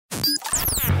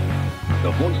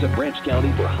the voice of Branch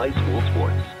County for high school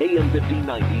sports. AM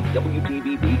 1590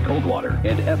 WTVB Coldwater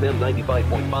and FM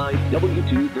 95.5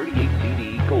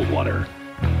 W238CD Coldwater.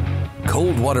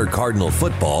 Coldwater Cardinal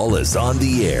football is on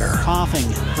the air.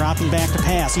 Coughing, dropping back to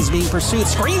pass. He's being pursued.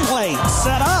 Screenplay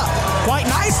set up quite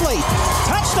nicely.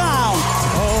 Touchdown.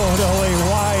 Totally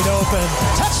wide open.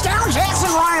 Touchdown,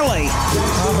 Jackson Riley.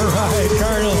 All right,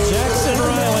 Cardinals. Jackson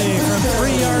Riley from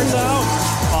 3 yards out.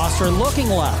 Foster looking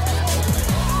left.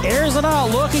 Airs it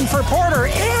out, looking for Porter.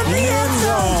 In the end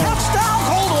zone. Touchdown,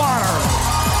 Coldwater.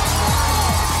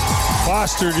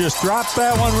 Foster just dropped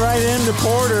that one right into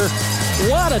Porter.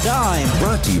 What a dime.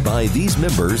 Brought to you by these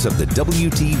members of the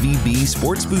WTVB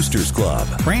Sports Boosters Club.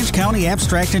 Branch County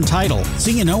Abstract and Title,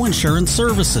 C&O Insurance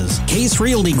Services, Case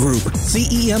Realty Group,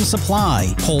 CEM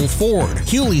Supply, Cole Ford,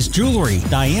 Hewley's Jewelry,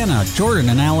 Diana, Jordan,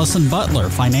 and Allison Butler,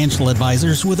 Financial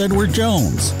Advisors with Edward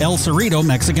Jones, El Cerrito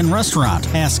Mexican Restaurant,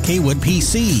 Ask Kaywood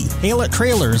PC, Haylett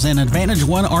Trailers and Advantage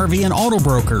One RV and Auto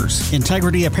Brokers,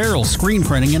 Integrity Apparel, Screen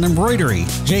Printing and Embroidery,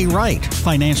 Jay Wright,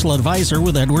 Financial Advisor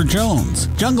with Edward Jones,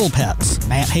 Jungle Pets,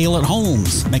 Matt Haylett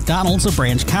Homes, McDonald's of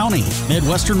Branch County,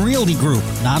 Midwestern Realty Group,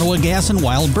 Nottawa Gas and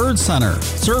Wild Bird Center,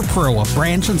 ServPro of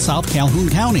Branch and South Calhoun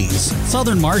Counties,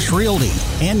 Southern Marsh Realty,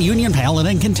 and Union Pallet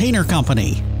and Container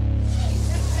Company.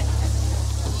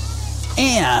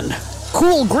 And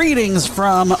cool greetings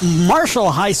from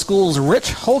Marshall High School's Rich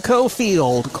Holko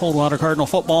Field. Coldwater Cardinal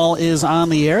football is on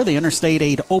the air. The Interstate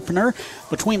 8 opener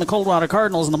between the Coldwater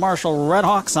Cardinals and the Marshall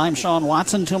Redhawks. I'm Sean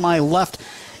Watson. To my left,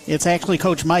 it's actually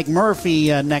Coach Mike Murphy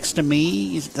next to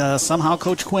me. Somehow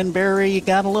Coach Quinn Berry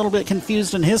got a little bit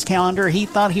confused in his calendar. He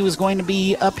thought he was going to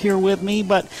be up here with me,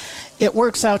 but it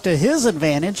works out to his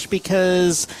advantage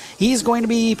because he's going to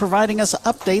be providing us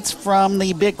updates from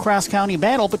the big cross-county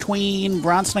battle between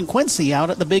Bronson and Quincy out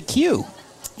at the Big Q.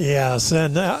 Yes,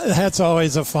 and that's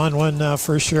always a fun one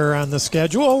for sure on the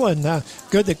schedule, and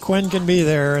good that Quinn can be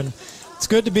there. And it's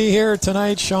good to be here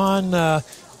tonight, Sean.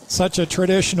 Such a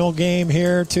traditional game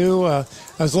here, too. I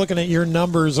was looking at your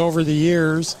numbers over the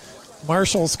years.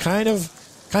 Marshall's kind of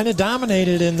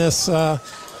dominated in this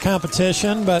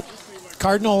competition, but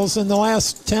Cardinals in the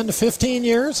last 10 to 15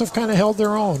 years have kind of held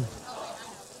their own.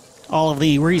 All of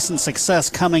the recent success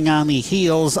coming on the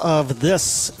heels of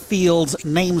this field's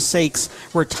namesake's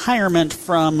retirement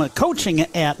from coaching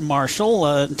at Marshall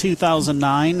in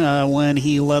 2009 when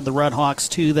he led the Redhawks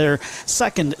to their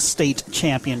second state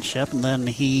championship. And then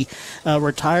he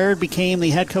retired, became the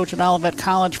head coach at Olivet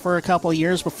College for a couple of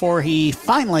years before he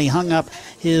finally hung up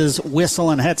his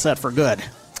whistle and headset for good.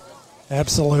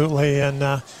 Absolutely.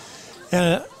 And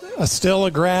still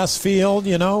a grass field,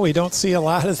 you know. We don't see a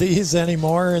lot of these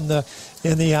anymore in the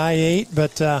I-8,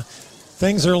 but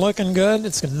things are looking good.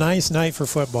 It's a nice night for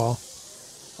football.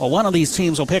 Well, one of these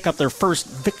teams will pick up their first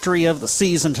victory of the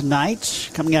season tonight.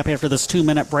 Coming up after this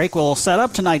 2-minute break, we'll set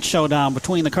up tonight's showdown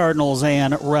between the Cardinals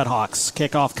and Redhawks.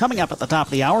 Kickoff coming up at the top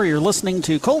of the hour. You're listening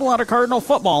to Coldwater Cardinal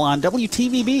football on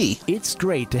WTVB. It's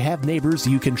great to have neighbors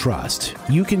you can trust,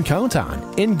 you can count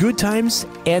on, in good times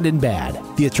and in bad.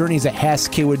 The attorneys at Hass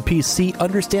Kaywood PC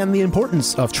understand the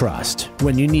importance of trust.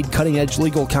 When you need cutting-edge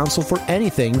legal counsel for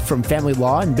anything from family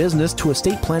law and business to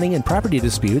estate planning and property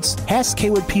disputes, Hass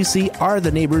Kaywood PC are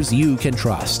the neighbors you can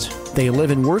trust. They live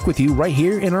and work with you right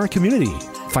here in our community.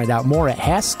 Find out more at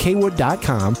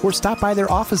HassKaywood.com or stop by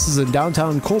their offices in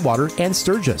downtown Coldwater and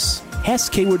Sturgis. Hass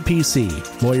Kaywood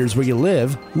PC. Lawyers where you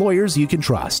live, lawyers you can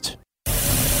trust.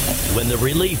 When the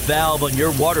relief valve on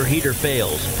your water heater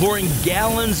fails, pouring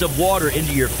gallons of water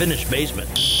into your finished basement,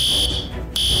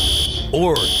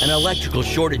 or an electrical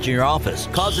shortage in your office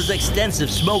causes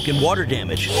extensive smoke and water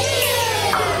damage,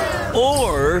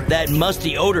 or that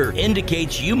musty odor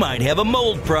indicates you might have a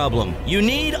mold problem. You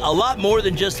need a lot more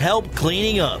than just help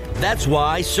cleaning up. That's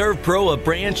why ServPro of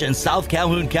Branch and South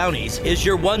Calhoun Counties is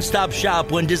your one-stop shop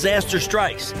when disaster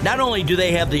strikes. Not only do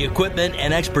they have the equipment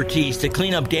and expertise to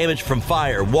clean up damage from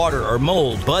fire, water, or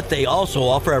mold, but they also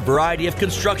offer a variety of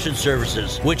construction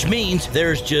services, which means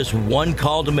there's just one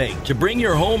call to make to bring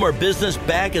your home or business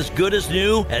back as good as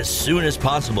new as soon as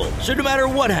possible. So no matter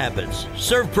what happens,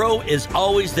 ServPro is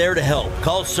always there to help.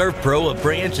 Call ServPro of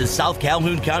Branch in South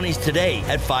Calhoun Counties today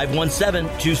at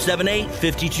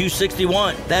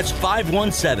 517-278-5261. That's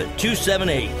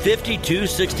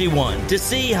 517-278-5261 to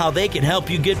see how they can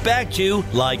help you get back to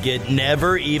like it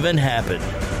never even happened.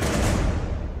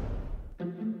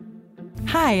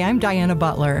 Hi, I'm Diana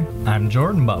Butler. I'm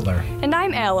Jordan Butler. And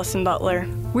I'm Allison Butler.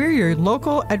 We're your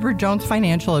local Edward Jones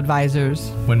financial advisors.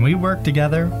 When we work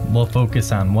together, we'll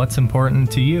focus on what's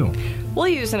important to you. We'll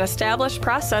use an established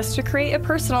process to create a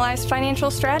personalized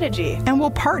financial strategy. And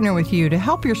we'll partner with you to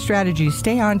help your strategy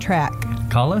stay on track.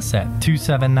 Call us at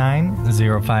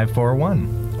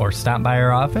 279-0541 or stop by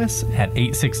our office at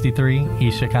 863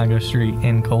 East Chicago Street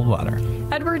in Coldwater.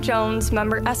 Edward Jones,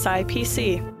 member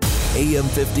SIPC. AM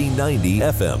 1590,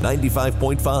 FM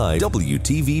 95.5,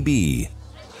 WTVB.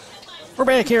 We're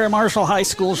back here at Marshall High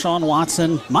School. Sean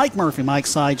Watson, Mike Murphy, Mike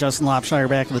Sy, Justin Lopshire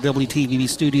back in the WTVB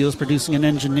studios producing and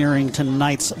engineering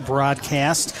tonight's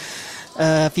broadcast.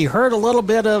 If you heard a little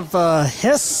bit of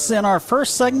hiss in our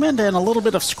first segment and a little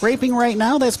bit of scraping right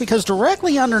now, that's because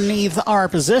directly underneath our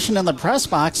position in the press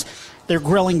box, they're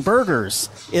grilling burgers.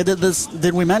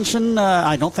 Did we mention,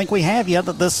 I don't think we have yet,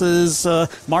 that this is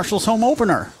Marshall's home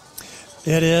opener?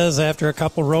 It is, after a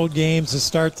couple road games to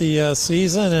start the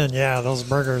season, and yeah, those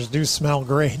burgers do smell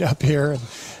great up here. And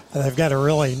they've got a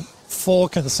really full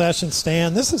concession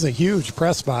stand. This is a huge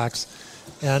press box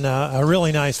and a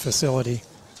really nice facility.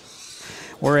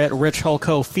 We're at Rich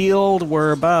Holko Field.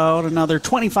 We're about another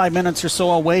 25 minutes or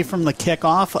so away from the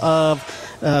kickoff of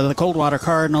the Coldwater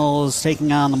Cardinals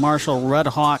taking on the Marshall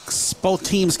Redhawks. Both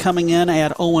teams coming in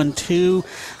at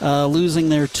 0-2, losing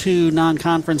their two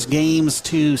non-conference games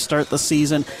to start the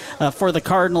season. For the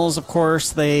Cardinals, of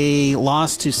course, they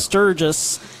lost to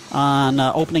Sturgis on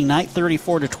opening night,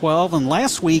 34-12, and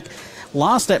last week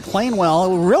lost at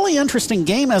Plainwell. A really interesting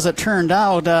game as it turned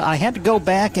out. I had to go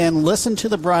back and listen to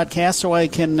the broadcast so I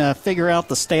can figure out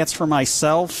the stats for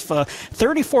myself.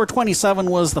 34-27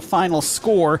 was the final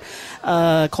score.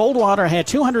 Coldwater had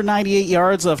 298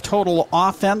 yards of total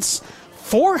offense,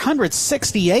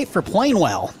 468 for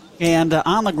Plainwell. And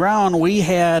on the ground, we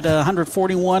had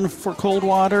 141 for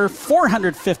Coldwater,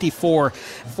 454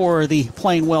 for the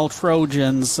Plainwell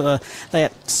Trojans.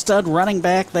 That stud running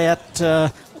back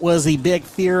that was the big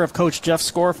fear of Coach Jeff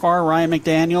Scorfar, Ryan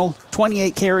McDaniel.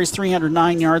 28 carries,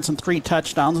 309 yards, and 3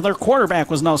 touchdowns. Their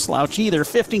quarterback was no slouch either.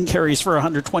 15 carries for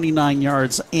 129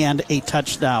 yards and a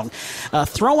touchdown.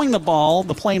 Throwing the ball,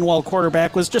 the Plainwell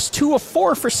quarterback was just 2 of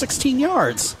 4 for 16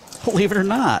 yards, believe it or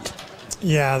not.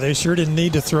 Yeah, they sure didn't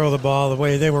need to throw the ball the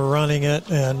way they were running it,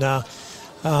 and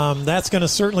that's going to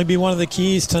certainly be one of the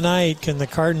keys tonight. Can the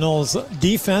Cardinals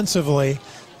defensively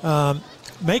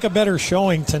make a better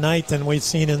showing tonight than we've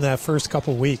seen in that first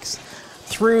couple weeks?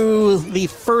 Through the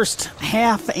first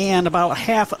half and about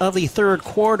half of the third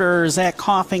quarter, Zach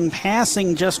Coughing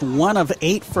passing just 1 of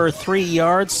 8 for 3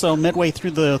 yards, so midway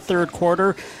through the third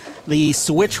quarter, the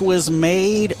switch was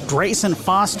made. Drayson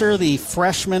Foster, the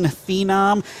freshman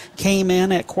phenom, came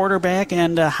in at quarterback,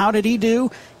 and how did he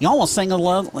do? He almost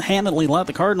single-handedly led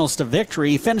the Cardinals to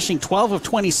victory, finishing 12 of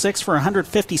 26 for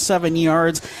 157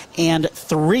 yards and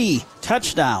 3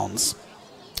 touchdowns.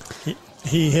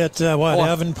 He hit,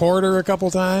 Evan Porter a couple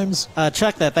times?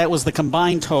 Check that. That was the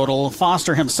combined total.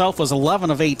 Foster himself was 11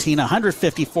 of 18,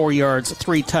 154 yards,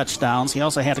 3 touchdowns. He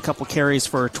also had a couple carries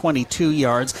for 22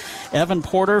 yards. Evan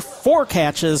Porter, 4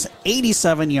 catches,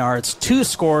 87 yards, 2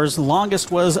 scores. Longest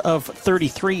was of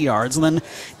 33 yards. And then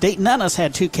Dayton Ennis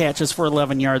had 2 catches for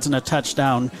 11 yards and a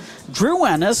touchdown. Drew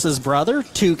Ennis, his brother,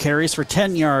 2 carries for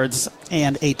 10 yards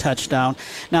and a touchdown.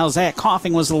 Now, Zach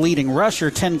Coughing was the leading rusher,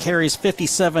 10 carries,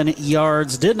 57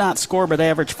 yards. Did not score, but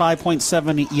averaged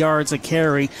 5.7 yards a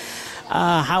carry.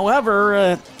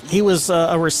 However, he was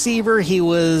a receiver. He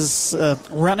was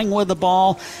running with the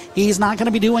ball. He's not going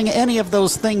to be doing any of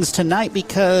those things tonight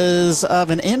because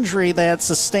of an injury that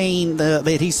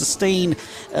he sustained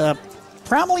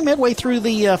probably midway through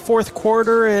the fourth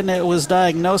quarter, and it was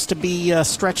diagnosed to be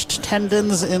stretched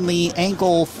tendons in the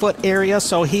ankle foot area,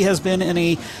 so he has been in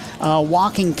a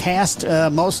walking cast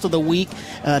most of the week.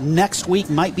 Next week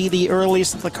might be the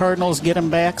earliest that the Cardinals get him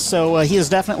back, so he is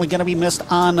definitely going to be missed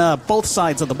on both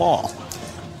sides of the ball.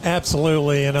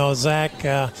 Absolutely. Zach,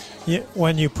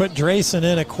 when you put Drayson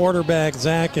in a quarterback,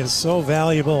 Zach is so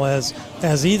valuable as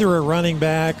either a running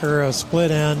back or a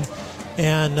split end.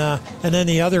 And then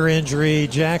the other injury,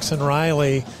 Jackson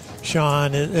Riley,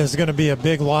 Sean, is going to be a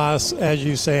big loss, as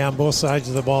you say, on both sides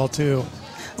of the ball, too.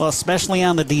 Well, especially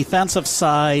on the defensive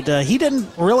side. He didn't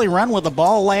really run with the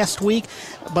ball last week,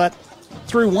 but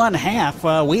through one half,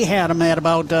 we had him at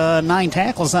about 9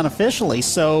 tackles unofficially.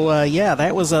 So,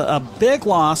 that was a big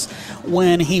loss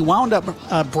when he wound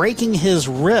up breaking his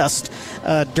wrist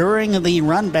during the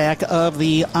run back of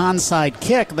the onside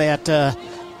kick that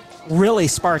really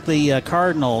sparked the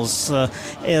Cardinals.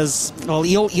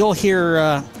 You'll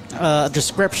hear a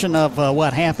description of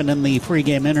what happened in the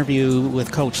pregame interview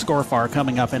with Coach Scorfar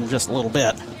coming up in just a little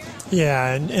bit.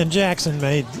 Yeah, and Jackson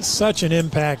made such an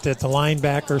impact at the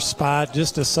linebacker spot,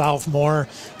 just a sophomore,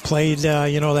 played,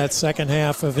 that second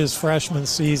half of his freshman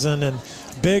season, and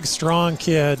big, strong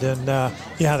kid. And,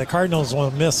 the Cardinals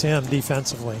will miss him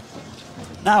defensively.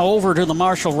 Now over to the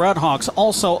Marshall Redhawks,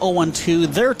 also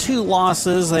 0-2. Their two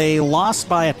losses, they lost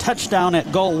by a touchdown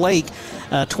at Gull Lake,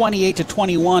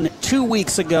 28-21 2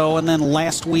 weeks ago, and then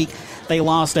last week they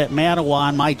lost at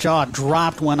Matawan. My jaw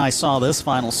dropped when I saw this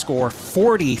final score,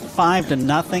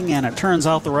 45-0, and it turns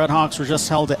out the Redhawks were just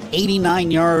held to 89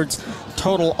 yards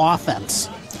total offense.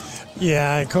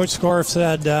 Yeah, and Coach Scorff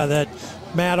said that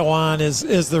Matawan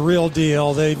is the real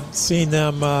deal. They've seen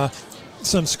them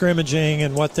some scrimmaging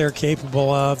and what they're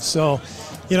capable of. So,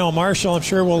 Marshall, I'm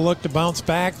sure will look to bounce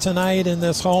back tonight in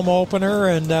this home opener,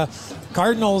 and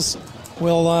Cardinals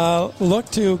will look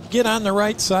to get on the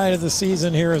right side of the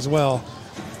season here as well.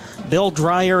 Bill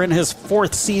Dreyer in his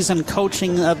fourth season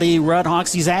coaching the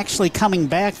Redhawks. He's actually coming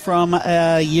back from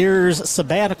a year's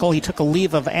sabbatical. He took a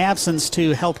leave of absence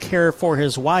to help care for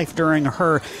his wife during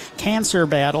her cancer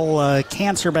battle.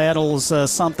 Cancer battle is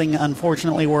something,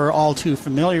 unfortunately, we're all too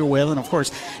familiar with. And, of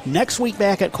course, next week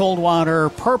back at Coldwater,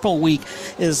 Purple Week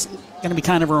is going to be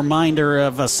kind of a reminder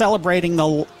of celebrating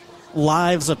the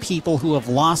lives of people who have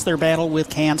lost their battle with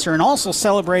cancer, and also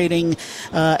celebrating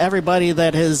everybody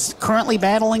that is currently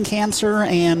battling cancer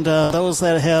and those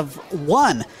that have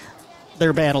won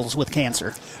their battles with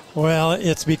cancer. Well,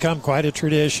 it's become quite a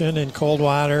tradition in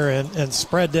Coldwater and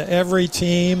spread to every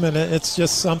team, and it's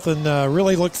just something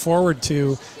really look forward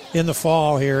to in the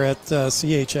fall here at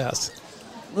CHS.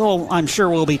 Well, I'm sure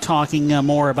we'll be talking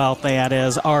more about that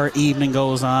as our evening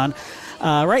goes on.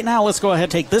 Right now, let's go ahead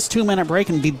and take this 2-minute break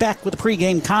and be back with the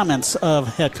pregame comments of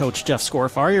head coach Jeff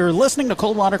Scorfar. You're listening to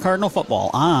Coldwater Cardinal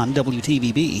Football on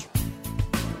WTVB.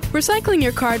 Recycling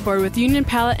your cardboard with Union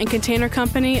Pallet and Container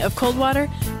Company of Coldwater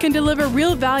can deliver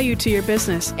real value to your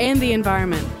business and the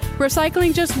environment.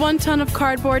 Recycling just 1 ton of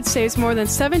cardboard saves more than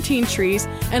 17 trees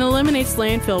and eliminates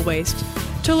landfill waste.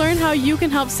 To learn how you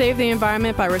can help save the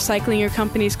environment by recycling your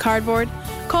company's cardboard,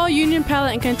 call Union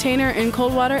Pallet and Container in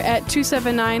Coldwater at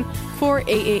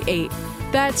 279-4888.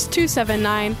 That's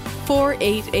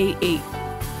 279-4888.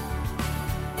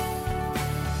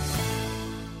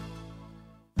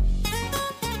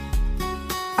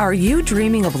 Are you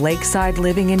dreaming of lakeside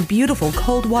living in beautiful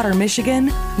Coldwater,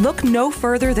 Michigan? Look no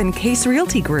further than Case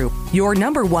Realty Group, your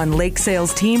 #1 lake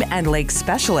sales team and lake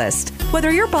specialist. Whether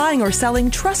you're buying or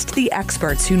selling, trust the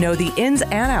experts who know the ins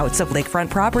and outs of lakefront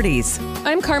properties.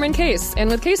 I'm Carmen Case, and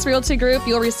with Case Realty Group,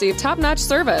 you'll receive top-notch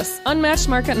service, unmatched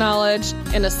market knowledge,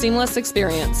 and a seamless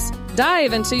experience.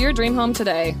 Dive into your dream home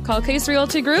today. Call Case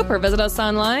Realty Group or visit us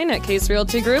online at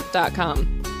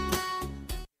caserealtygroup.com.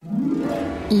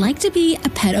 Like to be a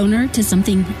pet owner to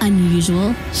something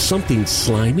unusual? Something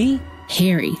slimy?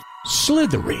 Hairy.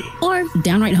 Slithery. Or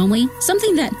downright homely?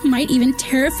 Something that might even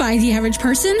terrify the average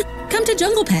person? Come to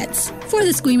Jungle Pets. For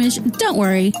the squeamish, don't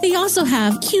worry. They also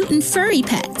have cute and furry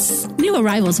pets. New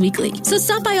arrivals weekly, so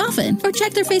stop by often or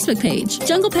check their Facebook page.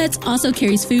 Jungle Pets also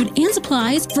carries food and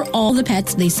supplies for all the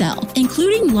pets they sell,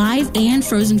 including live and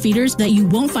frozen feeders that you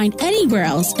won't find anywhere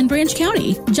else in Branch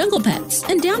County. Jungle Pets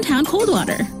in downtown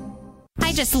Coldwater.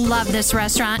 I just love this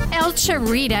restaurant, El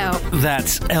Chorrito.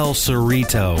 That's El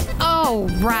Cerrito. Oh,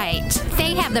 right.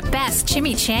 They have the best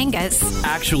chimichangas.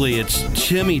 Actually, it's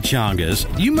chimichangas.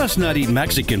 You must not eat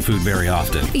Mexican food very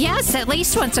often. Yes, at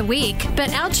least once a week,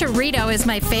 but El Chorrito is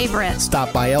my favorite.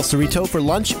 Stop by El Cerrito for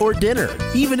lunch or dinner,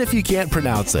 even if you can't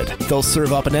pronounce it. They'll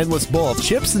serve up an endless bowl of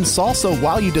chips and salsa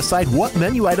while you decide what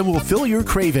menu item will fill your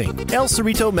craving. El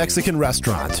Cerrito Mexican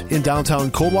Restaurant in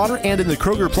downtown Coldwater and in the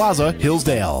Kroger Plaza,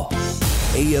 Hillsdale.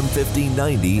 AM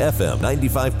 1590, FM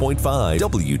 95.5,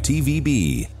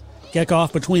 WTVB.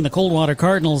 Kickoff between the Coldwater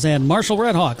Cardinals and Marshall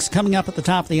Redhawks coming up at the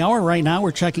top of the hour. Right now,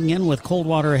 we're checking in with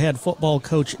Coldwater head football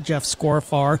coach Jeff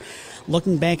Scorfar.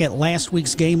 Looking back at last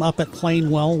week's game up at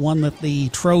Plainwell, one that the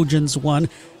Trojans won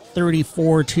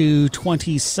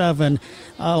 34-27.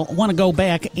 Want to go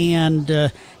back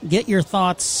and get your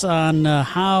thoughts on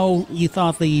how you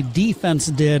thought the defense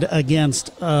did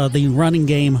against the running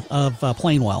game of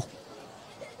Plainwell.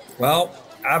 Well,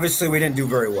 obviously we didn't do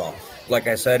very well. Like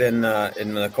I said in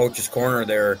the coach's corner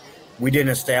there, we didn't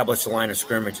establish a line of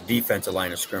scrimmage, a defensive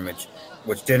line of scrimmage,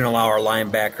 which didn't allow our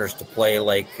linebackers to play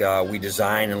like we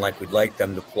designed and like we'd like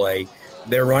them to play.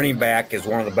 Their running back is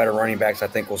one of the better running backs I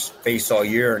think we'll face all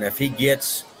year, and if he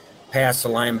gets past the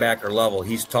linebacker level,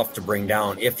 he's tough to bring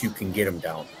down if you can get him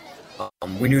down.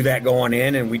 We knew that going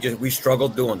in, and we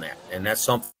struggled doing that, and that's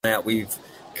something that we've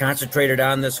concentrated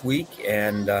on this week,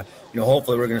 and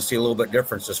hopefully we're going to see a little bit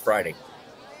difference this Friday.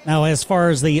 Now, as far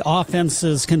as the offense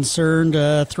is concerned,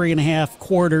 3.5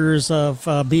 quarters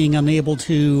of being unable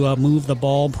to move the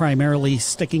ball, primarily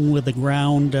sticking with the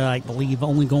ground, I believe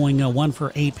only going 1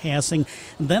 for 8 passing.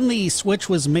 Then the switch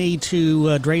was made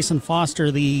to Drayson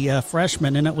Foster, the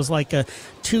freshman, and it was like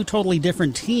 2 totally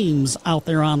different teams out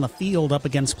there on the field up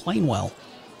against Plainwell.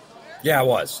 Yeah, it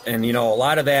was. And, a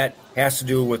lot of that has to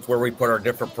do with where we put our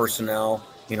different personnel.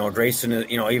 Drayson,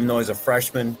 even though he's a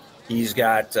freshman, he's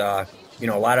got a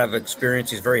lot of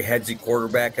experience. He's a very headsy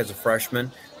quarterback as a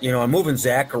freshman. And moving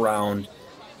Zach around,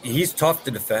 he's tough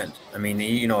to defend. I mean,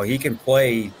 he can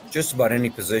play just about any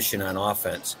position on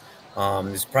offense.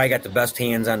 He's probably got the best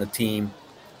hands on the team.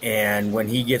 And when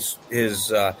he gets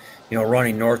his,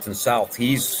 running north and south,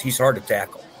 he's hard to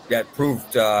tackle. That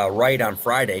proved right on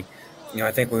Friday.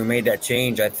 I think when we made that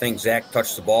change, I think Zach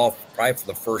touched the ball probably for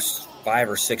the first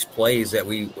 5 or 6 plays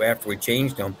after we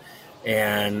changed him.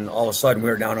 And all of a sudden, we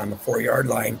were down on the 4-yard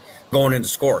line going in to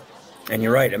score. And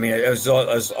you're right. I mean, it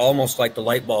was almost like the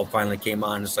light bulb finally came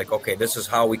on. It's like, okay, this is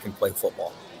how we can play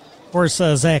football. Of course,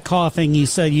 Zach Coughing, you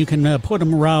said you can put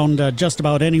him around just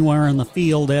about anywhere in the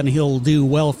field, and he'll do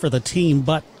well for the team.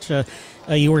 But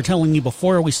you were telling me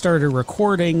before we started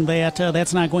recording that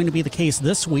that's not going to be the case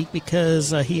this week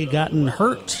because he had gotten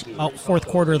hurt out 4th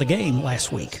quarter of the game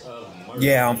last week.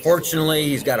 Yeah, unfortunately,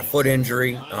 he's got a foot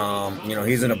injury.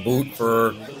 He's in a boot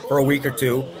for a week or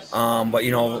 2. But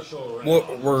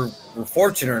we're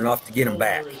fortunate enough to get him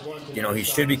back. He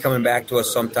should be coming back to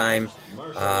us sometime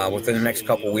within the next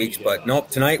couple of weeks. But nope,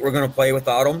 tonight we're going to play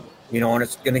without him. And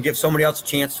it's going to give somebody else a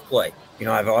chance to play.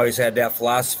 I've always had that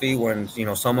philosophy when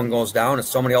someone goes down, it's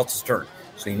somebody else's turn.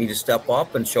 So you need to step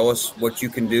up and show us what you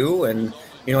can do. And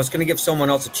it's going to give someone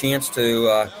else a chance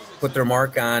to put their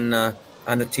mark on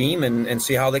the team and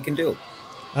see how they can do.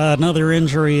 Another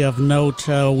injury of note,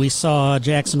 we saw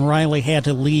Jackson Riley had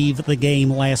to leave the game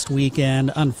last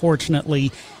weekend.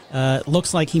 Unfortunately,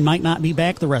 looks like he might not be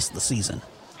back the rest of the season.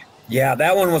 Yeah,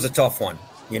 that one was a tough one.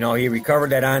 He recovered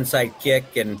that onside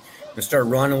kick and started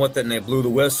running with it, and they blew the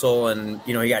whistle, and,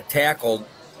 he got tackled.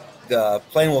 The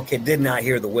Plainwell kid did not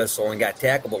hear the whistle and got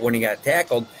tackled, but when he got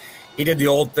tackled, he did the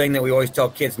old thing that we always tell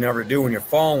kids never to do when you're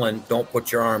falling, don't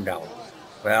put your arm down.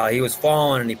 Well, he was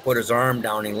falling, and he put his arm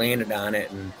down, he landed on it,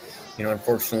 and,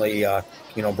 unfortunately,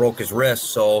 broke his wrist.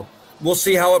 So we'll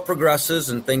see how it progresses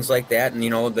and things like that, and,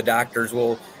 the doctors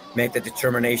will make the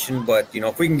determination. But,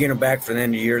 if we can get him back for the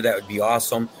end of the year, that would be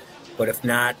awesome. But if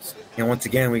not, once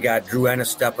again, we got Drew Ennis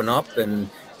stepping up, and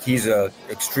he's a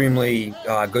extremely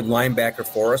good linebacker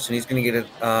for us, and he's going to get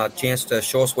a chance to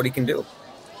show us what he can do.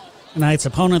 Tonight's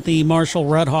opponent, the Marshall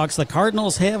Redhawks. The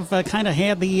Cardinals have kind of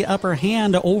had the upper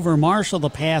hand over Marshall the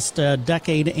past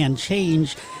decade and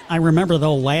change. I remember,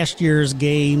 though, last year's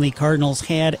game, the Cardinals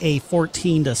had a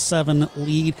 14-7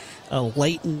 lead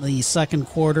late in the second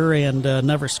quarter and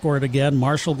never scored again.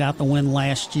 Marshall got the win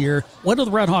last year. What do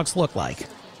the Redhawks look like?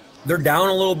 They're down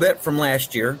a little bit from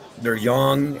last year. They're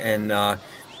young and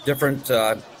different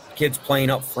kids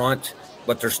playing up front,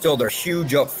 but they're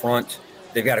huge up front.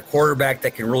 They've got a quarterback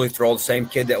that can really throw, the same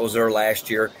kid that was there last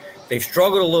year. They've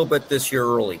struggled a little bit this year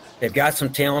early. They've got some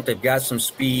talent, they've got some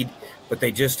speed, but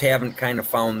they just haven't kind of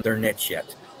found their niche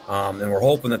yet. And we're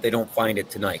hoping that they don't find it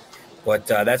tonight. But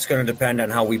that's going to depend on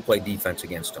how we play defense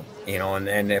against them.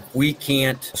 And if we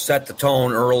can't set the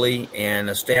tone early and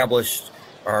establish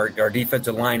our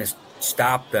defensive line to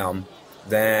stop them,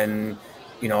 then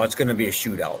it's going to be a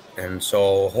shootout. And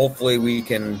so hopefully we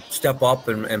can step up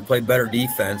and play better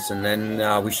defense, and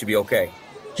then we should be okay.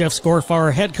 Jeff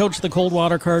Scorfar, head coach of the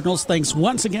Coldwater Cardinals, thanks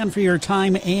once again for your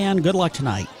time, and good luck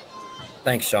tonight.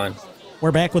 Thanks, Sean.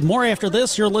 We're back with more after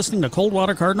this. You're listening to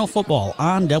Coldwater Cardinal Football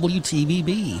on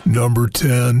WTVB. Number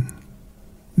 10,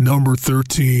 number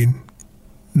 13,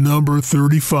 number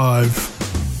 35.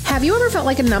 Have you ever felt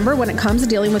like a number when it comes to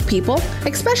dealing with people?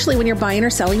 Especially when you're buying or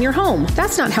selling your home.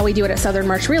 That's not how we do it at Southern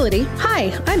Marsh Realty.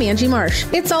 Hi, I'm Angie Marsh.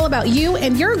 It's all about you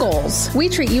and your goals. We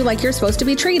treat you like you're supposed to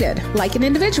be treated. Like an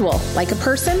individual. Like a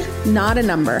person, not a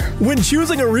number. When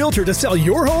choosing a realtor to sell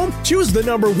your home, choose the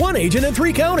number 1 agent in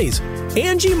 3 counties.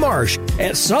 Angie Marsh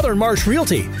at Southern Marsh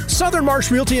Realty. Southern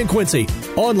Marsh Realty in Quincy.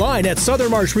 Online at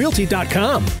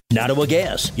southernmarshrealty.com. Nottawa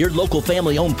Gas, your local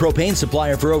family-owned propane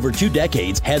supplier for over 2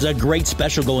 decades, has a great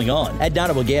special going on. At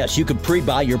Nottawa Gas, you can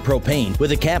pre-buy your propane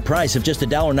with a cap price of just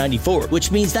 $1.94,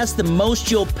 which means that's the most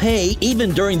you'll pay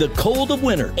even during the cold of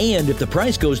winter. And if the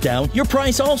price goes down, your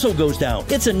price also goes down.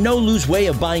 It's a no-lose way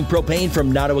of buying propane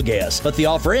from Nottawa Gas. But the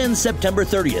offer ends September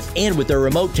 30th. And with their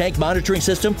remote tank monitoring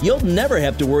system, you'll never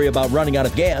have to worry about running out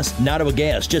of gas. Nottawa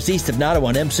Gas, just east of Nottawa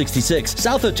on M66,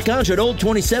 south of Tekonsha at Old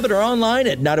 27, or online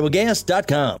at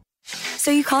nottawagas.com. So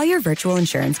you call your virtual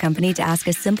insurance company to ask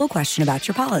a simple question about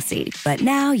your policy, but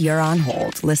now you're on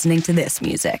hold listening to this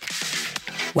music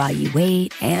while you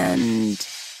wait and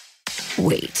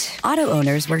wait. Auto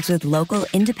Owners works with local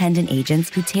independent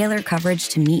agents who tailor coverage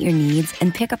to meet your needs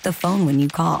and pick up the phone when you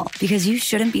call, because you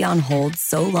shouldn't be on hold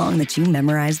so long that you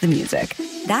memorize the music.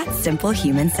 That's simple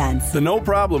human sense. The No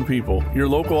Problem people. Your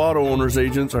local Auto Owners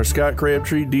agents are Scott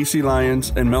Crabtree, DC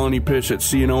Lyons, and Melanie Pish at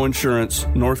C&O Insurance,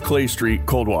 North Clay Street,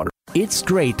 Coldwater. It's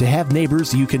great to have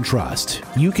neighbors you can trust,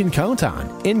 you can count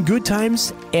on, in good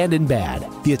times and in bad.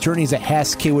 The attorneys at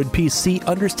Hass Kaywood PC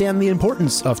understand the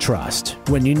importance of trust.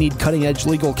 When you need cutting-edge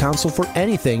legal counsel for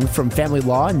anything from family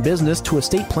law and business to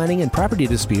estate planning and property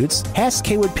disputes, Hass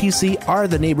Kaywood PC are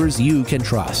the neighbors you can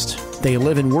trust. They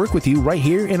live and work with you right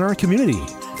here in our community.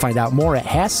 Find out more at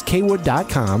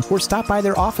HassKaywood.com or stop by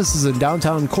their offices in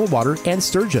downtown Coldwater and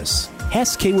Sturgis.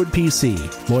 Hess Kaywood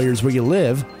PC. Lawyers where you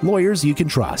live, lawyers you can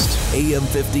trust. AM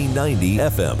 1590,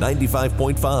 FM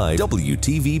 95.5,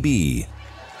 WTVB.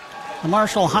 The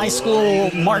Marshall High School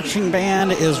Marching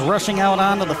Band is rushing out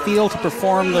onto the field to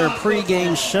perform their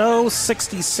pregame show.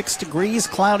 66 degrees,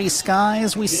 cloudy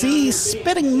skies. We see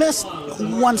spitting mist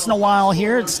once in a while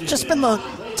here. It's just been the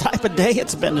type of day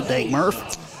it's been today,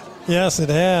 Murph. Yes, it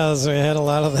has. We had a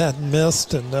lot of that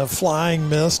mist and flying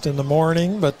mist in the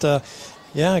morning, but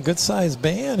yeah, good sized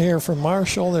band here from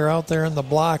Marshall. They're out there in the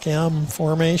Block M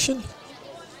formation.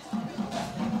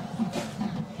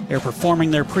 They're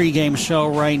performing their pregame show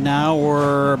right now.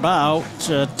 We're about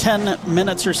 10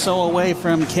 minutes or so away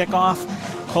from kickoff.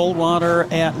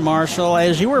 Coldwater at Marshall.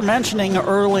 As you were mentioning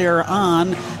earlier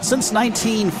on, since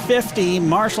 1950,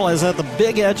 Marshall has had the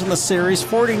big edge in the series,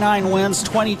 49 wins,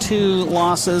 22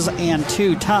 losses, and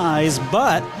 2 ties.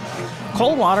 But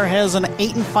Coldwater has an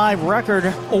 8-5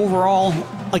 record overall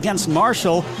against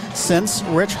Marshall since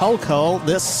Rich Holko,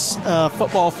 this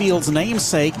football field's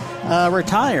namesake,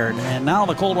 retired. And now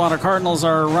the Coldwater Cardinals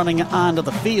are running onto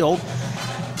the field.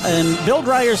 In Bill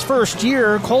Dreyer's first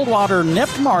year, Coldwater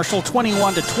nipped Marshall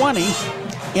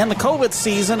 21-20. In the COVID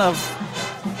season of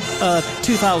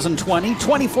 2020,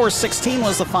 24-16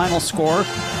 was the final score.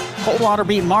 Coldwater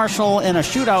beat Marshall in a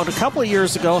shootout a couple of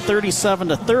years ago,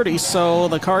 37-30. So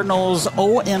the Cardinals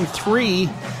 0-3,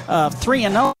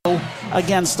 3-0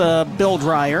 against Bill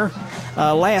Dreyer.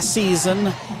 Last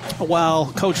season,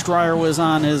 while Coach Dreyer was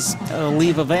on his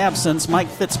leave of absence, Mike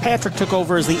Fitzpatrick took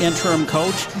over as the interim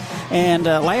coach. And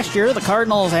last year, the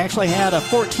Cardinals actually had a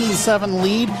 14-7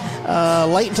 lead.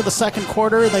 Late into the second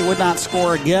quarter, they would not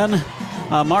score again.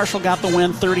 Marshall got the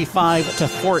win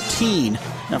 35-14.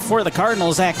 Now, for the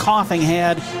Cardinals, Zach Coughing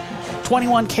had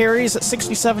 21 carries at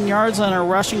 67 yards and a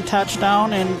rushing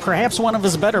touchdown, and perhaps one of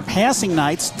his better passing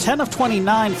nights, 10 of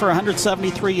 29 for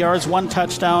 173 yards, 1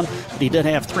 touchdown. But he did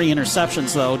have 3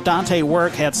 interceptions, though. Dante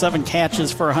Work had 7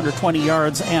 catches for 120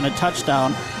 yards and a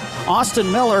touchdown. Austin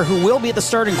Miller, who will be the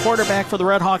starting quarterback for the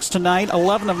Redhawks tonight,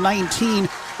 11 of 19,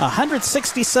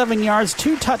 167 yards,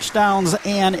 2 touchdowns,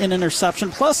 and an interception.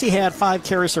 Plus, he had 5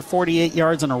 carries for 48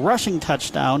 yards and a rushing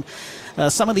touchdown.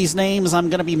 Some of these names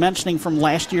I'm going to be mentioning from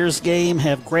last year's game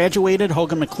have graduated.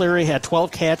 Hogan McCleary had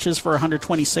 12 catches for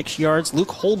 126 yards.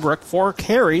 Luke Holbrook, 4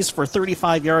 carries for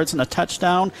 35 yards and a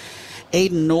touchdown.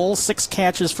 Aiden Knoll, 6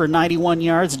 catches for 91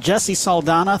 yards. Jesse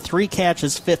Saldana, 3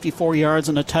 catches, 54 yards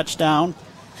and a touchdown.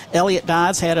 Elliott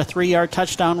Dodds had a 3-yard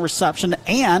touchdown reception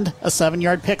and a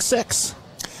 7-yard pick six.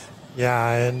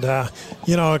 Yeah, and,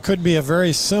 it could be a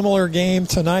very similar game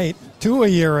tonight to a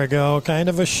year ago, kind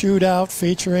of a shootout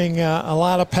featuring a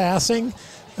lot of passing.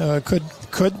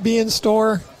 Could be in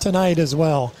store tonight as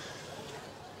well.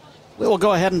 We will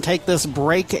go ahead and take this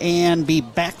break and be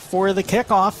back for the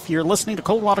kickoff. You're listening to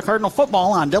Coldwater Cardinal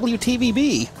Football on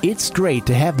WTVB. It's great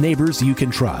to have neighbors you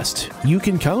can trust, you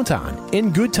can count on,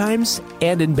 in good times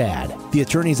and in bad. The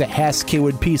attorneys at Hass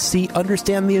Kaywood PC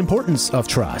understand the importance of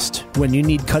trust. When you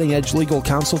need cutting-edge legal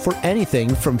counsel for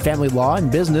anything from family law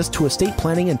and business to estate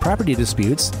planning and property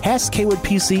disputes, Hass Kaywood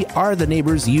PC are the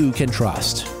neighbors you can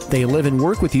trust. They live and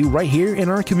work with you right here in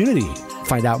our community.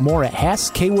 Find out more at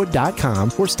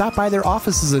HassKaywood.com or stop by their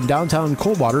offices in downtown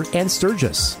Coldwater and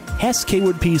Sturgis. Hass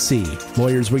Kaywood PC.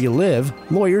 Lawyers where you live,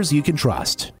 lawyers you can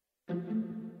trust.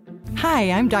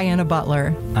 Hi, I'm Diana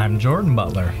Butler. I'm Jordan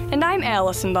Butler. And I'm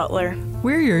Allison Butler.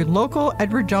 We're your local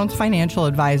Edward Jones financial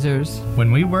advisors.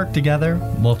 When we work together,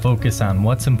 we'll focus on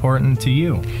what's important to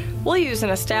you. We'll use an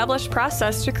established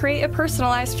process to create a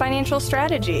personalized financial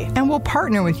strategy. And we'll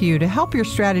partner with you to help your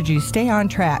strategy stay on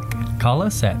track. Call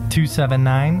us at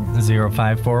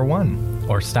 279-0541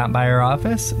 or stop by our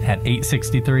office at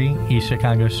 863 East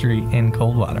Chicago Street in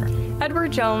Coldwater.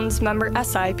 Edward Jones, member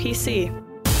SIPC.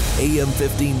 AM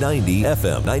 1590,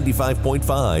 FM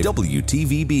 95.5,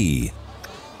 WTVB.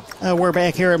 We're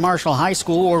back here at Marshall High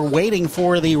School. We're waiting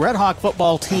for the Red Hawk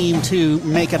football team to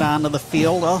make it onto the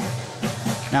field. Well,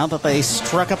 now that they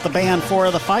struck up the band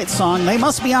for the fight song, they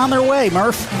must be on their way,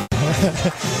 Murph.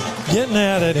 Getting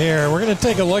at it here. We're going to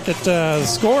take a look at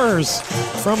scores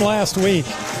from last week.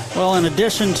 Well, in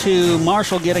addition to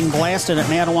Marshall getting blasted at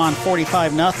Mattawan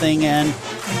 45-0 and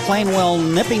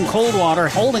Plainwell nipping Coldwater,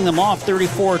 holding them off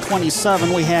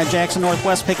 34-27, we had Jackson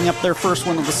Northwest picking up their first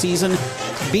win of the season,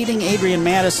 beating Adrian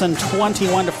Madison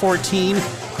 21-14.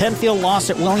 Penfield lost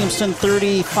at Williamston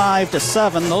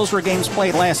 35-7. Those were games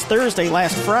played last Thursday.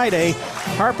 Last Friday,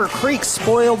 Harper Creek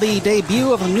spoiled the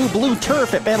debut of the new blue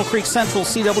turf at Battle Creek Central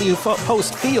CW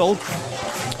Post Field.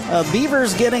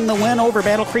 Beavers getting the win over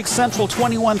Battle Creek Central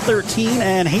 21-13,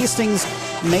 and Hastings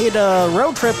made a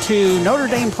road trip to Notre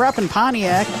Dame Prep in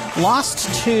Pontiac,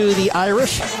 lost to the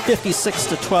Irish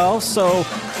 56-12. So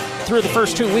through the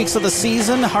first 2 weeks of the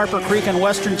season, Harper Creek and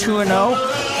Western 2-0,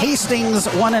 Hastings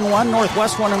 1-1,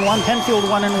 Northwest 1-1, Penfield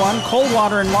 1-1,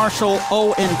 Coldwater and Marshall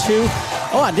 0-2.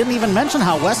 Oh, I didn't even mention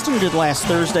how Western did last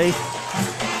Thursday.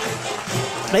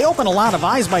 They opened a lot of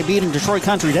eyes by beating Detroit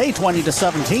Country Day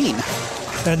 20-17.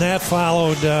 And that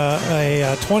followed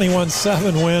a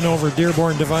 21-7 win over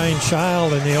Dearborn Divine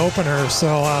Child in the opener.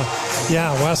 So,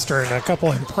 Western, a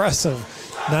couple impressive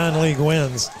non-league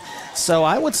wins. So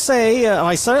I would say,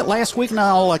 I said it last week, and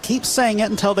I'll keep saying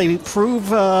it until they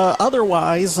prove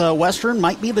otherwise. Western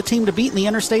might be the team to beat in the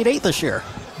Interstate 8 this year.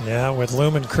 Yeah, with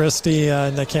Lumen Christi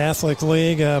in the Catholic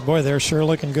League, they're sure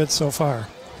looking good so far.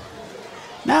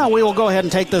 Now we will go ahead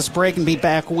and take this break and be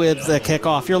back with the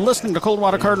kickoff. You're listening to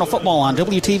Coldwater Cardinal Football on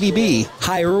WTVB.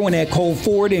 Hi, Irwin at Cold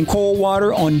Ford in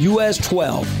Coldwater on US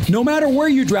 12. No matter where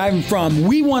you're driving from,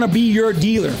 we want to be your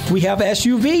dealer. We have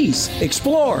SUVs,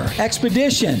 Explorer,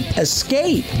 Expedition,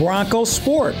 Escape, Bronco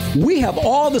Sport. We have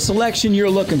all the selection you're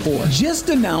looking for. Just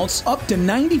announce up to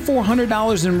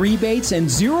 $9,400 in rebates and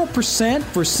 0%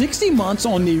 for 60 months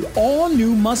on the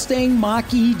all-new Mustang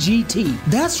Mach-E GT.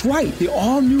 That's right, the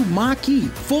all-new Mach-E.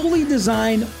 Fully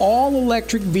designed,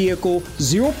 all-electric vehicle,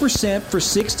 0% for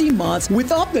 60 months with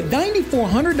up to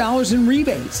 $9,400 in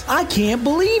rebates. I can't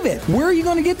believe it. Where are you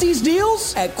going to get these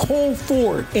deals? At Cold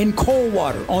Ford in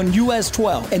Coldwater on US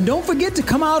 12. And don't forget to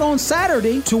come out on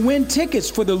Saturday to win tickets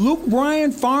for the Luke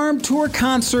Bryan Farm Tour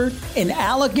Concert in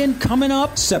Allegan coming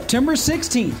up September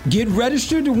 16th. Get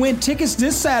registered to win tickets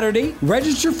this Saturday.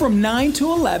 Register from 9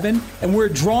 to 11, and we're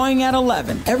drawing at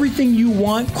 11. Everything you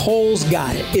want, Cole's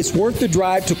got it. It's worth the drive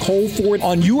to Cold Ford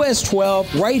on US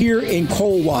 12 right here in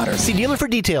Coldwater. See dealer for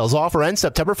details. Offer ends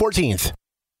September 14th.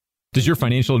 Does your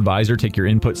financial advisor take your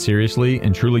input seriously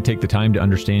and truly take the time to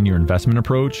understand your investment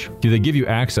approach? Do they give you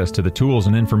access to the tools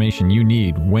and information you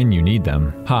need when you need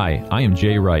them? Hi, I am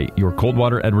Jay Wright, your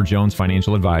Coldwater Edward Jones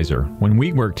financial advisor. When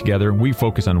we work together, we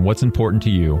focus on what's important to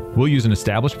you. We'll use an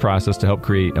established process to help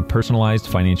create a personalized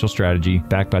financial strategy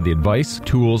backed by the advice,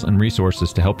 tools, and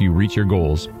resources to help you reach your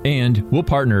goals. And we'll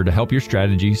partner to help your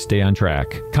strategy stay on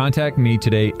track. Contact me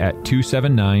today at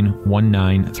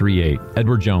 279-1938.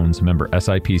 Edward Jones, member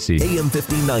SIPC. AM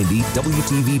 1590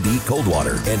 WTVB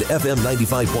Coldwater and FM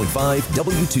 95.5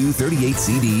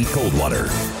 W238CD Coldwater.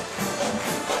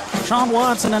 Sean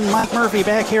Watson and Mike Murphy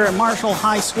back here at Marshall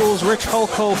High School's Rich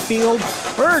Holko Field.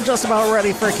 We're just about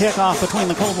ready for a kickoff between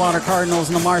the Coldwater Cardinals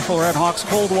and the Marshall Redhawks.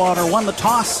 Coldwater won the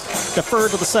toss, deferred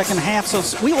to the second half, so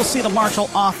we will see the Marshall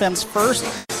offense first,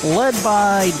 led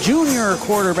by junior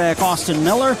quarterback Austin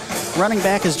Miller. Running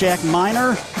back is Jack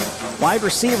Miner. Wide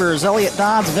receivers, Elliott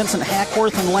Dodds, Vincent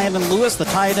Hackworth, and Landon Lewis. The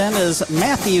tight end is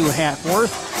Matthew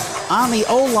Hackworth. On the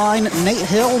O-line, Nate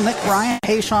Hill, Nick Ryan,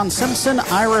 Hayshawn Simpson,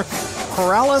 Ira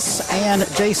Corrales, and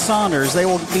Jay Saunders. They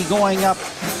will be going up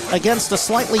against a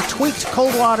slightly tweaked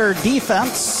Coldwater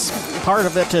defense, part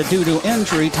of it due to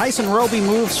injury. Tyson Roby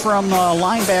moves from the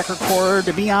linebacker corps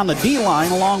to be on the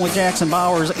D-line, along with Jackson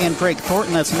Bowers and Drake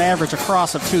Thornton. That's an average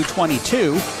across of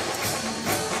 222.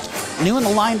 New in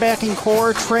the linebacking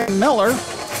core, Trey Miller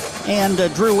and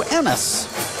Drew Ennis,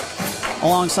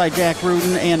 alongside Jack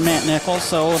Rudin and Matt Nichols.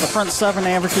 So the front seven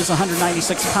averages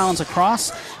 196 pounds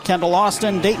across. Kendall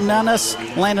Austin, Dayton Ennis,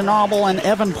 Landon Auble, and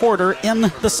Evan Porter in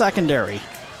the secondary.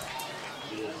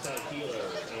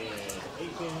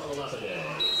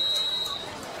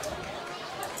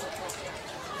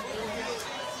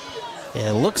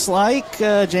 It looks like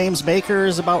James Baker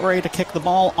is about ready to kick the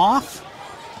ball off.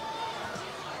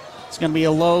 It's going to be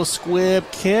a low squib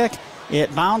kick.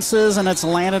 It bounces, and it's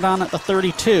landed on at the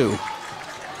 32.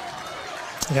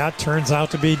 Yeah, it turns out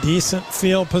to be decent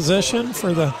field position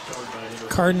for the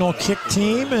Cardinal kick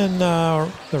team, and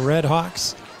the Red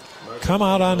Hawks come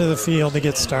out onto the field to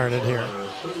get started here.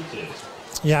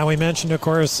 Yeah, we mentioned, of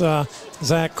course,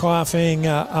 Zach Coughing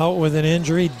out with an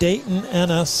injury. Dayton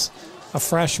Ennis, a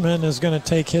freshman, is going to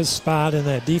take his spot in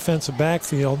that defensive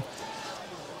backfield.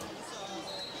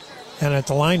 And at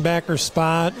the linebacker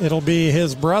spot, it'll be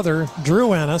his brother,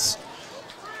 Drew Ennis,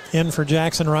 in for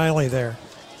Jackson Riley there.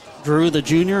 Drew, the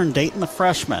junior, and Dayton, the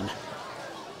freshman.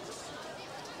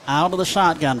 Out of the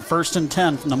shotgun, 1st and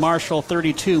 10 from the Marshall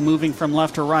 32, moving from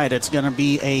left to right. It's going to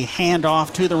be a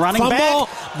handoff to the running back.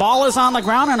 Ball is on the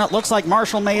ground, and it looks like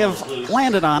Marshall may have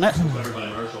landed on it.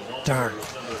 Darn.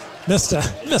 Missed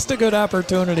a good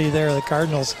opportunity there. The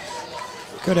Cardinals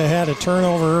could have had a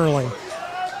turnover early.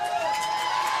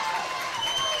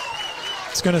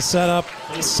 It's going to set up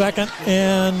 2nd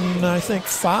and, I think,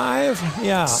 5.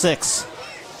 Yeah. 6.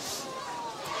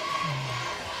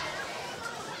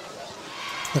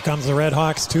 Here comes the Red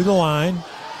Hawks to the line.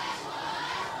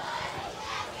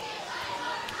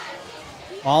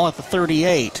 Ball at the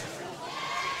 38.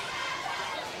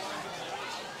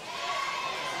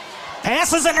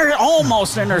 Pass is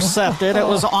almost intercepted. It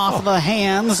was off the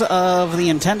hands of the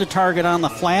intended target on the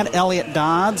flat, Elliott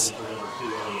Dodds.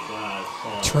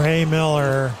 Trey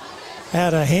Miller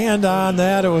had a hand on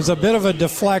that. It was a bit of a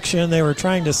deflection. They were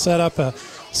trying to set up a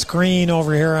screen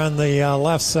over here on the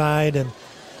left side and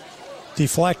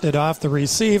deflected off the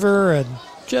receiver and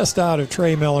just out of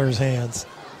Trey Miller's hands.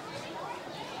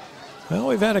 Well,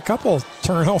 we've had a couple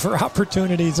turnover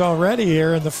opportunities already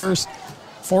here in the first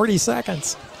 40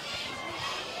 seconds.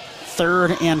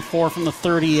 3rd and 4 from the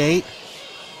 38.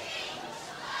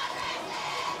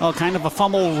 Well, kind of a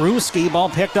fumble Ruski. Ball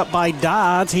picked up by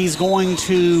Dodds. He's going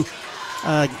to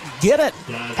get it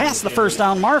past the first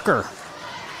down marker.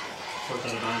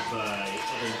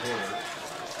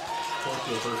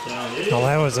 Well,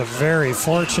 that was a very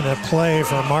fortunate play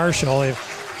for Marshall. I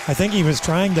think he was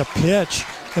trying to pitch,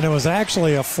 and it was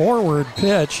actually a forward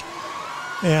pitch,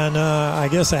 and I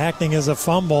guess acting as a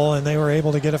fumble, and they were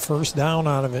able to get a first down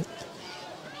out of it.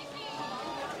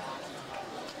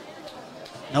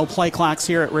 No play clocks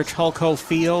here at Rich Hulko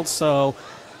Field, so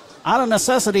out of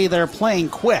necessity, they're playing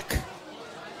quick.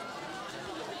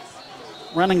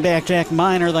 Running back Jack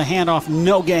Miner, the handoff,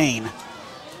 no gain.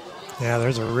 Yeah,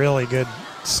 there's a really good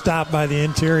stop by the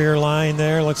interior line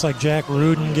there. Looks like Jack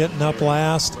Rudin getting up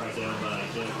last.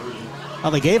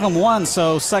 Well, they gave him one,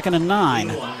 so 2nd and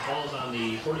 9.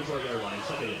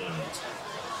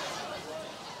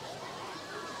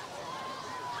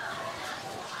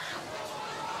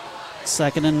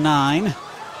 Second and 9.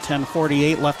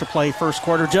 10:48 left to play, first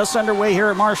quarter. Just underway here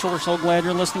at Marshall. We're so glad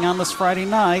you're listening on this Friday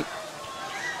night.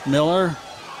 Miller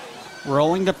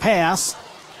rolling to pass.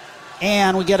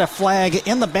 And we get a flag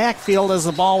in the backfield as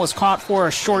the ball was caught for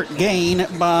a short gain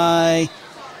by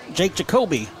Jake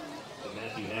Jacoby.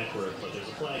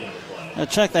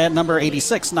 Check that, number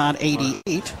 86, not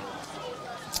 88.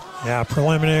 Yeah,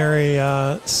 preliminary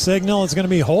signal is going to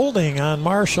be holding on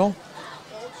Marshall.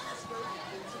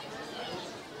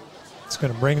 It's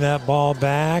going to bring that ball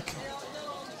back.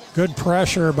 Good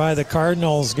pressure by the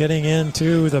Cardinals getting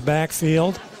into the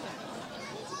backfield.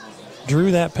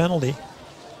 Drew that penalty.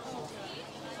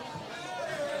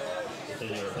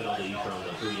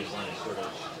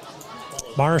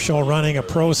 Marshall running a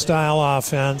pro-style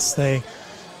offense. They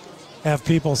have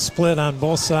people split on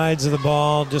both sides of the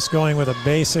ball, just going with a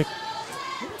basic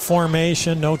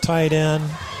formation, no tight end.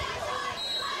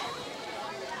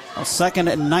 A 2nd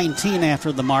and 19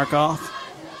 after the mark-off.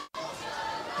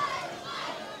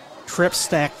 Trips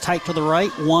stacked tight to the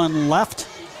right, one left.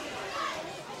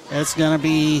 It's going to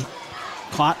be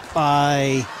caught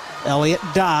by Elliott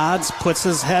Dodds, puts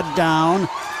his head down,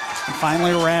 and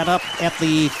finally ran up at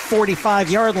the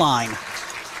 45-yard line.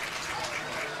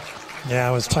 Yeah,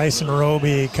 it was Tyson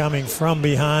Roby coming from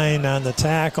behind on the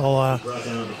tackle.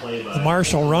 The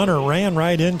Marshall runner ran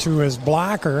right into his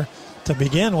blocker to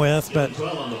begin with, but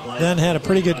then had a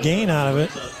pretty good gain out of it.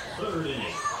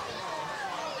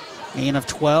 Gain of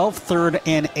 12, 3rd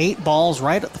and 8, balls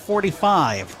right at the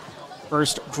 45.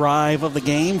 First drive of the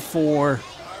game for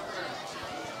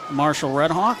Marshall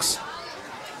Redhawks.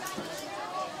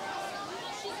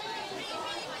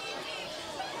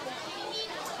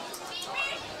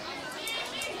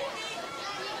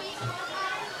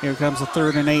 Here comes the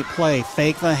 3rd and 8 play.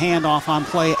 Fake the handoff on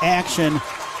play action.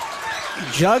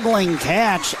 Juggling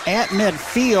catch at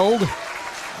midfield.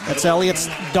 That's Elliott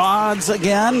Dodds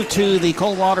again to the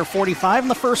Coldwater 45 and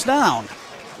the first down.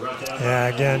 Yeah,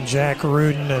 again, Jack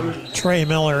Rudin and Trey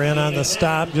Miller in on the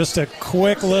stop. Just a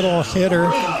quick little hitter.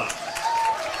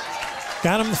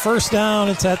 Got him the first down.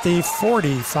 It's at the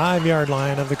 45-yard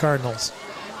line of the Cardinals.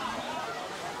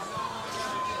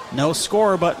 No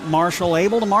score, but Marshall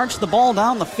able to march the ball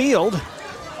down the field.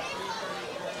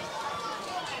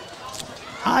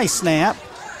 High snap.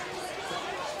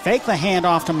 Fake the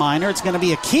handoff to Miner. It's going to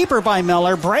be a keeper by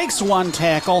Miller. Breaks one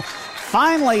tackle.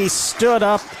 Finally stood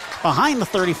up behind the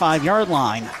 35-yard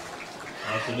line.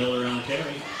 Austin Miller on the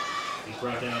carry. He's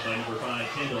brought down by number 5,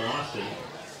 Kendall Austin.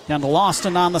 Kendall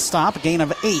Austin on the stop. A gain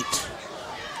of 8.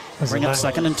 Bring up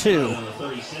 2nd and 2.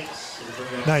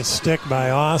 Nice stick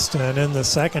by Austin in the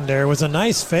secondary. It was a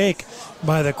nice fake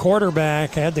by the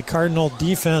quarterback. Had the Cardinal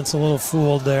defense a little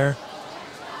fooled there.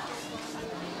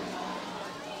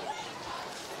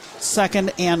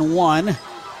 2nd and 1.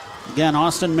 Again,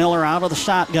 Austin Miller out of the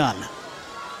shotgun.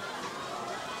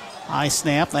 High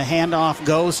snap. The handoff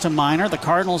goes to Miner. The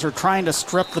Cardinals are trying to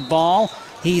strip the ball.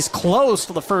 He's close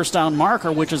to the first down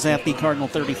marker, which is at the Cardinal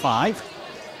 35.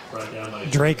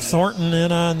 Drake Thornton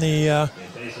in on the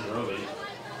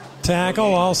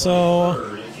tackle.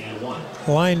 Also,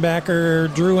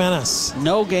 linebacker Drew Ennis.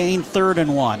 No gain, 3rd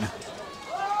and 1.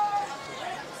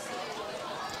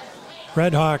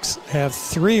 Redhawks have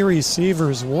 3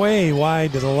 receivers way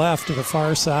wide to the left to the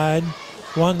far side.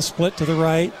 1 split to the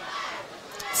right.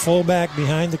 Fullback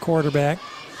behind the quarterback.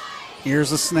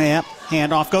 Here's a snap.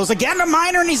 Handoff goes again to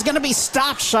Miner, and he's going to be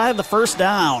stopped shy of the first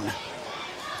down.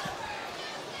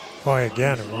 Boy,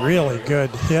 again, a really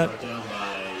good hit.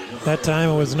 That time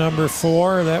it was number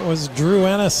 4. That was Drew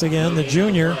Ennis again, the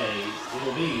junior. It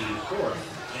will be 4th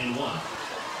and 1.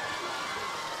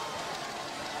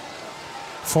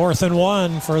 4th and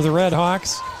 1 for the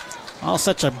Redhawks. Oh,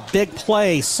 such a big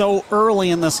play so early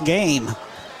in this game.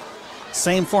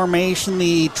 Same formation,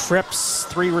 the trips,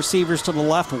 3 receivers to the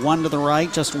left, 1 to the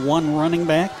right, just 1 running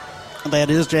back. That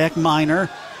is Jack Miner.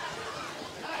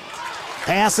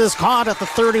 Pass is caught at the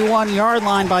 31-yard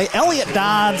line by Elliott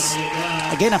Dodds.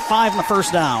 A gain of 5 in the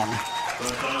first down.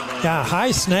 Yeah,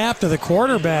 high snap to the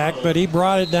quarterback, but he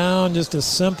brought it down. Just a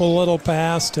simple little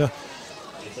pass to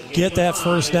get that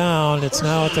first down. It's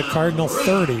now at the Cardinal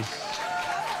 30.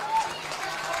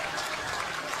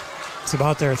 It's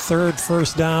about their 3rd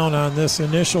first down on this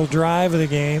initial drive of the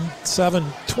game.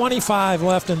 7:25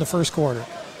 left in the first quarter.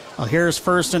 Well, here's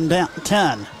 1st and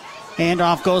 10.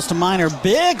 Handoff goes to Miner.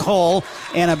 Big hole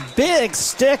and a big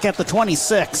stick at the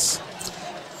 26.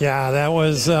 Yeah, that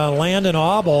was Landon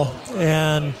Auble.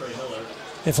 And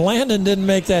if Landon didn't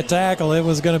make that tackle, it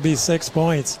was going to be 6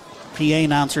 points. PA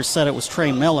announcer said it was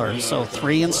Trey Miller, so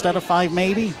 3 instead of 5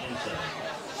 maybe.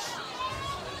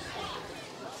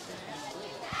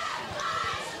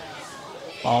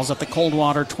 Ball's at the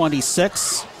Coldwater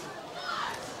 26.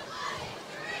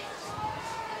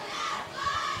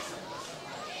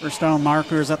 First down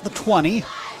marker is at the 20.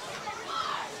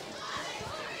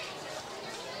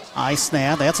 High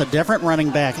snap. That's a different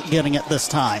running back getting it this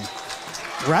time.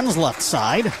 Runs left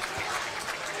side.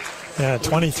 Yeah,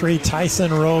 23,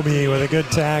 Tyson Roby with a good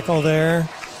tackle there.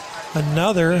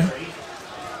 Another.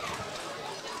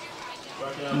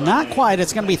 Not quite.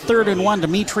 It's going to be 3rd and 1.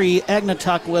 Dimitri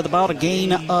Agnetuk with about a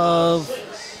gain of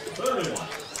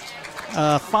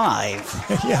 5.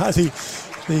 Yeah,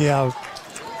 the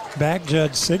back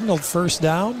judge signaled first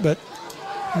down, but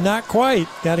not quite.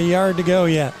 Got a yard to go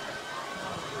yet.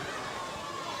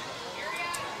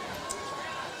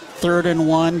 3rd and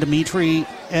 1. Dimitri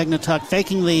Agnetuk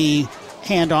faking the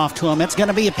handoff to him. It's going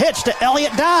to be a pitch to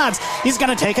Elliott Dodds. He's going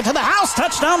to take it to the house.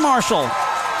 Touchdown, Marshall.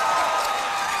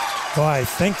 Boy, I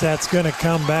think that's going to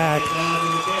come back.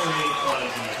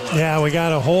 Yeah, we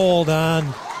got a hold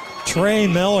on Trey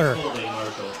Miller.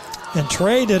 And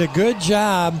Trey did a good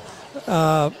job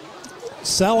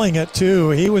selling it, too.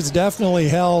 He was definitely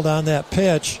held on that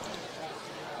pitch.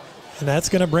 And that's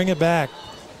going to bring it back.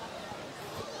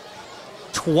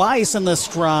 Twice in this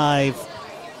drive,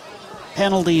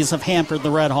 penalties have hampered the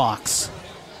Redhawks.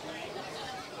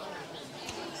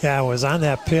 Yeah, it was on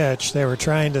that pitch. They were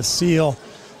trying to seal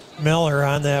Miller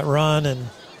on that run, and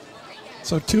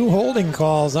so 2 holding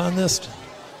calls on this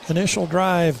initial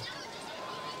drive.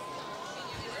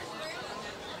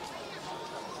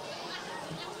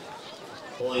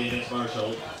 Holding against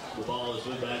Marshall. The ball is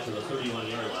moved back to the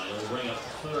 31-yard line. It'll bring up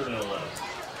 3rd and 11.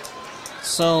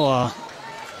 So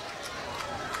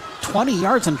 20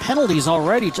 yards and penalties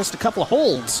already, just a couple of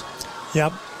holds.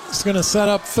 Yep, it's going to set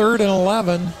up 3rd and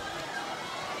 11.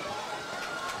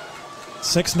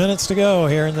 6 minutes to go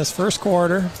here in this first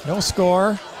quarter. No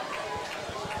score.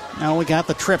 Now we got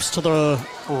the trips to the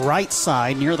right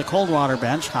side near the Coldwater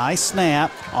bench. High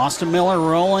snap. Austin Miller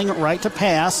rolling right to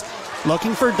pass.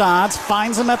 Looking for Dodds.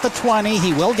 Finds him at the 20.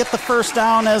 He will get the first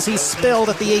down as he's spilled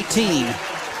at the 18.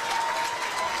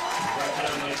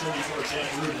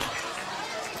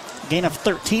 Gain of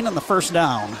 13 on the first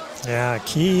down. Yeah,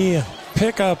 key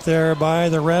pickup there by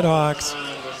the Redhawks.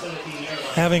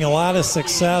 Having a lot of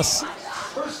success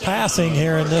passing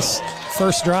here in this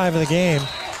first drive of the game.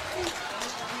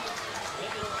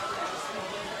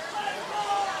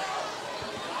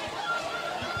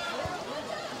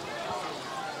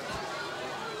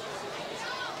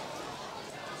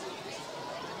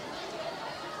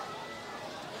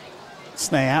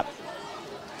 Snap.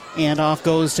 And off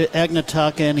goes to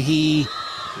Egnatuk, and he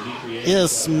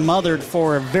is smothered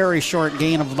for a very short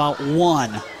gain of about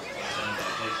 1.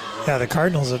 Yeah, the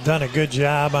Cardinals have done a good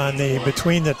job on the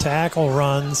between the tackle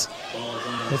runs.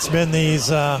 It's been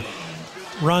these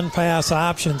run-pass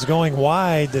options going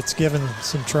wide that's given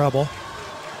some trouble.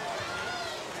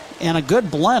 And a good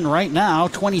blend right now,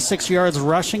 26 yards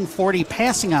rushing, 40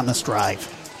 passing on this drive.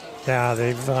 Yeah,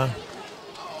 they've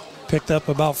picked up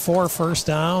about 4 first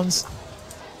downs.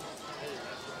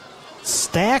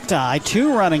 Stacked eye,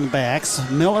 2 running backs.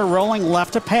 Miller rolling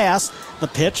left to pass. The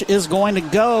pitch is going to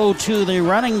go to the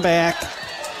running back.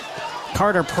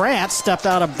 Carter Pratt stepped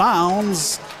out of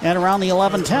bounds at around the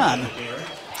 11-10.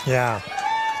 Yeah.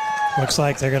 Looks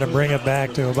like they're going to bring it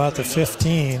back to about the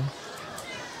 15.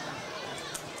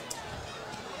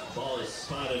 Ball is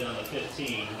spotted on the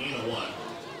 15, gain of 1.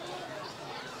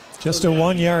 Just a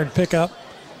 1-yard pickup.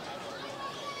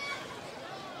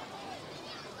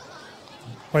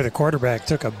 Boy, the quarterback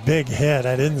took a big hit.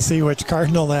 I didn't see which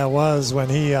Cardinal that was when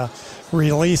he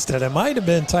released it. It might have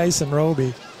been Tyson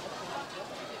Roby.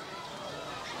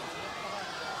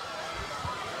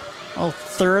 Oh,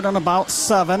 3rd and about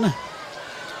 7.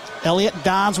 Elliott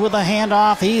Dodds with a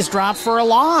handoff. He's dropped for a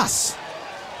loss.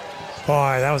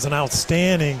 Boy, that was an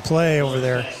outstanding play over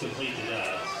there.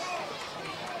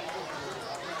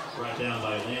 Brought down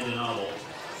by Landon Auble.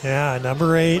 Yeah,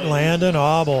 number 8, Landon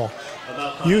Auble.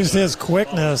 Used his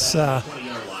quickness to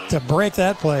break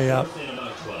that play up.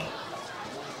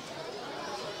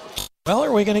 Well,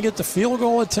 are we going to get the field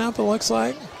goal attempt, it looks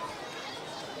like?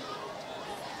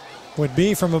 Would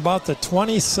be from about the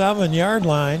 27-yard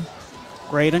line.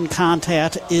 Graydon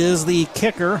Contat is the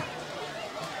kicker.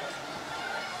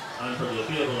 On for the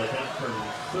field goal attempt from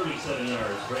 37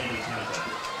 yards, Brandon Contat.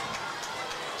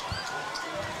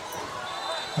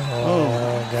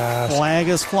 Oh, gosh. Flag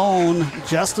is flown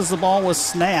just as the ball was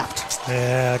snapped.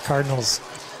 Yeah, Cardinals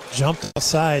jumped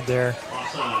offside there.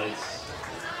 Offsides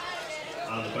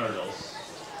on the Cardinals.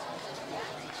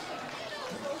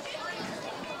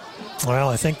 Well,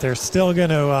 I think they're still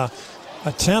going to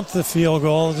attempt the field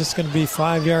goal. Just going to be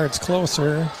 5 yards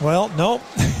closer. Well, nope.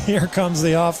 Here comes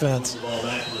the offense. The ball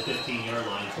back to the 15-yard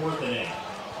line. 4th and 8.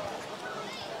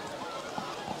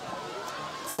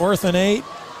 4th and 8.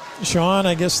 Sean,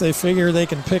 I guess they figure they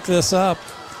can pick this up.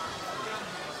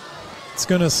 It's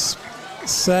going to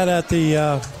set at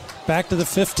the back to the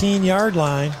 15-yard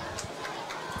line.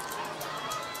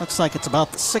 Looks like it's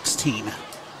about the 16.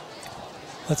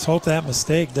 Let's hope that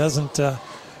mistake doesn't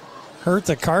hurt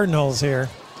the Cardinals here.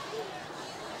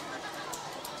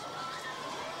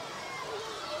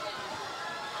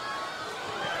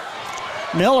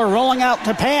 Miller rolling out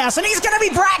to pass, and he's going to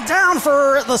be brought down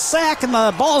for the sack, and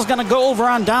the ball's going to go over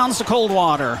on downs to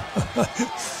Coldwater.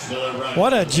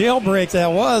 What a jailbreak that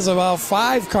was. About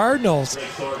 5 Cardinals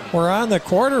were on the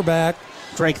quarterback.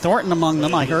 Drake Thornton among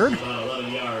them, I heard. About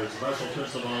 11 yards. Marshall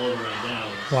turns the ball over on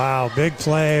downs. Wow, big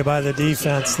play by the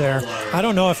defense there. I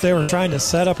don't know if they were trying to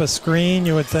set up a screen,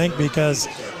 you would think, because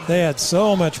they had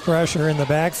so much pressure in the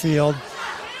backfield,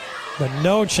 but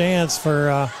no chance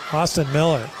for Austin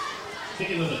Miller.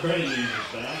 Sticking with the credit unions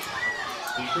back.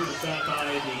 Be sure to stop by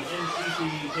the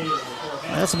NCC table before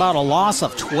half. That's about a loss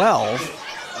of 12.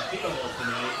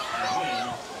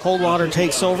 Coldwater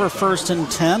takes over 1st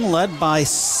and 10, led by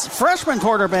freshman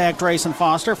quarterback Drayson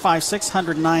Foster, 5'6",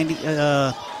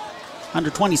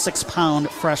 126-pound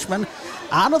freshman.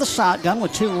 Out of the shotgun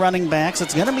with 2 running backs.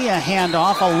 It's going to be a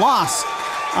handoff, a loss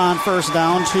on first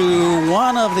down to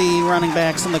one of the running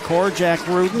backs in the core, Jack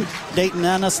Rudin. Dayton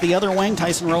Ennis, the other wing.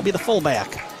 Tyson Roby, the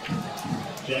fullback.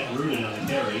 Jack Rudin on the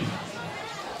carry.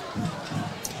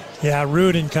 Yeah,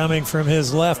 Rudin coming from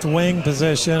his left wing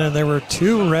position, and there were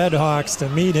 2 Redhawks to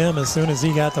meet him as soon as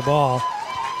he got the ball.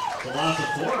 The loss of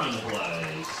 4 on the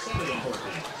play. 2nd and 14.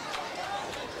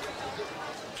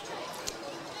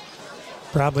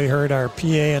 Probably heard our PA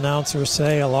announcer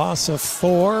say a loss of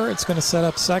 4. It's going to set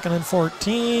up 2nd and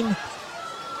 14.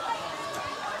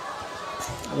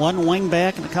 1 wing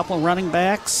back and a couple of running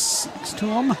backs next to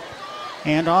him.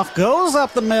 Handoff goes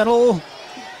up the middle.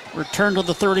 Return to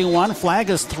the 31. Flag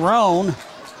is thrown.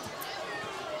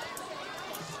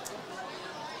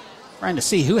 Trying to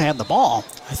see who had the ball.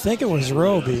 I think it was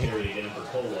Roby.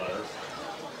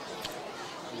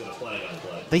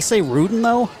 They say Rudin,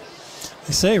 though?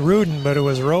 They say Rudin, but it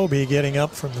was Roby getting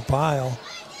up from the pile.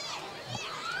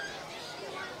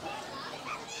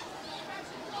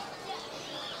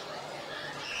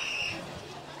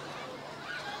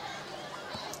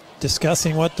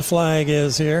 Discussing what the flag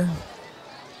is here.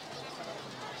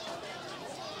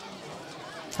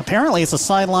 Apparently it's a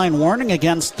sideline warning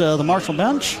against the Marshall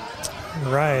bench.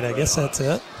 Right, I guess that's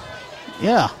it.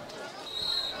 Yeah.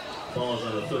 Ball is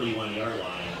on the 31-yard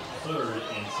line, 3rd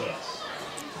and 6.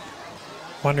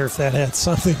 Wonder if that had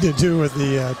something to do with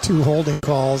the 2 holding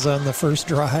calls on the first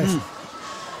drive.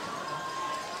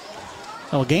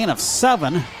 So a gain of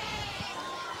 7.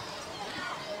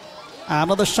 Out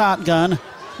of the shotgun.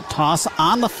 Toss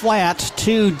on the flat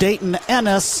to Dayton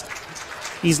Ennis.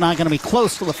 He's not going to be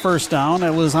close to the first down.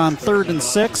 It was on 3rd and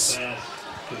 6.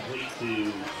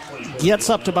 Gets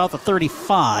up to about the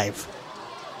 35.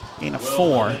 Gain of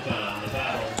 4.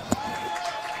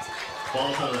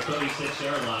 Ball's on the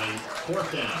 36-yard line,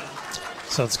 4th down.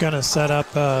 So it's going to set up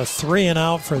 3 and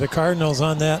out for the Cardinals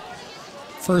on that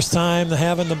first time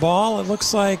having the ball. It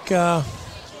looks like... Yeah,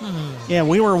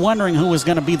 we were wondering who was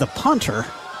going to be the punter.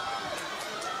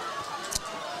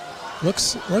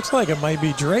 Looks like it might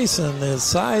be Drayson, his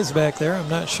size back there. I'm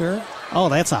not sure. Oh,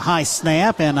 that's a high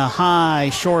snap and a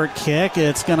high short kick.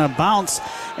 It's going to bounce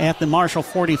at the Marshall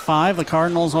 45. The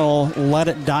Cardinals will let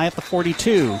it die at the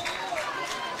 42.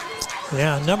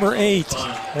 Yeah, number 8,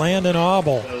 Landon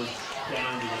Auble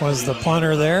was the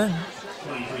punter there.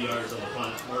 23 yards on the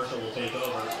punt. Marshall will take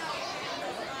over.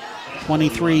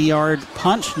 23-yard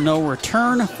punch, no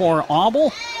return for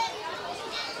Auble.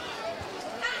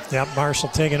 Yep, Marshall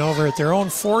taking over at their own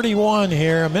 41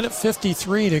 here.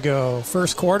 1:53 to go.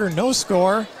 First quarter, no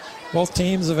score. Both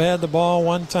teams have had the ball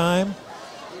one time.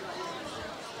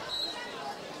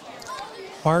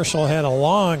 Marshall had a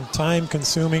long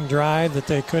time-consuming drive that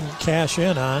they couldn't cash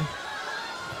in on.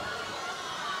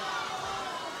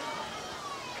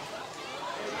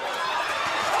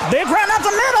 Big run up the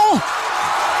middle.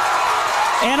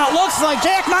 And it looks like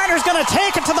Jack Miner's going to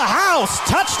take it to the house.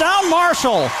 Touchdown,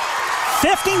 Marshall.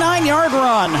 59-yard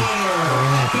run.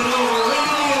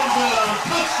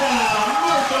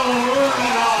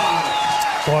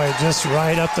 Boy, just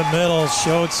right up the middle,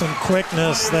 showed some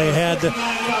quickness. They had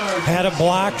it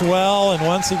blocked well, and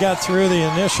once he got through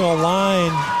the initial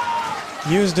line,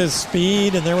 used his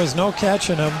speed, and there was no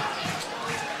catching him.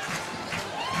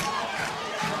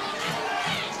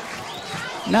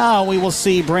 Now we will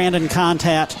see Brandon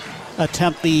Contat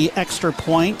attempt the extra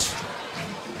point.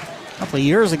 A couple of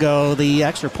years ago, the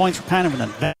extra points were kind of an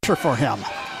adventure for him.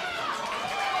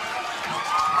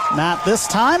 Not this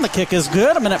time. The kick is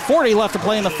good. 1:40 left to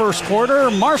play in the first quarter.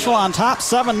 Marshall on top,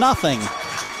 7-0.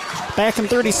 Back in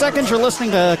 30 seconds, you're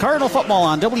listening to Cardinal Football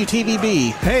on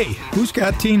WTVB. Hey, who's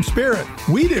got team spirit?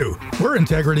 We do. We're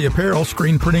Integrity Apparel,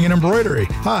 Screen Printing and Embroidery.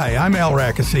 Hi, I'm Al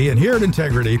Rackesee, and here at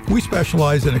Integrity, we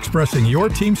specialize in expressing your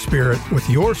team spirit with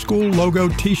your school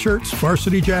logoed t-shirts,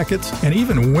 varsity jackets, and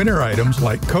even winter items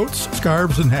like coats,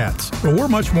 scarves, and hats. But we're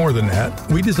much more than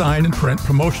that. We design and print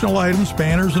promotional items,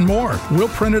 banners, and more. We'll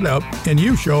print it up, and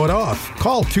you show it off.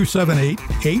 Call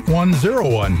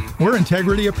 278-8101. We're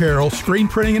Integrity Apparel, Screen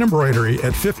Printing and Embroidery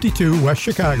at 52 West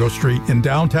Chicago Street in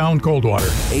downtown Coldwater.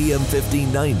 AM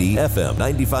 1590, FM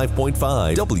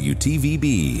 95.5,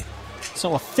 WTVB.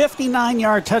 So a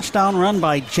 59-yard touchdown run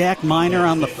by Jack Miner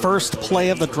on the first play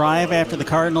of the drive after the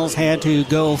Cardinals had to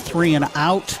go 3 and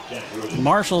out.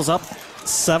 Marshall's up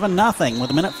 7-0 with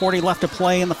 1:40 left to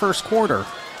play in the first quarter.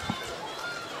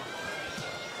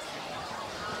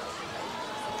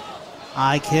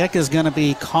 High kick is going to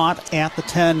be caught at the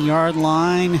 10-yard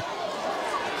line.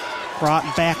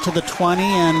 Brought back to the 20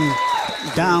 and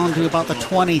down to about the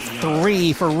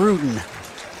 23 for Rudin.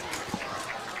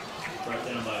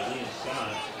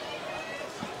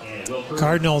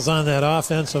 Cardinals on that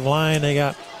offensive line. They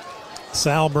got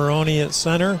Sal Baroni at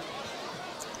center.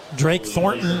 Drake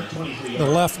Thornton, the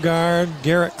left guard.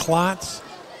 Garrett Klotz,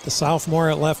 the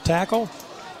sophomore at left tackle.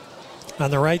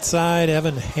 On the right side,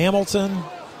 Evan Hamilton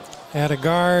at a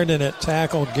guard, and at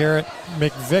tackle, Garrett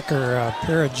McVicker, a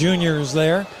pair of juniors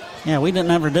there. Yeah, we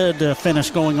never did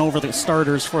finish going over the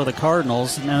starters for the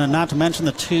Cardinals. And not to mention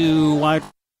the 2 wide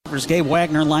receivers, Gabe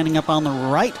Wagner lining up on the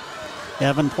right,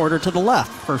 Evan Porter to the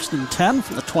left. 1st and 10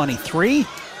 for the 23.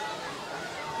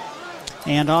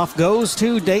 And off goes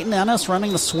to Dayton Ennis,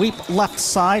 running the sweep left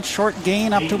side. Short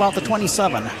gain up to about the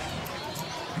 27.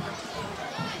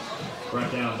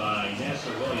 Brought down by Nasser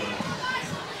Williams.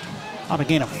 About a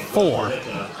gain of 4.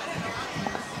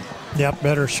 Yep,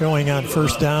 better showing on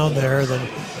first down there than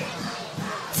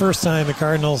first time the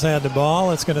Cardinals had the ball.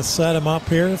 It's going to set them up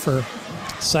here for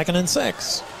 2nd and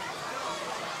 6.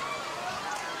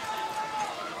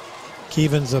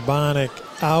 Kevin Zabonik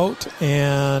out,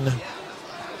 and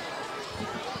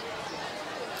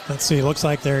let's see, looks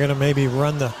like they're going to maybe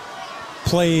run the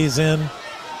plays in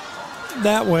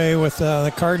that way with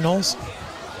the Cardinals.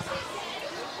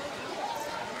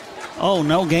 Oh,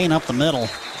 no gain up the middle.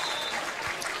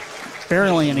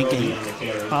 Barely any gain.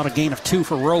 About a gain of 2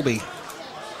 for Roby.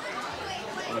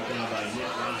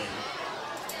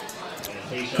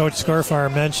 Coach Scorfar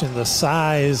mentioned the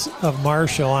size of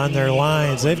Marshall on their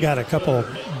lines. They've got a couple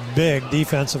big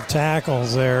defensive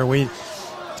tackles there. We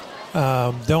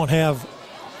don't have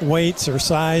weights or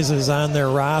sizes on their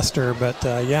roster, but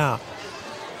yeah,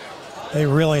 they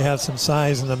really have some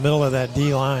size in the middle of that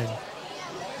D line.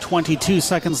 22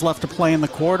 seconds left to play in the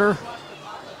quarter.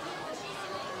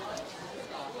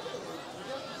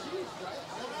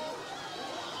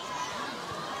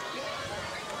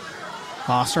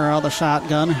 Foster out of the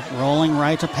shotgun, rolling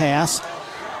right to pass,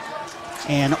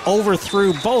 and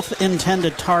overthrew both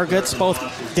intended targets, both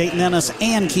Dayton Ennis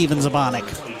and Kevin Zabonik.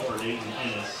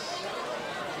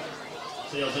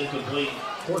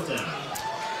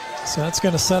 So that's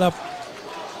going to set up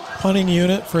punting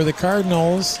unit for the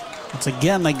Cardinals. Once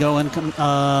again, they go in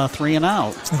 3 and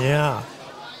out. Yeah.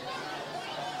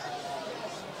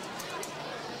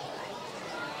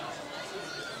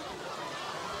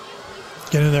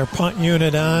 Getting their punt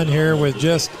unit on here with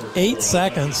just 8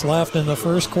 seconds left in the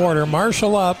first quarter.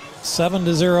 Marshall up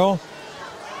 7-0.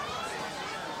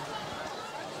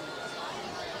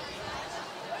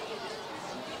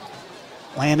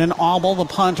 Landon Auble, the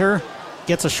punter,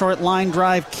 gets a short line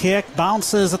drive kick,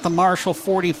 bounces at the Marshall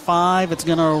 45. It's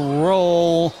going to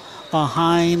roll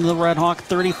behind the Red Hawk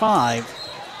 35.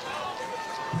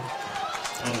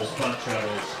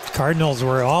 Cardinals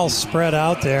were all spread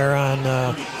out there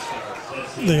on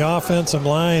the offensive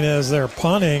line as they're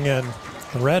punting, and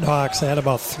the Red Hawks had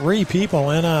about 3 people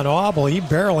in on Auble. He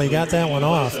barely got that one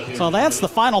off. So that's the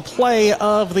final play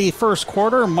of the first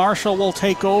quarter. Marshall will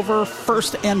take over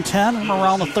 1st and 10 from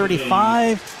around the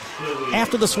 35.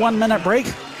 After this 1-minute break,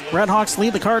 Red Hawks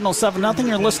lead the Cardinals 7-0.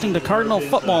 You're listening to Cardinal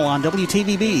Football on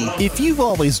WTVB. If you've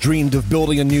always dreamed of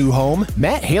building a new home,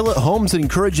 Matt Haylett Homes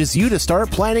encourages you to start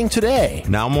planning today.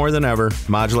 Now more than ever,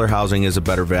 modular housing is a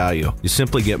better value. You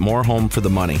simply get more home for the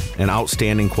money and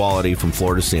outstanding quality from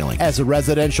floor to ceiling. As a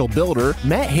residential builder,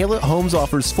 Matt Haylett Homes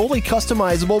offers fully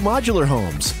customizable modular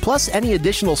homes, plus any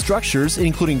additional structures,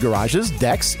 including garages,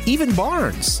 decks, even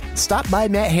barns. Stop by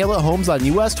Matt Haylett Homes on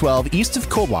US 12 east of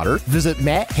Coldwater. Visit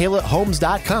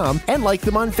MattHaylettHomes.com and like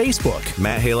them on Facebook.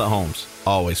 Matt Haylett Homes,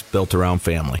 always built around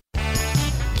family.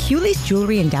 Hewley's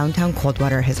Jewelry in downtown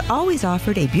Coldwater has always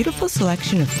offered a beautiful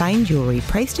selection of fine jewelry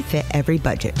priced to fit every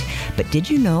budget. But did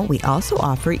you know we also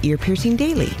offer ear piercing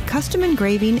daily, custom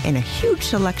engraving, and a huge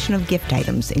selection of gift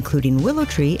items, including willow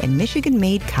tree and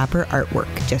Michigan-made copper artwork,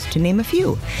 just to name a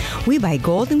few. We buy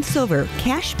gold and silver,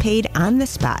 cash paid on the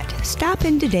spot. Stop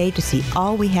in today to see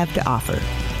all we have to offer.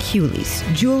 Hewley's,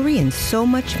 jewelry and so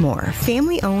much more.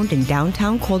 Family owned in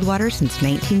downtown Coldwater since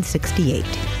 1968.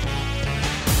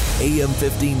 AM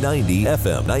 1590,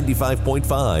 FM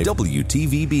 95.5,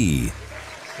 WTVB.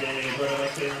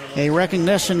 A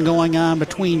recognition going on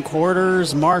between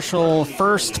quarters. Marshall,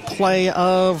 first play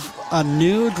of a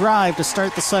new drive to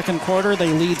start the second quarter.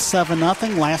 They lead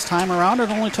 7-0. Last time around,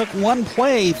 it only took 1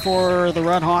 play for the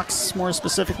Red Hawks, more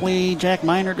specifically Jack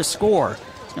Miner, to score.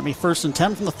 It's going to be 1st and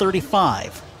 10 from the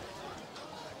 35.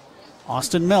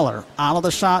 Austin Miller out of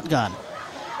the shotgun.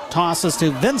 Tosses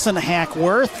to Vincent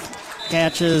Hackworth.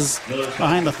 Catches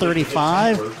behind the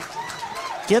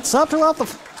 35. Gets up to about the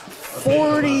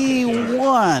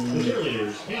 41.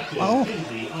 Oh.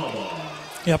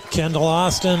 Yep, Kendall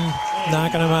Austin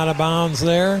knocking him out of bounds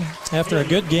there after a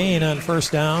good gain on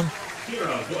first down.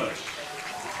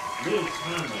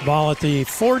 Ball at the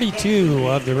 42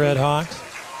 of the Red Hawks.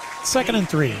 2nd and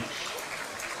 3.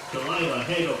 Delilah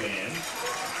Hagelman,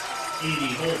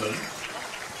 Edie Holden.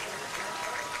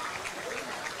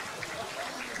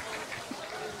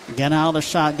 Again out of the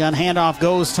shotgun. Handoff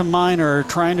goes to Miner,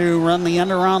 trying to run the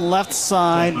end around left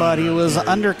side, but he was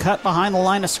undercut behind the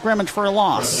line of scrimmage for a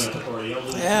loss.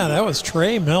 Yeah, that was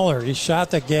Trey Miller. He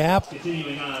shot the gap.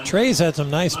 Trey's had some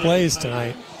nice plays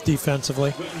tonight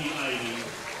defensively.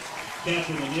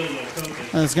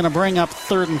 And it's going to bring up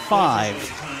 3rd and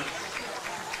 5.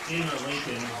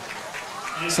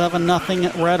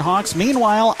 7-0 Red Hawks.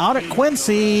 Meanwhile, out at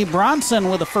Quincy, Bronson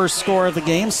with the first score of the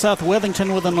game. Seth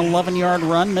Withington with an 11-yard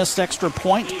run, missed extra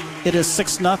point. It is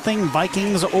 6-0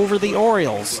 Vikings over the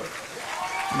Orioles.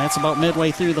 And that's about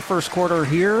midway through the first quarter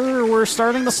here. We're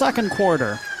starting the second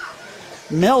quarter.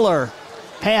 Miller,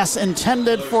 pass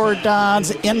intended for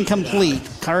Dodds, incomplete.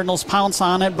 Cardinals pounce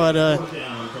on it, but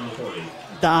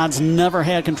Dodds never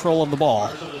had control of the ball.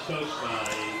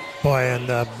 Boy, and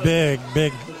a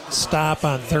big stop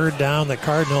on third down. The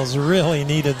Cardinals really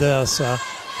needed this.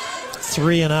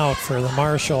 3 and out for the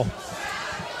Marshall.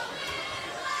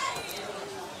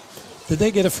 Did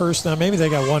they get a first down? Maybe they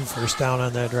got one first down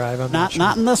on that drive. I'm not sure.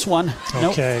 Not in this one.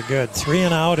 Okay, nope. Good. 3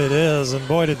 and out it is, and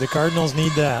boy, did the Cardinals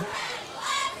need that.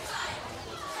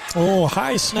 Oh,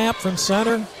 high snap from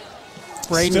center.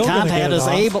 Braden Conrad is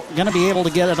going to be able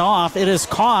to get it off. It is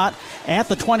caught at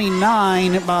the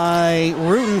 29 by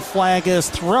Rudin. Flag is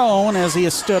thrown as he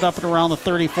has stood up at around the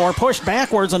 34. Pushed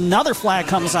backwards. Another flag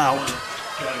comes out.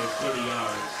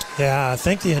 Yeah, I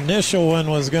think the initial one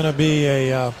was going to be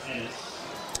a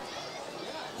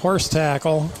horse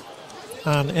tackle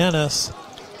on Ennis.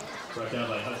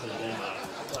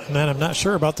 And then I'm not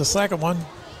sure about the second one.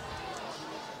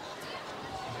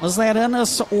 Was that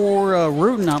Ennis or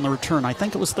Rudin on the return? I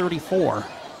think it was 34.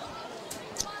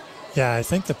 Yeah, I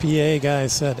think the PA guy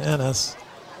said Ennis.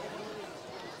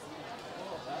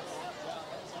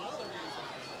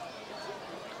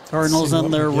 Cardinals in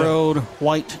their road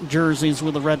white jerseys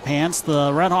with the red pants.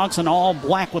 The Redhawks in all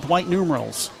black with white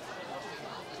numerals.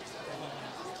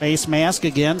 Face mask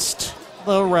against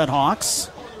the Redhawks.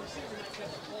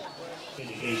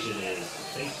 Indication is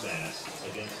face mask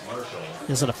against Marshall.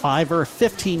 Is it a 5 or a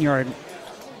 15-yard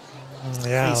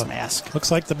face mask?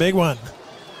 Looks like the big one.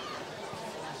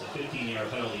 It's a 15-yard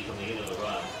penalty from the end of the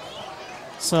run.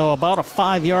 So about a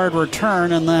 5-yard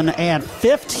return, and then add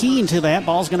 15 to that.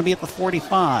 Ball's going to be at the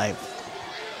 45.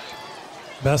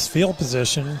 Best field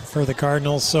position for the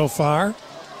Cardinals so far.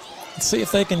 Let's see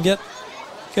if they can get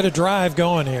a drive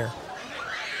going here.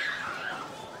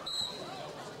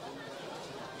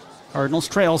 Cardinals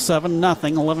trail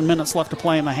 7-0. 11 minutes left to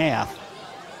play in the half.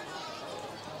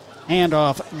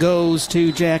 Handoff goes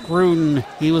to Jack Rudin.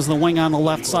 He was the wing on the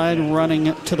left side,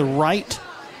 running to the right.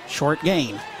 Short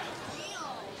gain.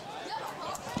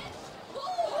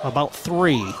 About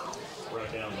 3.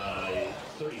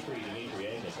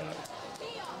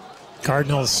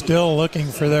 Cardinals still looking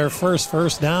for their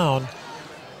first down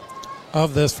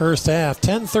of this first half.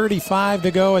 10:35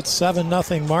 to go. It's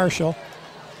 7-0 Marshall.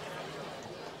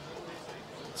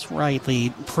 That's right. The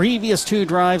previous 2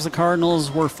 drives, the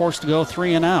Cardinals were forced to go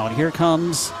 3 and out. Here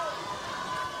comes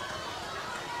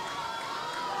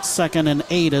 2nd and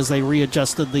 8 as they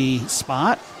readjusted the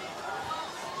spot.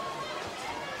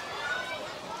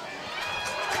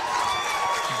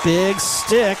 Big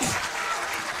stick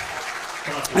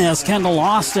as Kendall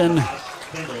Austin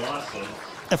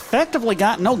effectively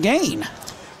got no gain.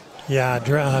 Yeah,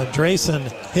 Drayson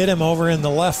hit him over in the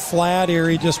left flat here.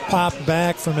 He just popped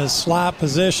back from his slot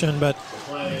position, but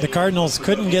the Cardinals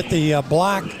couldn't get the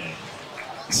block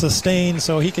sustained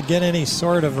so he could get any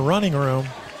sort of running room.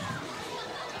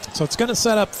 So it's going to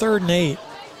set up 3rd and 8.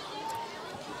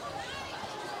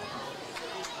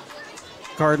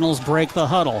 Cardinals break the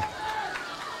huddle.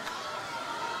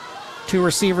 2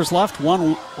 receivers left,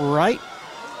 1 right,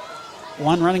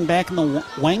 1 running back in the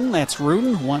wing. That's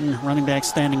Rudin. 1 running back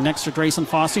standing next to Drayson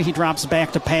Foster. He drops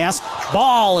back to pass.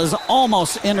 Ball is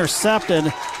almost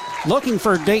intercepted. Looking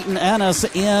for Dayton Ennis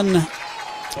in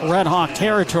Red Hawk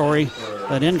territory,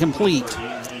 but incomplete.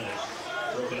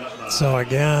 So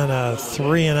again,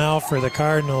 3 and out for the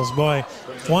Cardinals. Boy,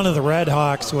 one of the Red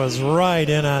Hawks was right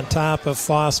in on top of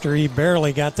Foster. He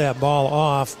barely got that ball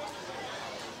off.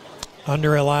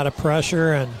 Under a lot of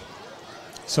pressure, and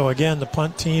so again the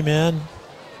punt team in.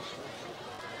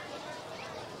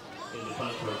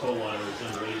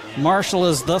 Marshall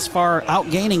is thus far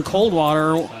outgaining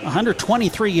Coldwater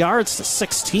 123 yards to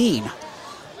 16.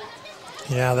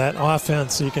 Yeah, that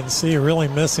offense you can see really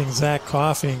missing Zach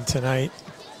Coughing tonight.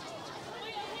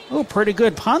 Oh, pretty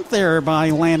good punt there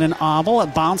by Landon Obel.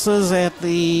 It bounces at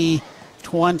the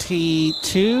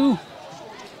 22.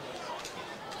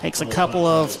 Takes a couple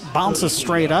of bounces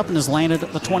straight up and is landed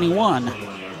at the 21.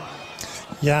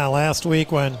 Yeah, last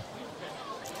week when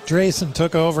Drayson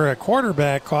took over at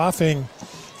quarterback, Coughing,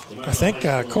 I think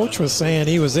Coach was saying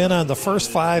he was in on the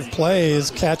first 5 plays,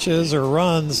 catches or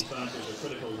runs.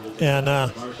 And,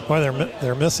 boy,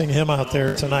 they're missing him out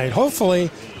there tonight. Hopefully,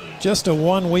 just a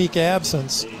 1-week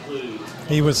absence.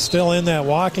 He was still in that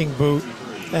walking boot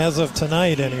as of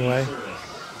tonight anyway.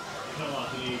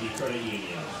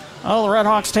 Oh, the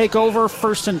Redhawks take over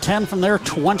 1st and 10 from their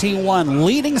 21,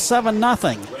 leading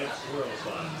 7-0.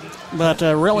 But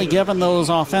really, given those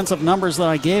offensive numbers that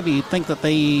I gave you, you'd think that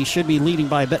they should be leading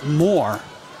by a bit more.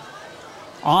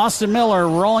 Austin Miller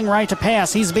rolling right to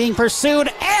pass. He's being pursued,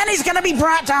 and he's going to be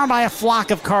brought down by a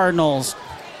flock of Cardinals.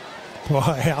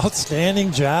 Boy,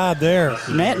 outstanding job there.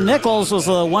 Matt Nichols was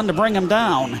the one to bring him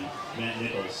down. Matt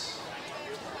Nichols.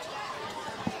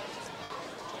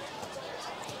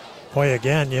 Boy,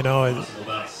 again,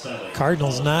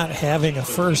 Cardinals not having a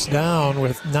first down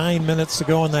with 9 minutes to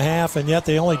go in the half, and yet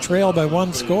they only trail by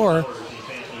one score.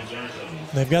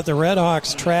 They've got the Red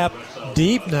Hawks trapped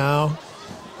deep now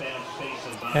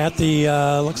at the,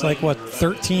 looks like,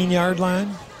 13-yard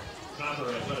line?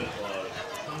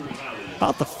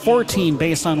 About the 14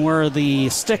 based on where the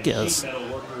stick is.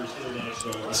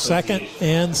 2nd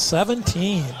and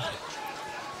 17.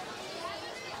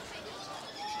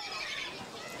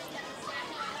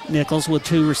 Nichols with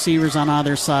two receivers on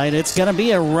either side. It's going to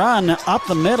be a run up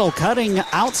the middle, cutting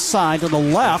outside to the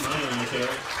left.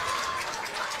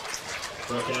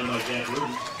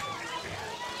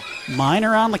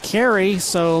 Minor on the carry,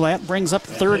 so that brings up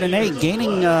 3rd and 8,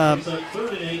 gaining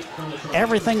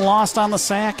everything lost on the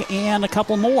sack and a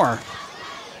couple more.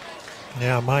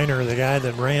 Yeah, Minor, the guy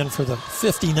that ran for the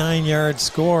 59-yard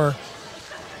score,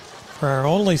 for our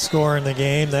only score in the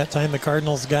game. That time the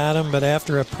Cardinals got him, but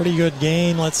after a pretty good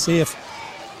gain, let's see if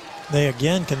they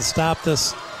again can stop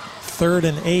this 3rd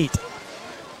and 8.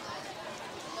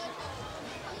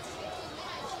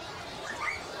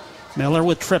 Miller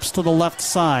with trips to the left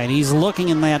side. He's looking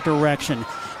in that direction.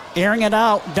 Airing it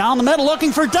out down the middle,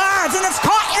 looking for Dodds, and it's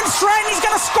caught in stride, and he's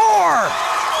going to score!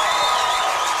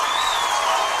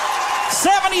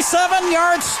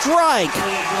 77-yard strike.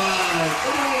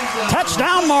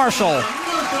 Touchdown, Marshall.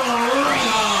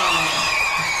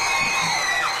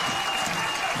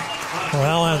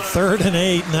 Well, on 3rd and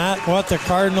 8, not what the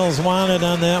Cardinals wanted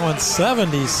on that one.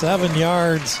 77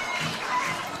 yards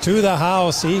to the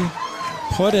house. He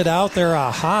put it out there,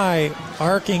 a high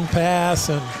arcing pass,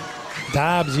 and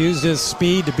Dobbs used his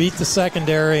speed to beat the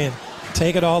secondary and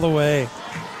take it all the way.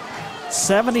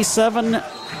 77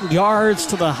 yards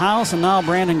to the house, and now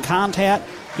Brandon Contat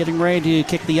getting ready to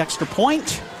kick the extra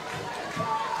point.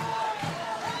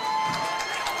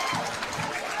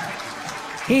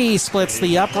 He splits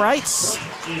the uprights.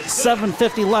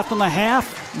 7:50 left in the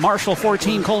half. Marshall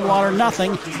 14, Coldwater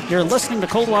nothing. You're listening to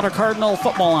Coldwater Cardinal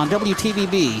football on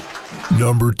WTVB.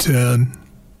 Number 10,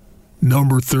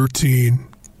 number 13,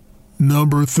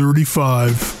 number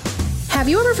 35. Have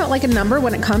you ever felt like a number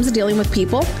when it comes to dealing with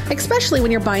people? Especially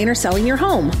when you're buying or selling your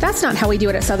home. That's not how we do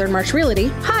it at Southern Marsh Realty.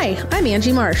 Hi, I'm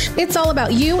Angie Marsh. It's all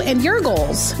about you and your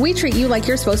goals. We treat you like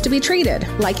you're supposed to be treated.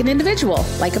 Like an individual.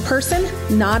 Like a person,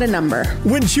 not a number.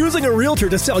 When choosing a realtor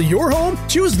to sell your home,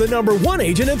 choose the number 1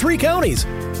 agent in 3 counties.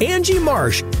 Angie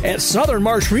Marsh at Southern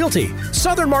Marsh Realty.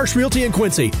 Southern Marsh Realty in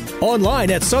Quincy.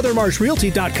 Online at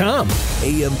southernmarshrealty.com.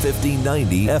 AM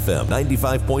 1590, FM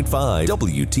 95.5,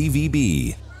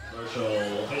 WTVB.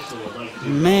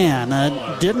 Man,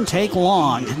 it didn't take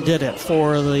long, did it,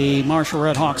 for the Marshall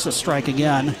Redhawks to strike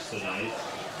again?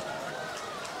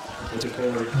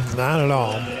 Not at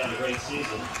all.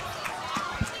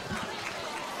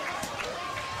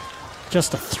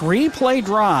 Just a 3-play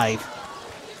drive.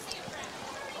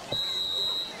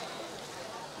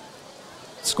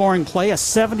 Scoring play, a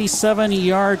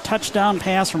 77-yard touchdown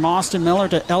pass from Austin Miller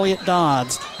to Elliott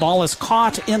Dodds. Ball is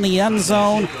caught in the end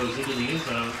zone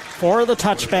for the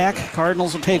touchback.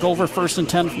 Cardinals will take over 1st and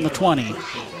 10 from the 20.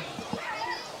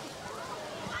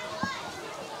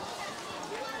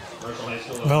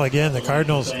 Well, again, the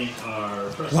Cardinals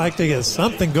like to get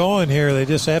something going here. They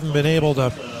just haven't been able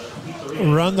to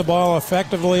run the ball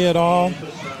effectively at all.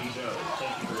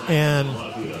 And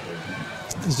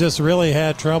has just really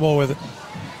had trouble with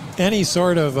any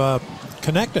sort of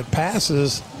connected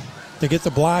passes to get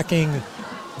the blocking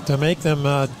to make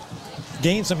them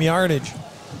gain some yardage.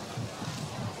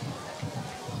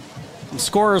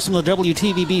 Scores from the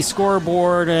WTVB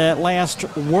scoreboard at last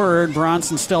word.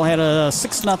 Bronson still had a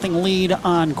 6-0 lead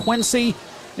on Quincy.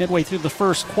 Midway through the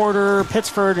first quarter,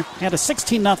 Pittsford had a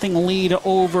 16-0 lead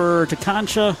over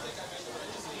Teconcha.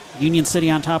 Union City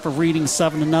on top of Reading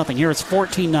 7-0. Here it's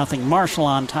 14-0. Marshall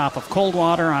on top of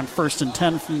Coldwater on 1st and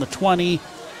 10 from the 20.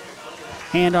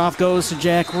 Handoff goes to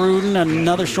Jack Rudin.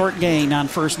 Another short gain on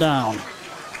 1st down.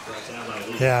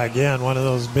 Yeah, again, one of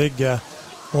those big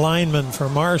linemen for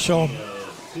Marshall,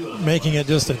 making it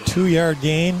just a 2-yard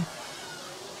gain.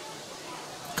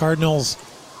 Cardinals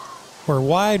were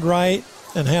wide right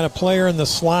and had a player in the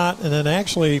slot, and then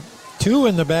actually 2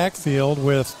 in the backfield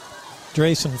with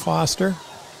Drayson Foster.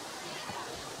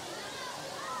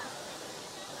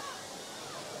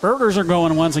 Burgers are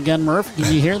going once again, Murph. Did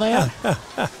you hear that?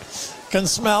 Can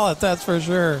smell it, that's for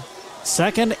sure.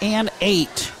 2nd and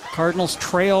 8. Cardinals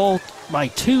trail by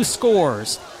 2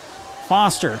 scores.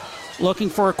 Foster looking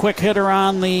for a quick hitter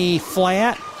on the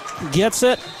flat. Gets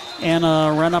it, and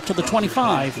a run up to the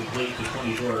 25.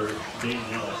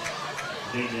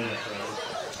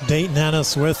 Dayton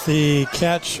Ennis with the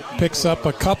catch, picks up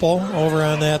a couple over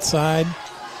on that side.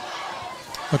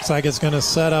 Looks like it's going to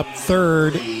set up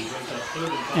 3rd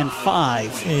and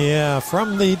 5. Yeah,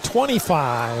 from the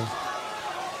 25.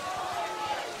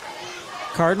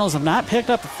 Cardinals have not picked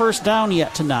up a first down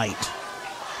yet tonight.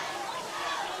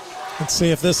 Let's see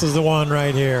if this is the one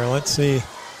right here. Let's see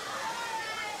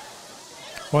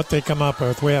what they come up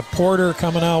with. We have Porter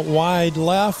coming out wide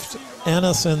left.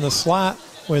 Ennis in the slot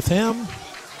with him.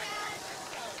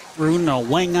 Bruno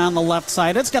wing on the left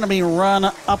side. It's going to be run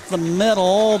up the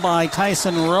middle by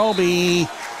Tyson Roby.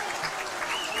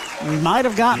 Might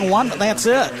have gotten one, but that's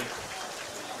it.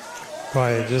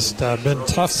 Boy, just been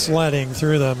tough sledding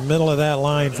through the middle of that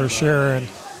line for sure. And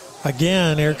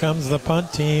again, here comes the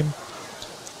punt team.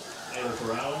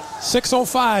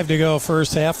 6:05 to go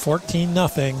first half,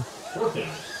 14-0.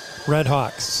 Red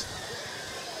Hawks.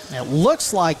 It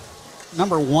looks like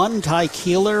number 1, Ty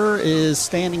Keeler, is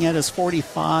standing at his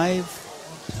 45.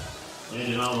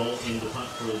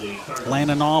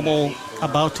 Landon Auble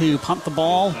about to punt the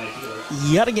ball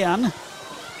yet again.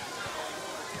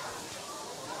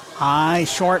 High,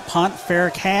 short punt, fair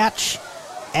catch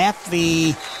at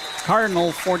the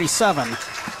Cardinal 47.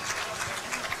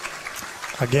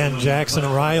 Again,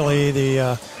 Jackson Riley,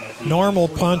 the normal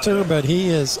punter, but he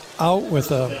is out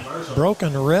with a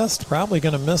broken wrist, probably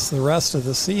going to miss the rest of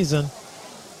the season.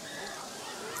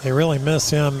 They really miss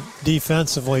him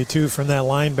defensively, too, from that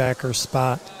linebacker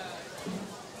spot.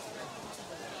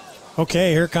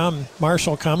 Okay, here come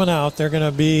Marshall coming out. They're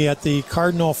going to be at the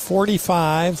Cardinal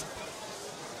 45.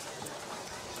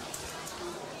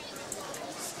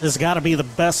 This has got to be the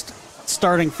best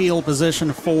starting field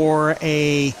position for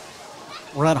a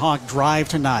Red Hawk drive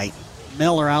tonight.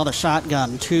 Miller out of the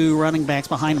shotgun. 2 running backs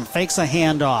behind him. Fakes a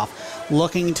handoff.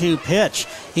 Looking to pitch.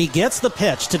 He gets the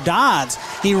pitch to Dodds.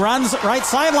 He runs right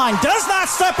sideline. Does not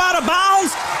step out of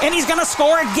bounds. And he's going to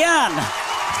score again.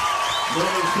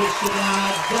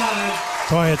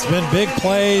 Boy, it's been big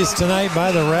plays tonight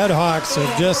by the Red Hawks.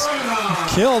 Have just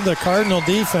killed the Cardinal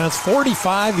defense.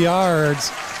 45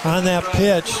 yards on that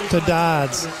pitch to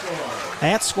Dodds.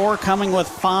 That score coming with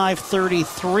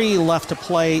 5:33 left to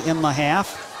play in the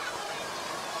half.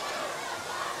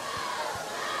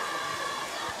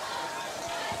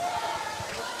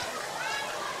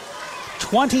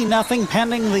 $20-0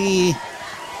 pending the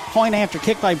point after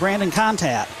kick by Brandon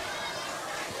Contat.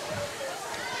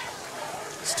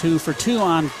 It's 2 for 2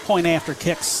 on point after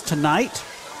kicks tonight.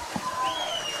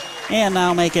 And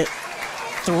now make it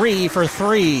 3 for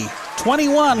 3.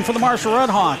 21 for the Marshall Red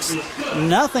Hawks.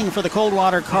 Nothing for the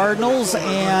Coldwater Cardinals,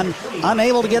 and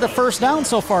unable to get a first down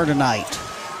so far tonight.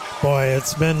 Boy,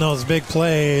 it's been those big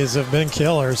plays have been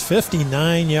killers.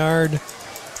 59-yard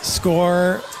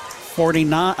score.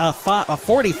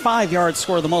 45-yard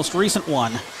score, the most recent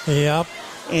one. Yep.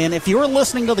 And if you were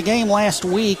listening to the game last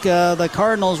week, the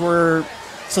Cardinals were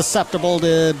susceptible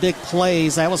to big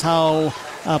plays. That was how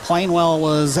Plainwell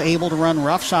was able to run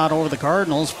roughshod over the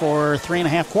Cardinals for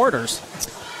 3.5 quarters.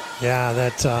 Yeah,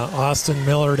 that Austin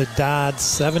Miller to Dodds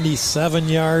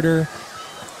 77-yarder.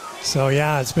 So,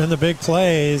 yeah, it's been the big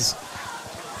plays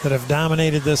that have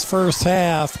dominated this first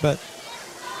half, but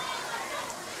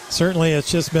certainly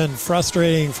it's just been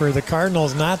frustrating for the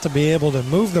Cardinals not to be able to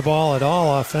move the ball at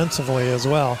all offensively as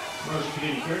well.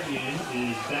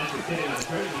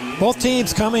 Both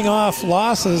teams coming off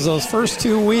losses those first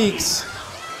 2 weeks.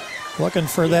 Looking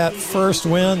for that first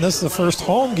win. This is the first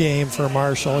home game for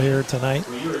Marshall here tonight.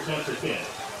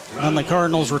 And the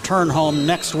Cardinals return home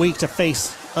next week to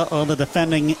face the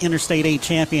defending Interstate 8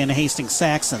 champion Hastings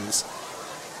Saxons.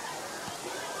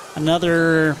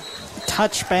 Another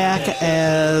touchback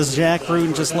as Jack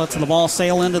Bruden just lets the ball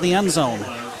sail into the end zone.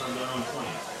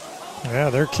 Yeah,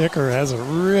 their kicker has a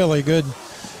really good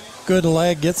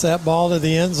leg, gets that ball to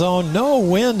the end zone. No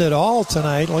wind at all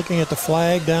tonight, looking at the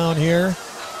flag down here.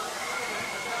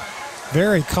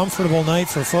 Very comfortable night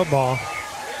for football.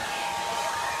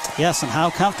 Yes, and how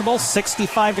comfortable?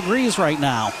 65 degrees right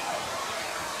now.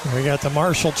 We got the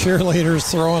Marshall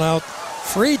cheerleaders throwing out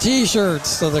free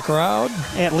T-shirts to the crowd.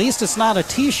 At least it's not a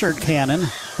T-shirt cannon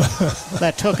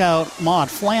that took out Maude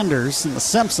Flanders in The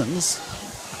Simpsons.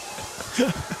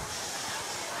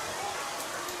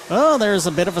 Oh, there's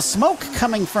a bit of a smoke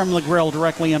coming from the grill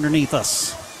directly underneath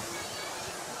us.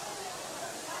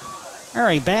 All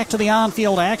right, back to the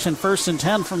on-field action. 1st and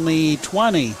 10 from the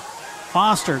 20.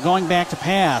 Foster going back to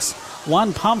pass.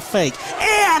 One pump fake.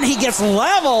 And And he gets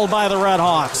leveled by the Red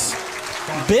Hawks.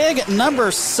 Big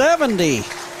number 70,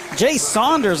 Jay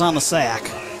Saunders on the sack.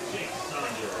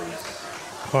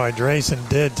 Boy, Drayson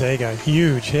did take a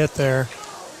huge hit there.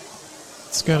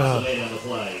 It's going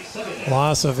to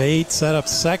loss of 8, set up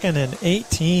 2nd and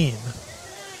 18.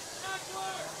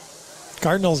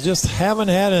 Cardinals just haven't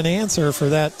had an answer for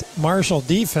that Marshall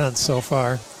defense so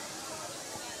far.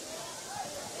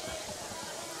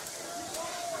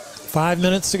 5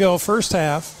 minutes to go, first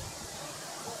half.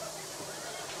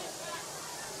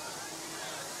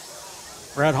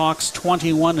 Red Hawks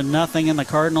 21-0, and the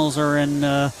Cardinals are in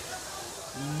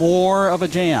more of a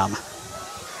jam.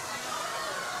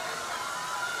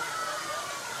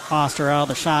 Foster out of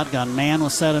the shotgun. Man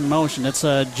was set in motion. It's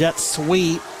a jet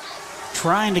sweep.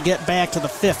 Trying to get back to the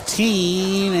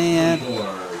 15, and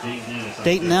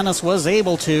Dayton Ennis was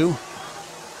able to.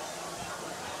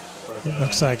 It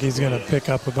looks like he's going to pick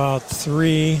up about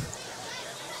 3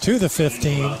 to the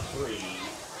 15.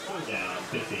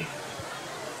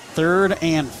 3rd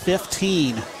and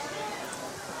 15.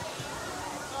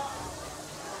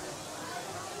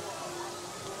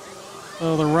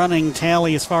 So the running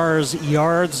tally as far as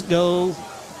yards go.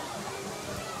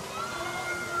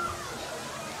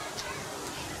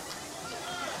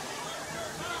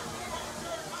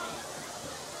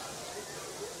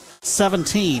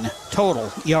 $17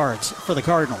 total yards for the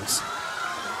Cardinals.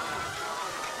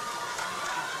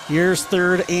 Here's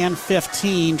 3rd and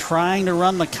 15, trying to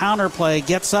run the counter play.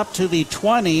 Gets up to the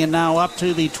 20 and now up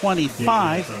to the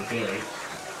 25.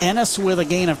 Ennis with a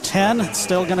gain of 10. It's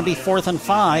still going to be 4th and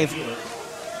 5.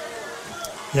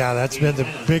 Yeah, that's been the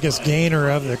biggest gainer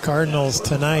of the Cardinals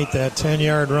tonight, that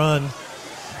 10-yard run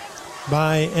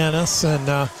by Ennis. And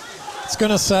it's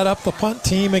going to set up the punt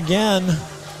team again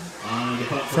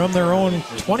from their own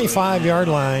 25-yard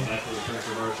line.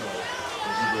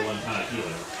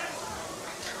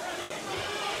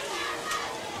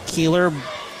 Keeler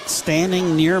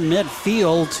standing near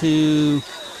midfield to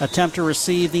attempt to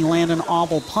receive the Landon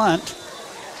Auble punt.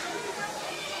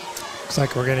 Looks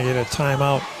like we're going to get a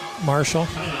timeout, Marshall.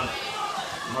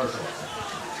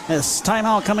 This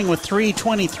timeout coming with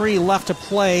 3:23 left to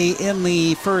play in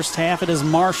the first half. It is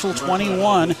Marshall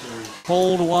 21,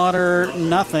 Coldwater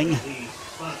nothing.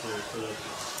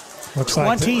 Looks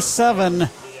like 27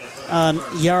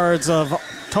 yards of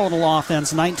total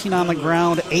offense, 19 on the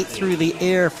ground, 8 through the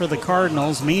air for the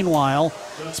Cardinals. Meanwhile,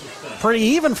 it's pretty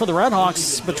even for the Red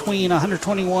Hawks between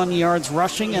 121 yards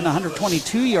rushing and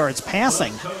 122 yards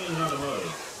passing.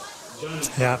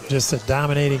 Yeah, just a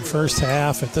dominating first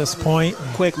half at this point.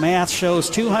 Quick math shows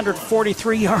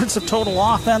 243 yards of total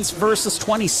offense versus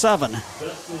 27.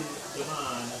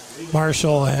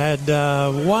 Marshall had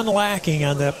one lacking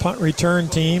on that punt return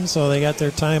team, so they got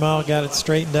their timeout, got it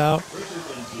straightened out.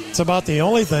 It's about the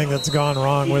only thing that's gone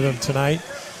wrong with them tonight.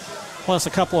 Plus a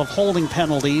couple of holding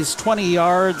penalties. 20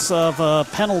 yards of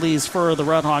penalties for the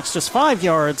Red Hawks, just 5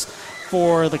 yards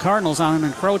for the Cardinals on an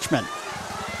encroachment.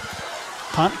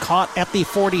 Punt caught at the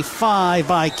 45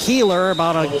 by Keeler,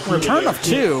 about a return of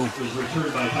 2. Was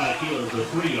returned by Pat Keeler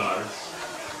for 3 yards.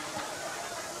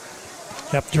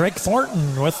 Yep, Drake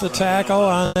Thornton with the tackle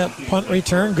on that punt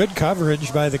return. Good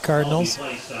coverage by the Cardinals.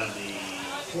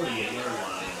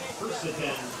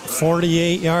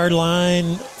 48-yard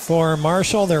line for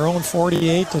Marshall, their own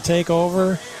 48 to take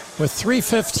over with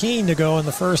 3:15 to go in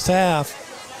the first half.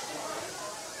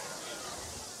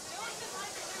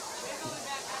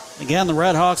 Again, the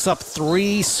Red Hawks up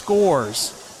 3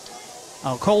 scores.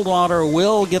 Now, Coldwater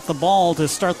will get the ball to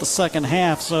start the second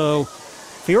half, so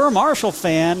if you're a Marshall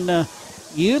fan,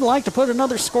 you'd like to put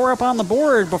another score up on the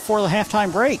board before the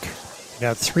halftime break.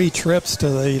 Got 3 trips to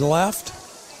the left.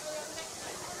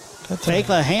 Take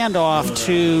the handoff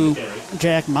to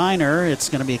Jack Miner. It's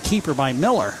going to be a keeper by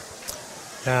Miller.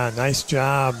 Yeah, nice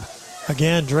job.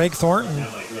 Again, Drake Thornton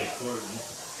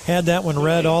had that one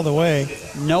read all the way.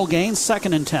 No gain,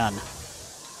 2nd and 10.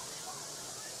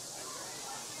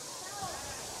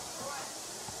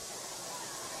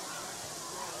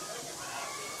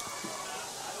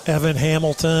 Evan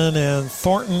Hamilton and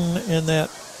Thornton in that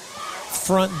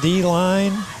front D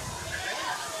line.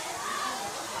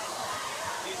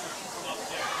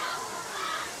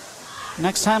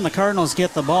 Next time the Cardinals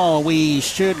get the ball, we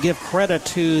should give credit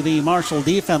to the Marshall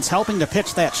defense helping to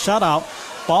pitch that shutout.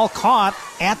 Ball caught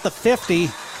at the 50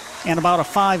 and about a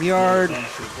 5 yards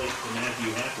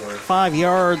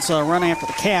run after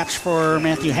the catch for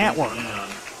Matthew Hatworth.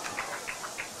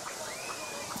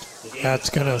 That's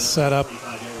going to set up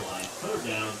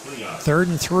 3rd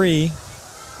and 3.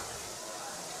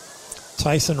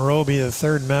 Tyson Roby, the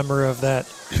third member of that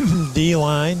D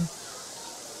line.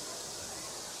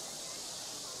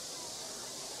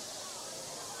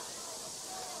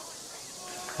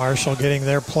 Marshall getting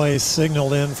their play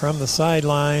signaled in from the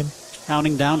sideline.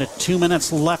 Counting down to 2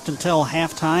 minutes left until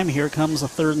halftime. Here comes a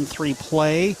 3rd and 3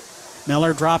 play.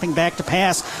 Miller dropping back to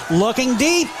pass. Looking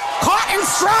deep. Caught in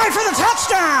stride for the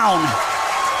touchdown.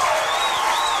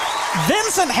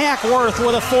 Vincent Hackworth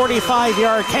with a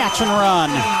 45-yard catch and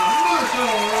run.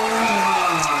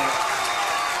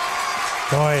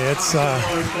 Boy, it's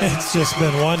just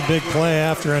been one big play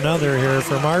after another here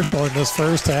for Marshall in this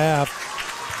first half.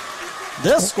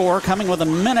 This score coming with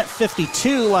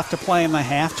 1:52 left to play in the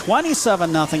half.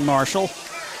 27-0 Marshall.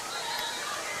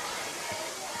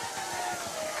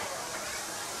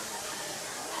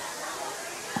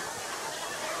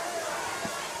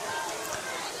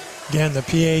 Again, the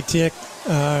PA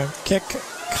kick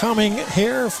coming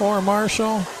here for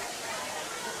Marshall.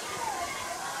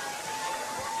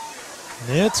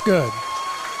 It's good.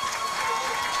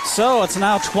 So it's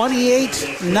now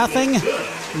 28-0.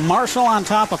 Marshall on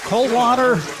top of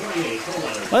Coldwater.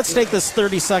 Let's take this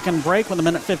 30-second break with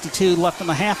 1:52 left in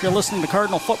the half. You're listening to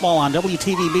Cardinal Football on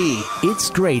WTVB. It's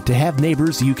great to have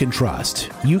neighbors you can trust,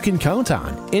 you can count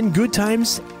on, in good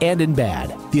times and in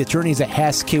bad. The attorneys at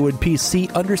Hass Kaywood PC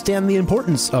understand the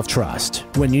importance of trust.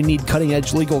 When you need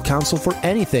cutting-edge legal counsel for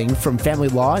anything from family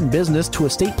law and business to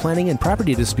estate planning and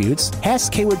property disputes, Hass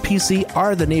Kaywood PC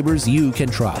are the neighbors you can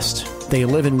trust. They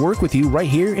live and work with you right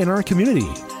here in our community.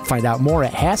 Find out more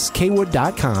at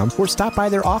HassKaywood.com or stop by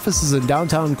their offices in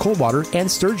downtown Coldwater and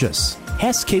Sturgis.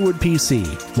 Hass Kaywood PC.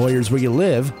 Lawyers where you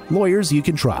live, lawyers you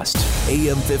can trust.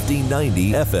 AM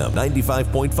 1590, FM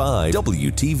 95.5,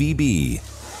 WTVB.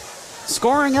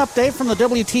 Scoring update from the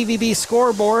WTVB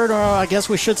scoreboard. I guess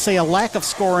we should say a lack of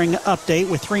scoring update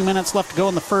with 3 minutes left to go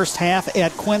in the first half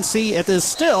at Quincy. It is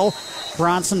still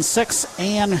Bronson 6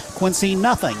 and Quincy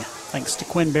nothing. Thanks to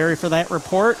Quinn Berry for that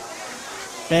report.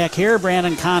 Back here,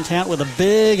 Brandon Contant with a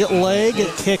big leg,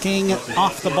 kicking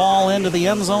off the ball into the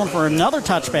end zone for another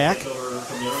touchback.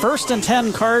 1st and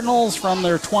 10 Cardinals from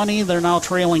their 20. They're now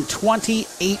trailing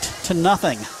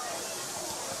 28-0.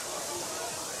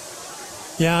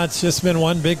 Yeah, it's just been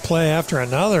one big play after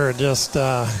another, just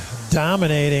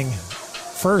dominating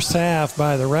first half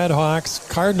by the Red Hawks.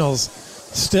 Cardinals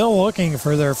still looking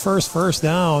for their first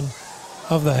down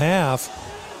of the half.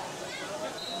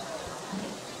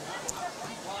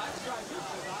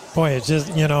 Boy, it's just,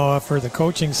 for the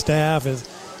coaching staff, is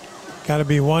got to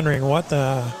be wondering what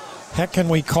the heck can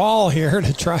we call here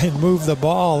to try and move the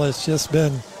ball. It's just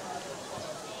been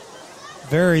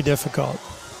very difficult.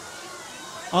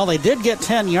 Well, they did get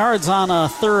 10 yards on a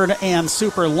 3rd and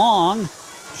super long.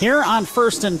 Here on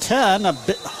 1st and 10, a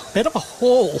bit of a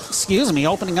hole,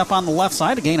 opening up on the left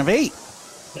side, a gain of 8.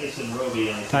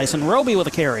 Tyson Roby with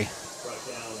a carry.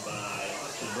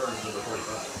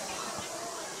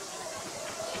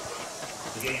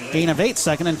 Gain of 8,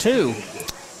 2nd and 2.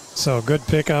 So good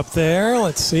pickup there.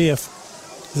 Let's see if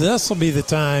this will be the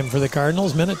time for the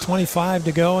Cardinals. 1:25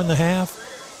 to go in the half.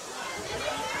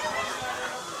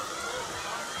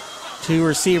 2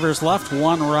 receivers left,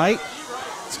 1 right.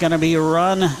 It's going to be a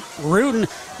run. Rudin.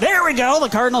 There we go. The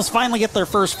Cardinals finally get their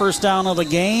first down of the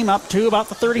game, up to about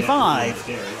the 35.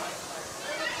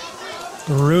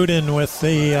 Rudin with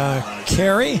the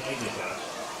carry.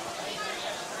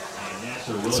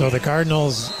 So the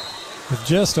Cardinals, with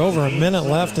just over a minute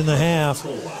left in the half,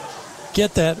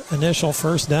 get that initial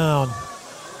first down.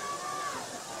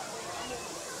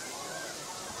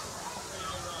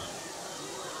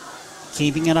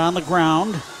 Keeping it on the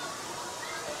ground.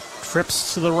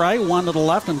 Trips to the right, 1 to the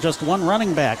left, and just 1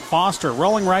 running back. Foster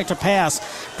rolling right to pass.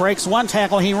 Breaks 1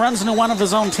 tackle. He runs into one of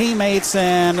his own teammates,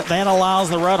 and that allows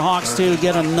the Red Hawks to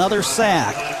get another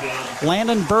sack.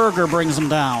 Landon Berger brings him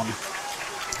down.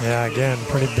 Yeah, again,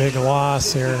 pretty big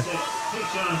loss here.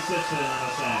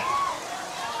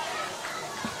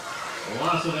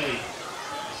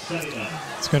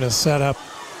 It's going to set up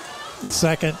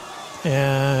 2nd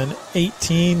and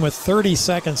 18 with 30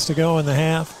 seconds to go in the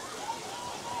half.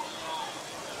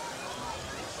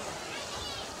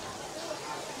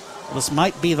 This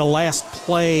might be the last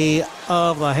play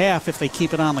of the half if they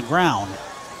keep it on the ground.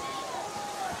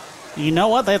 You know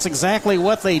what? That's exactly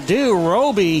what they do.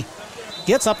 Roby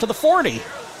gets up to the 40.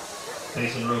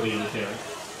 Tyson Roby in the carry.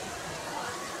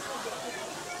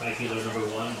 High fielder number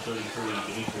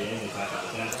 133, Dimitri Eng, back on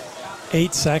the tackle.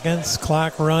 8 seconds,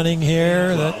 clock running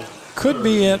here. That could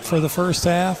be it for the first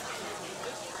half.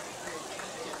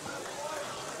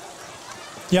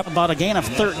 Yep, about a gain of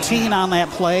 13 on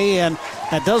that play, and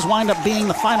that does wind up being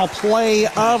the final play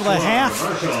of the half.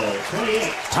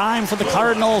 Time for the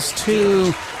Cardinals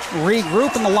to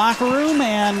regroup in the locker room,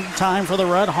 and time for the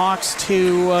Red Hawks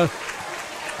to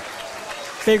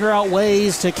figure out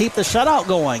ways to keep the shutout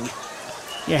going.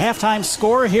 Your halftime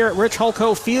score here at Rich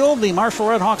Hulko Field, the Marshall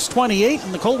Redhawks 28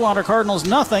 and the Coldwater Cardinals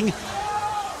nothing.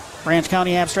 Branch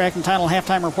County Abstract and Title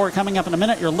halftime report coming up in a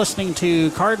minute. You're listening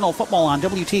to Cardinal Football on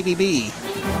WTVB.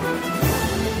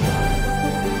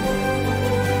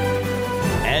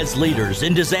 As leaders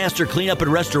in disaster cleanup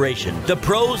and restoration, the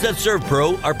pros at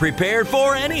ServPro are prepared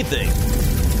for anything.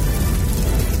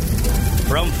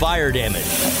 From fire damage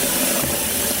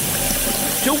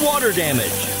to water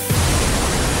damage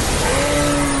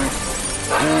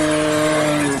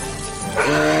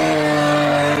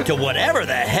to whatever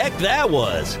the heck that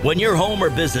was. When your home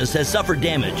or business has suffered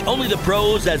damage, only the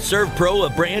pros at ServPro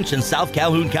of Branch and South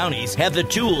Calhoun counties have the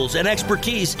tools and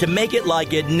expertise to make it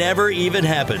like it never even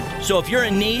happened. So if you're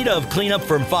in need of cleanup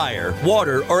from fire,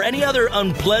 water, or any other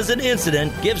unpleasant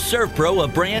incident, give ServPro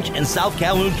of Branch and South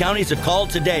Calhoun counties a call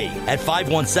today at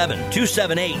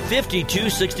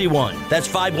 517-278-5261. That's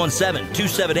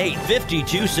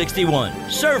 517-278-5261.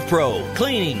 ServPro,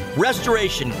 cleaning,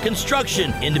 restoration,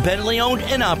 construction, independently owned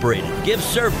and operated. Give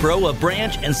ServPro of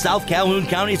Branch and South Calhoun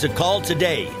counties a call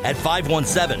today at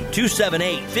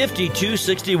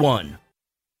 517-278-5261.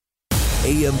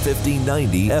 AM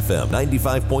 1590, FM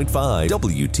 95.5,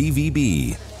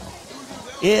 WTVB.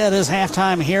 It is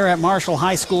halftime here at Marshall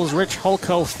High School's Rich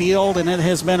Hulko Field, and it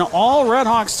has been all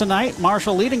Redhawks tonight.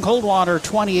 Marshall leading Coldwater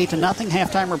 28-0.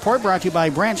 Halftime report brought to you by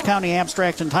Branch County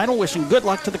Abstract and Title, wishing good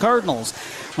luck to the Cardinals.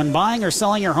 When buying or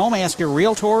selling your home, ask your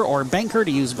realtor or banker to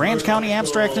use Branch County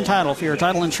Abstract and Title for your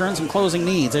title insurance and closing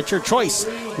needs. It's your choice.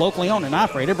 Locally owned and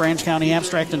operated, Branch County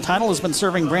Abstract and Title has been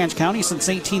serving Branch County since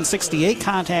 1868.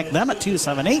 Contact them at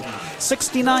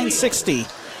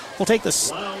 278-6960. We'll take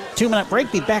this 2-minute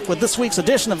break, be back with this week's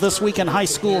edition of This Week in High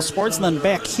School Sports, and then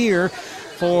back here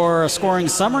for a scoring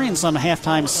summary and some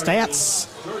halftime stats.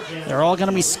 They're all going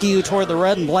to be skewed toward the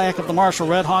red and black of the Marshall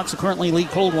Redhawks, who currently lead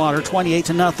Coldwater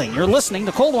 28-0. You're listening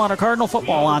to Coldwater Cardinal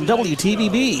Football on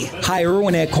WTVB. Hi,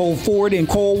 Irwin at Cold Ford in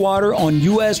Coldwater on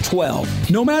US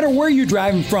 12. No matter where you're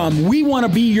driving from, we want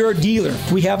to be your dealer.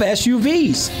 We have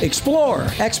SUVs, Explorer,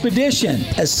 Expedition,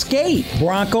 Escape,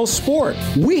 Bronco Sport.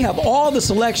 We have all the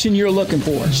selection you're looking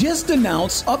for. Just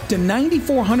announced up to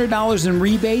 $9,400 in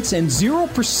rebates and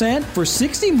 0% for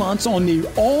 60 months on the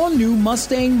all-new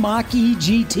Mustang Mach-E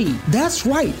GT. That's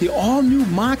right, the all-new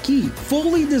Mach-E,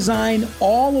 fully designed,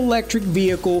 all-electric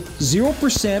vehicle,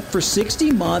 0% for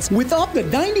 60 months with up to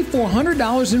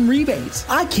 $9,400 in rebates.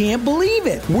 I can't believe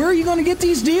it. Where are you going to get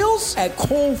these deals? At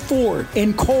Cold Ford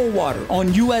in Coldwater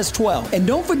on US 12. And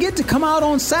don't forget to come out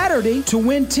on Saturday to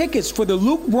win tickets for the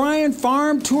Luke Bryan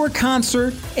Farm Tour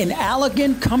concert in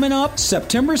Allegan coming up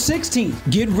September 16th.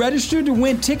 Get registered to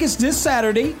win tickets this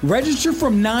Saturday. Register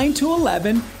from 9 to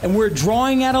 11, and we're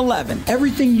drawing at 11.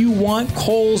 Everything you want,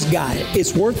 Cole's got it.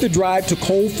 It's worth the drive to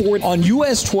Cold Ford on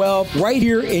US 12 right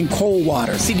here in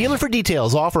Coldwater. See dealer for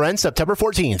details. Offer ends September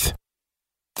 14th.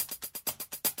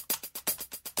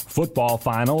 Football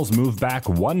finals move back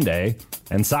one day,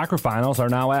 and soccer finals are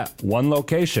now at one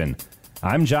location.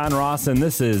 I'm John Ross, and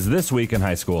this is This Week in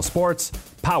High School Sports,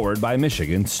 powered by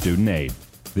Michigan Student Aid.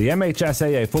 The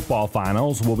MHSAA football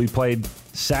finals will be played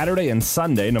Saturday and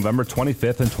Sunday, November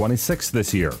 25th and 26th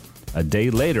this year, a day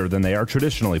later than they are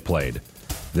traditionally played.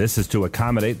 This is to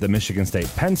accommodate the Michigan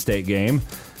State-Penn State game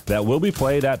that will be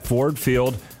played at Ford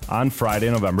Field on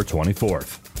Friday, November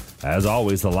 24th. As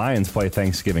always, the Lions play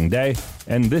Thanksgiving Day,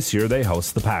 and this year they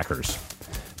host the Packers.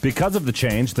 Because of the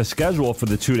change, the schedule for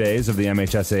the 2 days of the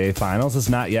MHSAA finals is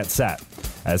not yet set,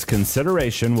 as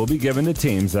consideration will be given to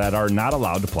teams that are not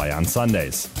allowed to play on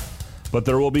Sundays. But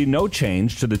there will be no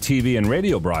change to the TV and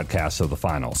radio broadcasts of the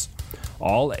finals.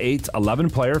 All 8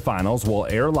 11-player finals will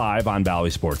air live on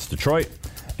Valley Sports Detroit,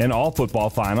 and all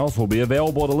football finals will be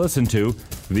available to listen to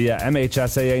via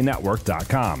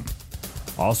MHSAAnetwork.com.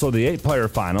 Also, the 8-player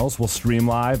finals will stream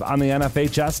live on the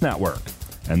NFHS network,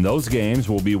 and those games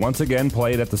will be once again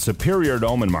played at the Superior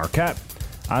Dome in Marquette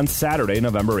on Saturday,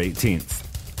 November 18th.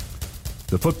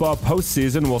 The football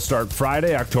postseason will start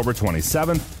Friday, October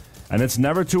 27th, and it's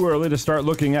never too early to start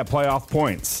looking at playoff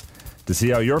points. To see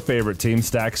how your favorite team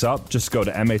stacks up, just go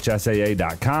to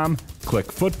MHSAA.com,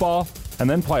 click football, and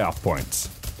then playoff points.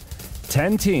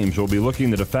 10 teams will be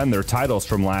looking to defend their titles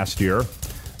from last year.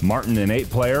 Martin, an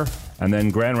 8-player, and then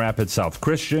Grand Rapids South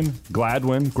Christian,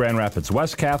 Gladwin, Grand Rapids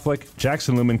West Catholic,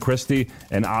 Jackson Lumen Christi,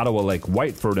 and Ottawa Lake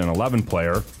Whiteford, an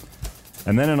 11-player.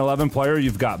 And then an 11-player,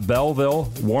 you've got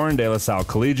Belleville, Warren De La Salle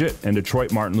Collegiate, and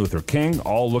Detroit Martin Luther King,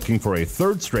 all looking for a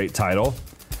 3rd straight title.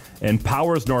 And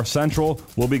Powers North Central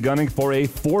will be gunning for a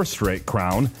 4th straight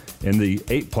crown in the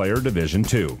 8-player Division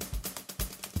II.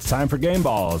 It's time for Game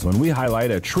Balls, when we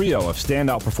highlight a trio of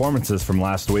standout performances from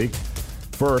last week.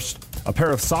 First, a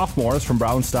pair of sophomores from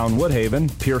Brownstown Woodhaven,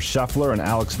 Pierce Scheffler and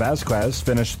Alex Vasquez,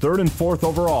 finished 3rd and 4th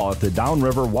overall at the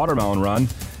Downriver Watermelon Run,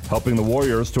 helping the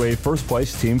Warriors to a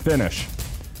first-place team finish.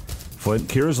 Flint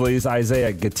Kearsley's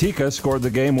Isaiah Gatika scored the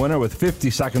game winner with 50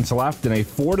 seconds left in a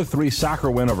 4-3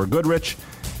 soccer win over Goodrich.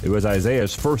 It was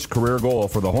Isaiah's first career goal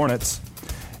for the Hornets.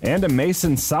 And a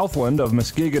Mason Southland of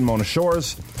Muskegon Mona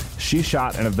Shores, she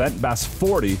shot an event best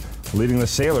 40, leading the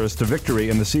Sailors to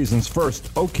victory in the season's first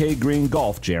OK Green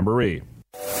Golf Jamboree.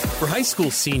 For high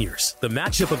school seniors, the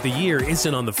matchup of the year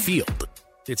isn't on the field.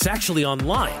 It's actually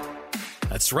online.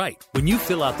 That's right. When you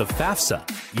fill out the FAFSA,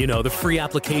 the free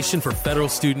application for federal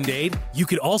student aid, you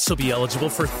could also be eligible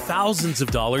for thousands of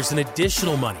dollars in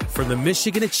additional money from the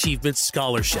Michigan Achievement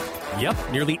Scholarship. Yep,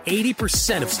 nearly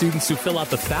 80% of students who fill out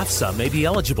the FAFSA may be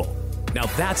eligible. Now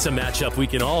that's a matchup we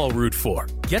can all root for.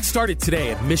 Get started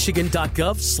today at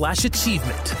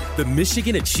michigan.gov/achievement. The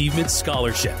Michigan Achievement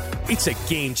Scholarship. It's a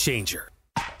game changer.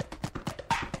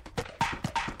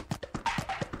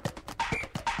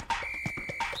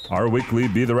 Our weekly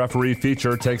Be the Referee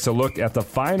feature takes a look at the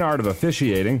fine art of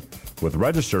officiating with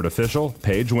registered official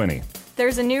Paige Winnie.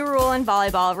 There's a new rule in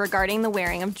volleyball regarding the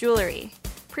wearing of jewelry.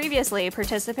 Previously,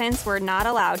 participants were not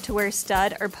allowed to wear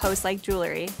stud or post-like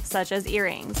jewelry, such as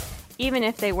earrings, even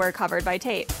if they were covered by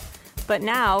tape. But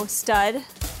now, stud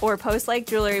or post-like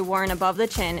jewelry worn above the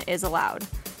chin is allowed.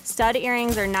 Stud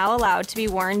earrings are now allowed to be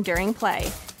worn during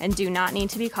play and do not need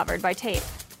to be covered by tape.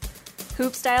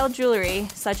 Hoop-style jewelry,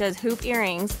 such as hoop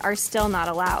earrings, are still not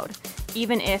allowed,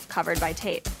 even if covered by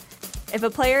tape. If a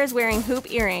player is wearing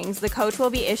hoop earrings, the coach will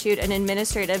be issued an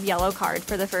administrative yellow card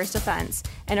for the first offense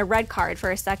and a red card for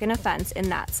a second offense in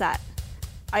that set.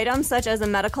 Items such as a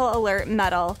medical alert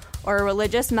medal or a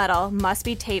religious medal must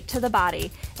be taped to the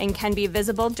body and can be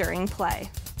visible during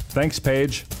play. Thanks,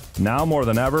 Paige. Now more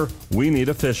than ever, we need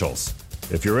officials.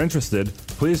 If you're interested,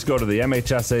 please go to the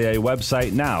MHSAA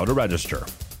website now to register.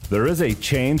 There is a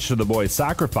change to the boys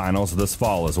soccer finals this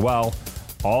fall as well.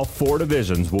 All 4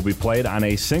 divisions will be played on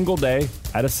a single day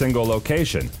at a single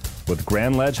location, with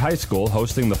Grand Ledge High School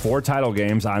hosting the 4 title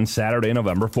games on Saturday,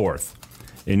 November 4th.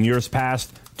 In years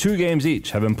past, 2 games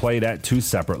each have been played at 2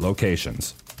 separate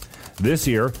locations. This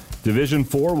year, Division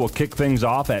 4 will kick things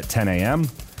off at 10 a.m.,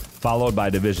 followed by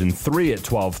Division 3 at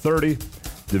 12:30.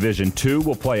 Division 2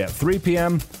 will play at 3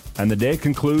 p.m., and the day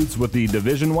concludes with the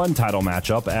Division 1 title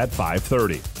matchup at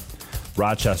 5:30.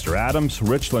 Rochester Adams,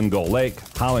 Richland Gull Lake,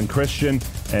 Holland Christian,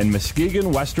 and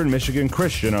Muskegon Western Michigan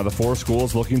Christian are the 4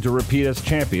 schools looking to repeat as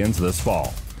champions this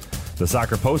fall. The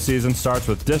soccer postseason starts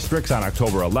with districts on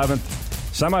October 11th.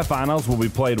 Semifinals will be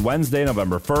played Wednesday,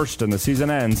 November 1st, and the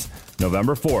season ends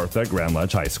November 4th at Grand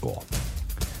Ledge High School.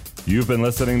 You've been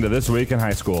listening to This Week in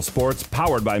High School Sports,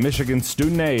 powered by Michigan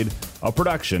Student Aid, a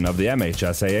production of the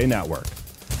MHSAA Network.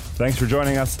 Thanks for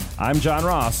joining us. I'm John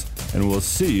Ross, and we'll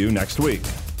see you next week.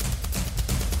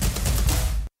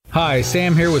 Hi,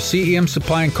 Sam here with CEM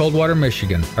Supply in Coldwater,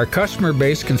 Michigan. Our customer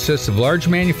base consists of large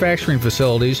manufacturing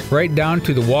facilities right down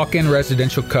to the walk-in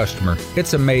residential customer.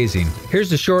 It's amazing.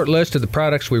 Here's a short list of the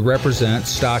products we represent,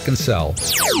 stock, and sell.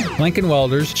 Lincoln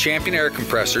Welders, Champion Air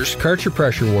Compressors, Karcher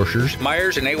Pressure Washers,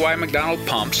 Myers and A.Y. McDonald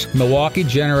Pumps, Milwaukee,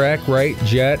 Generac, Wright,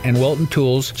 Jet, and Wilton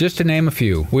Tools, just to name a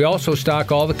few. We also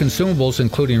stock all the consumables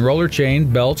including roller chain,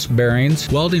 belts,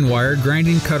 bearings, welding wire,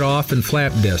 grinding cutoff, and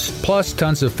flap discs, plus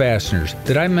tons of fasteners.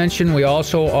 Did I mention we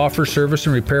also offer service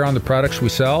and repair on the products we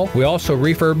sell? We also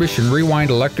refurbish and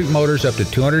rewind electric motors up to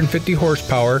 250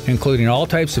 horsepower, including all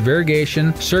types of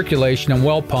irrigation, circulation, and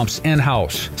well pumps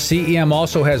in-house. CEM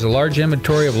also has a large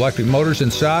inventory of electric motors in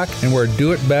stock, and we're a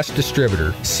do-it-best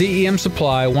distributor. CEM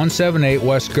Supply, 178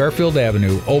 West Garfield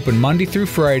Avenue, open Monday through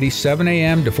Friday, 7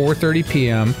 a.m. to 4:30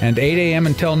 p.m. and 8 a.m.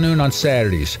 until noon on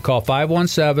Saturdays. Call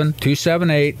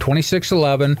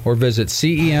 517-278-2611 or visit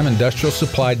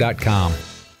cemindustrialsupply.com.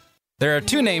 There are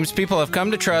 2 names people have come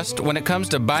to trust when it comes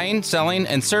to buying, selling,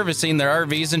 and servicing their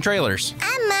RVs and trailers.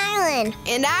 I'm Marlon.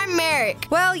 And I'm Merrick.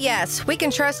 Well, yes, we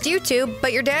can trust you two,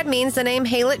 but your dad means the name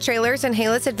Haylett Trailers and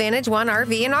Haylett's Advantage One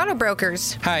RV and Auto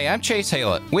Brokers. Hi, I'm Chase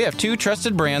Haylett. We have 2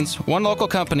 trusted brands, 1 local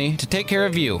company to take care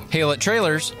of you, Haylett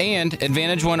Trailers and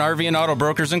Advantage One RV and Auto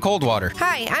Brokers in Coldwater.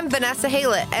 Hi, I'm Vanessa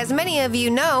Haylett. As many of you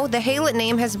know, the Haylett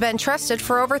name has been trusted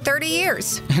for over 30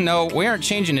 years. No, we aren't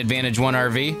changing Advantage One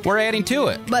RV. We're adding to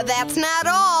it. But that's not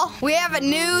all. We have a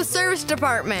new service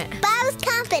department. Bob's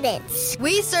Confidence.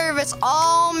 We service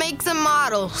all major makes and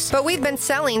models. But we've been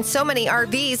selling so many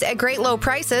RVs at great low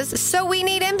prices, so we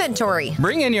need inventory.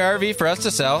 Bring in your RV for us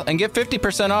to sell and get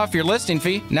 50% off your listing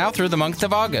fee now through the month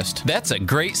of August. That's a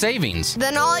great savings.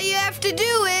 Then all you have to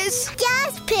do is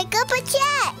just pick up a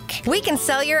check. We can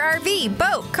sell your RV,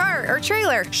 boat, car, or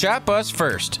trailer. Shop us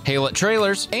first. Haylett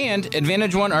Trailers and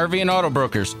Advantage One RV and Auto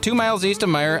Brokers, 2 miles east of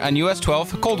Meyer on US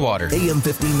 12 Coldwater. AM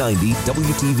 1590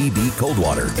 WTVB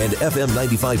Coldwater and FM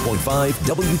 95.5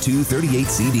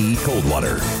 W238CD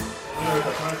Coldwater.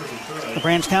 The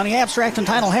Branch County Abstract and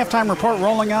Title Halftime Report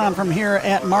rolling on from here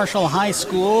at Marshall High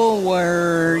School,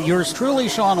 where yours truly,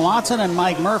 Sean Watson and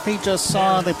Mike Murphy, just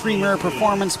saw the premier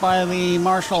performance by the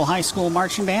Marshall High School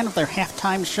Marching Band of their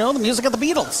halftime show, the music of the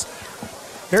Beatles.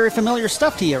 Very familiar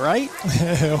stuff to you, right?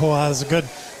 It was a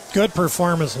good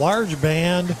performance. Large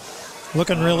band,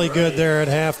 looking really good there at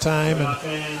halftime, and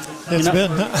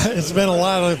it's been a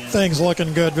lot of things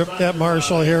looking good at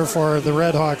Marshall here for the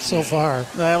Redhawks so far.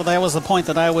 That was the point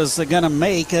that I was going to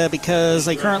make because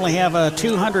they currently have a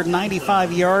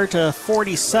 295-yard to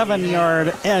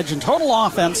 47-yard edge in total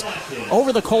offense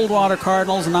over the Coldwater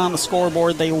Cardinals, and on the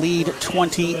scoreboard they lead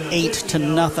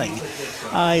 28-0.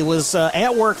 I was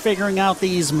at work figuring out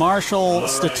these Marshall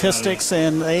statistics,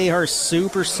 and they are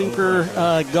super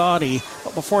gaudy.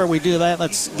 But before we do that,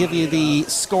 let's give you the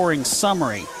scoring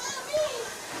summary.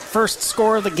 First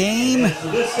score of the game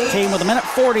came with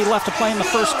 1:40 left to play in the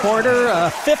first quarter. A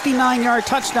 59-yard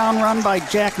touchdown run by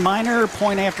Jack Miner.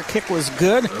 Point after kick was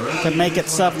good to make it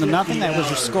 7-0. That was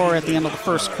your score at the end of the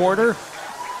first quarter.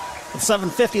 With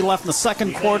 7:50 left in the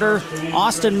second quarter,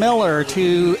 Austin Miller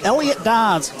to Elliott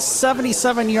Dodds,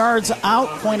 77 yards out.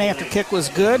 Point after kick was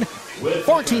good.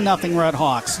 14-0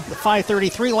 Redhawks. With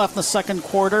 5:33 left in the second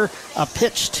quarter, a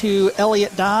pitch to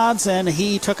Elliott Dodds, and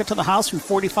he took it to the house from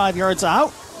 45 yards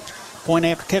out. Point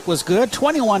after kick was good.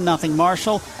 21-0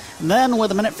 Marshall. And then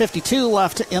with 1:52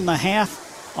 left in the half,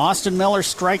 Austin Miller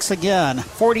strikes again.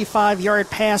 45-yard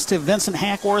pass to Vincent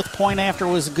Hackworth. Point after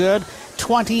was good.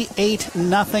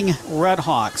 28-0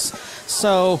 Redhawks.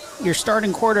 So your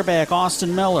starting quarterback,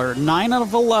 Austin Miller, 9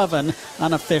 of 11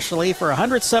 unofficially for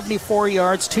 174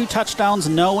 yards, 2 touchdowns,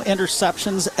 no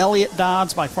interceptions. Elliott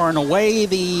Dodds, by far and away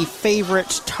the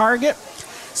favorite target.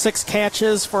 6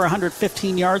 catches for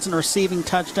 115 yards and a receiving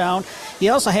touchdown. He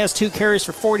also has 2 carries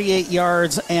for 48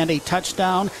 yards and a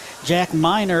touchdown. Jack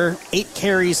Miner, 8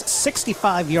 carries,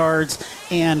 65 yards,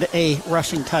 and a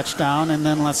rushing touchdown. And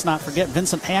then let's not forget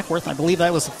Vincent Hackworth. I believe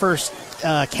that was the first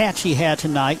catch he had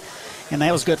tonight, and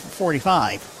that was good for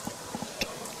 45.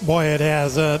 Boy, it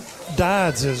has.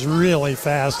 Dodds is really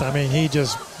fast. I mean, he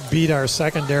just beat our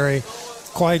secondary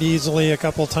quite easily a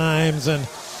couple times, and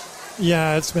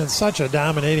yeah, it's been such a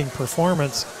dominating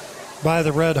performance by the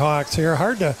Redhawks here.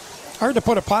 Hard to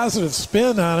put a positive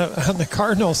spin on it on the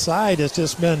Cardinal side. It's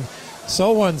just been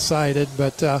so one-sided.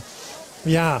 But,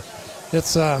 yeah,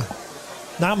 it's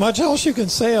not much else you can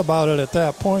say about it at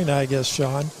that point, I guess,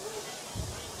 Sean.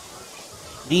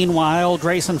 Meanwhile,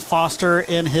 Grayson Foster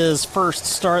in his first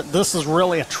start. This is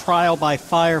really a trial by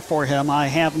fire for him. I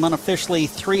have him unofficially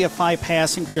 3 of 5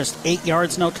 passing, just 8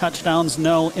 yards, no touchdowns,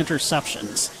 no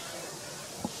interceptions.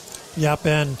 Yep,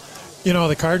 and, you know,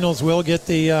 the Cardinals will get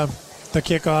the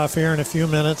kickoff here in a few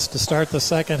minutes to start the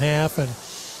second half, and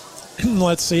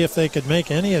let's see if they could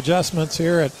make any adjustments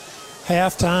here at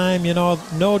halftime. You know,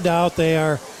 no doubt they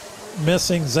are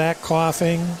missing Zach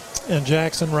Coughing and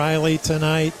Jackson Riley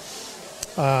tonight.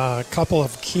 A couple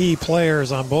of key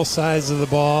players on both sides of the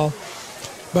ball,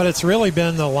 but it's really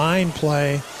been the line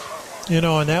play, you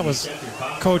know, and that was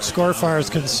Coach Scorfar's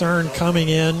concern coming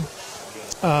in.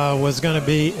 Was going to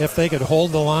be if they could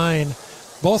hold the line,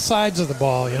 both sides of the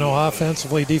ball, you know,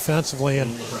 offensively, defensively,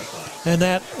 and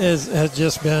that has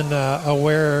just been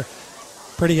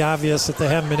pretty obvious that they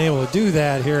haven't been able to do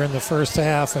that here in the first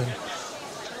half.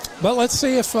 But let's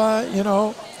see if you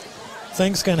know,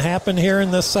 things can happen here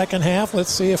in this second half. Let's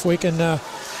see if we can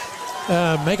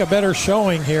make a better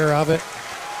showing here of it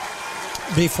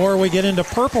before we get into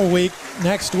Purple Week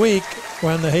next week,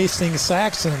 when the Hastings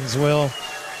Saxons will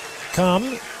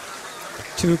come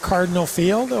to Cardinal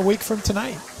Field a week from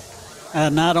tonight.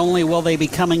 Not only will they be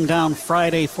coming down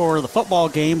Friday for the football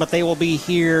game, but they will be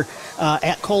here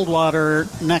at Coldwater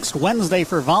next Wednesday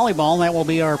for volleyball. And that will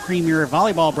be our premier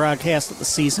volleyball broadcast of the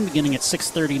season, beginning at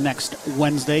 6:30 next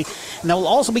Wednesday. And they will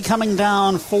also be coming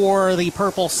down for the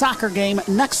Purple soccer game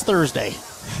next Thursday.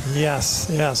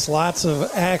 Yes, lots of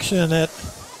action at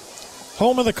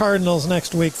home of the Cardinals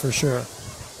next week for sure.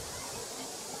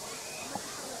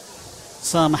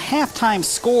 Some halftime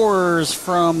scores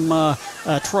from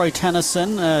Troy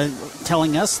Tennyson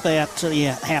telling us that the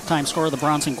halftime score of the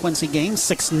Bronson-Quincy game,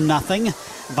 6-0.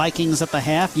 Vikings at the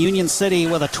half. Union City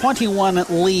with a 21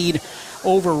 lead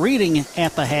over Reading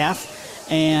at the half.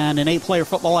 And in 8-player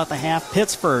football at the half,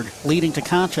 Pittsburgh leading to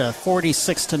Concha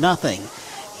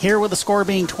 46-0. Here with the score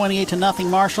being 28-0,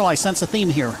 Marshall, I sense a theme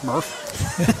here, Murph.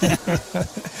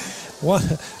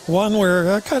 One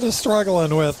we're kind of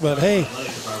struggling with, but hey,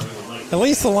 at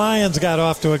least the Lions got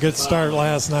off to a good start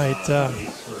last night.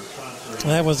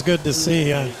 That was good to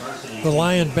see. The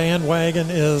Lion bandwagon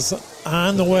is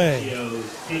on the way.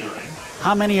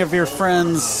 How many of your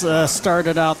friends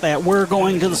started out that "we're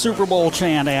going to the Super Bowl"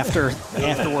 chant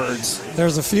afterwards?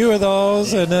 There's a few of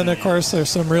those, and then, of course, there's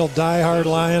some real diehard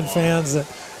Lion fans that,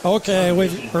 okay, we're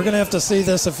going to have to see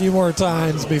this a few more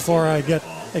times before I get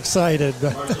excited.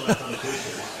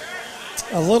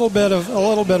 a little bit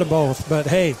of both, but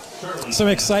hey, some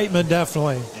excitement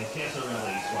definitely.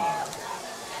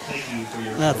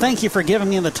 Thank you for giving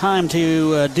me the time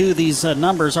to do these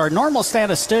numbers. Our normal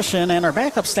statistician and our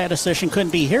backup statistician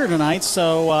couldn't be here tonight,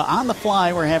 so on the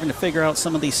fly we're having to figure out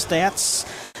some of these stats.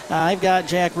 I've got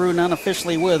Jack Rudin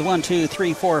unofficially with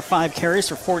 5 carries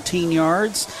for 14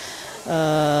 yards.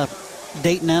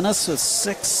 Dayton Ennis with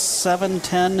 6, 7,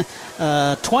 10,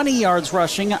 20 yards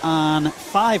rushing on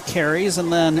 5 carries,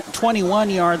 and then 21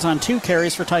 yards on 2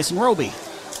 carries for Tyson Roby.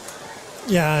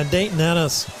 Yeah, Dayton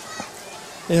Ennis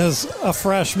is a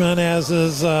freshman, as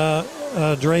is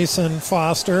Drayson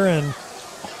Foster, and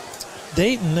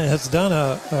Dayton has done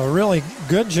a really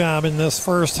good job in this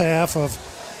first half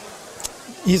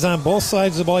he's on both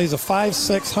sides of the ball. He's a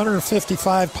 5'6",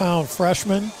 155-pound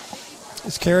freshman.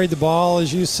 He's carried the ball,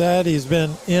 as you said. He's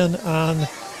been in on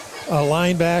a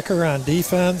linebacker on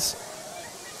defense.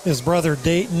 His brother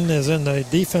Dayton is in the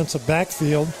defensive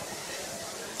backfield.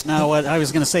 Now, what I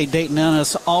was going to say, Dayton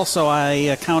Ennis, also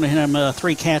I counted him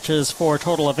 3 catches for a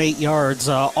total of 8 yards.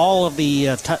 All of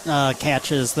the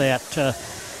catches that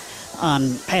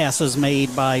on passes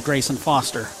made by Drayson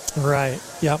Foster. Right,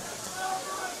 yep.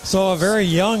 So a very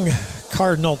young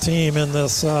Cardinal team in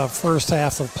this first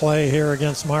half of play here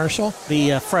against Marshall.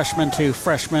 The freshman to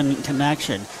freshman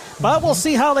connection. But we'll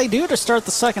see how they do to start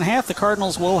the second half. The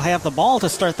Cardinals will have the ball to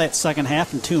start that second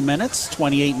half in 2 minutes.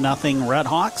 28-0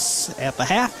 Redhawks at the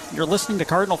half. You're listening to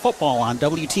Cardinal Football on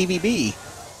WTVB.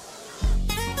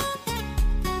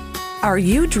 Are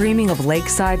you dreaming of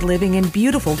lakeside living in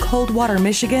beautiful Coldwater,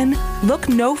 Michigan? Look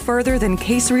no further than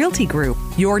Case Realty Group,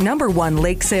 your #1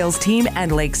 lake sales team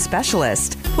and lake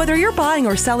specialist. Whether you're buying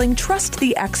or selling, trust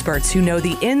the experts who know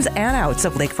the ins and outs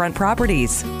of lakefront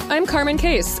properties. I'm Carmen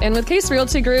Case, and with Case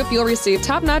Realty Group, you'll receive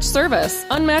top-notch service,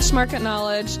 unmatched market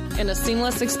knowledge, and a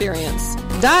seamless experience.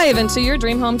 Dive into your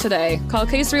dream home today. Call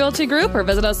Case Realty Group or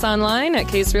visit us online at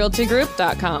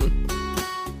caserealtygroup.com.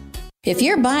 If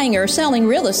you're buying or selling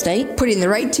real estate, putting the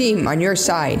right team on your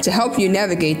side to help you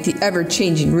navigate the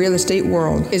ever-changing real estate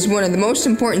world is one of the most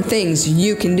important things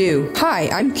you can do. Hi,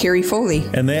 I'm Carrie Foley.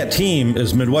 And that team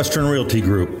is Midwestern Realty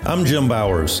Group. I'm Jim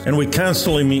Bowers, and we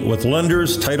constantly meet with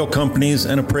lenders, title companies,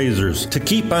 and appraisers to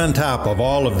keep on top of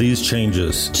all of these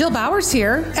changes. Jill Bowers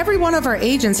here. Every one of our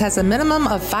agents has a minimum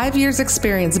of 5 years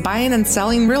experience buying and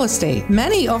selling real estate.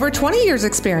 Many over 20 years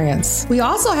experience. We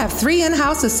also have 3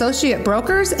 in-house associate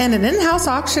brokers and an in-house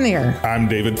auctioneer. I'm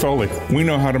David Foley. We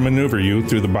know how to maneuver you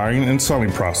through the buying and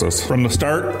selling process from the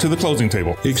start to the closing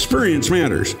table. Experience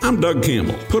matters. I'm Doug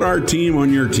Campbell. Put our team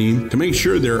on your team to make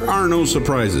sure there are no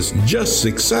surprises, just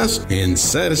success and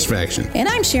satisfaction. And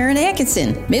I'm Sharon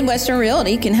Atkinson. Midwestern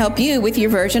Realty can help you with your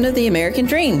version of the American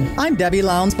dream. I'm Debbie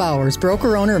Lowndes Bowers,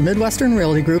 broker-owner of Midwestern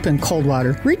Realty Group in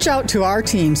Coldwater. Reach out to our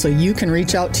team so you can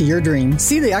reach out to your dream.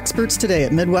 See the experts today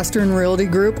at Midwestern Realty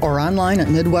Group or online at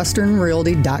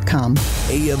midwesternrealty.com.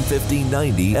 AM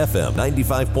 1590, FM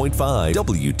 95.5,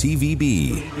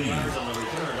 WTVB.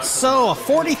 So a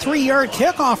 43-yard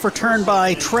kickoff return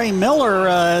by Trey Miller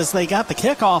as they got the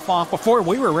kickoff off before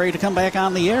we were ready to come back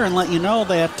on the air and let you know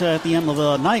that at the end of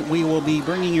the night we will be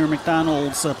bringing your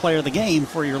McDonald's player of the game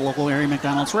for your local area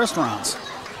McDonald's restaurants.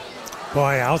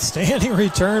 Boy, outstanding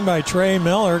return by Trey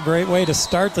Miller. Great way to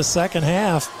start the second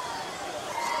half.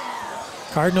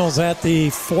 Cardinals at the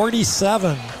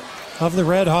 47 of the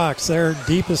Redhawks, their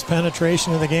deepest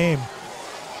penetration of the game.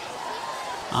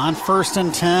 On 1st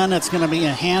and 10, it's going to be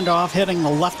a handoff hitting the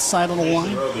left side of the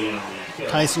line.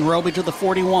 Tyson Roby to the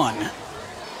 41.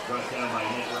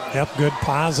 Yep, good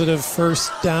positive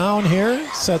first down here.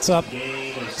 Sets up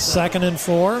 2nd and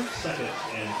 4.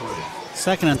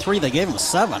 2nd and 3, they gave him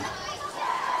 7.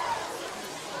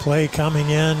 Play coming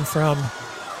in from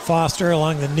Foster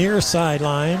along the near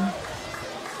sideline.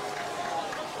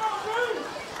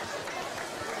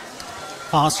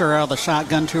 Foster out of the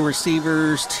shotgun, 2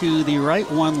 receivers to the right,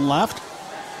 1 left.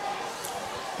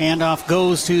 Handoff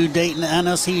goes to Dayton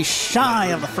Ennis. He's shy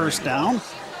of the first down.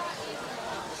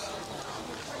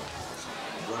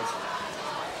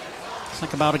 It's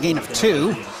like about a gain of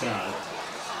 2.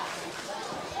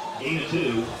 Gain of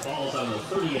 2, falls on the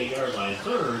 38-yard line,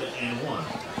 3rd and 1.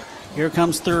 Here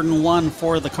comes 3rd and 1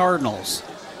 for the Cardinals.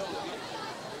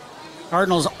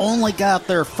 Cardinals only got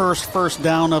their first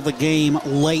down of the game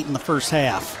late in the first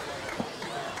half.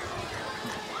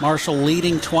 Marshall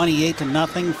leading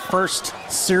 28-0. First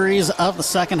series of the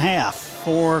second half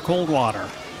for Coldwater.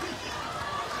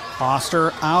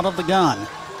 Foster out of the gun.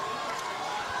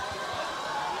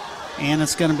 And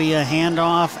it's going to be a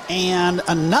handoff and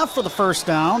enough for the first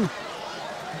down.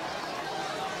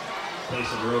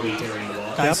 Tyson Roby carrying the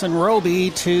ball. Tyson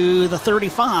Roby to the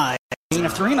 35. Gain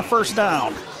of 3 and a first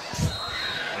down.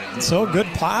 So good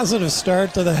positive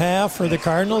start to the half for the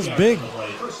Cardinals. Big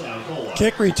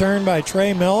kick return by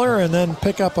Trey Miller and then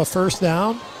pick up a first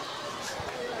down.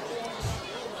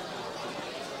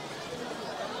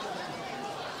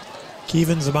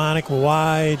 Kevin Zabonik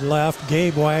wide left.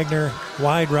 Gabe Wagner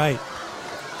wide right.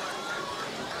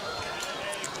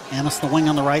 Ennis the wing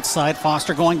on the right side.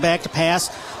 Foster going back to pass.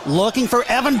 Looking for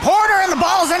Evan Porter, and the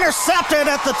ball is intercepted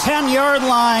at the 10-yard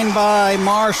line by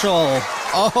Marshall.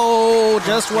 Oh,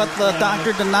 just what the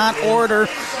doctor did not order.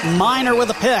 Minor with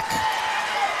a pick.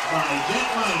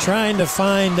 Trying to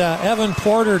find Evan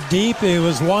Porter deep. He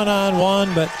was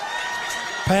one-on-one, but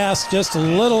pass just a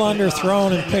little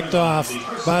underthrown and picked off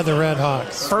by the Red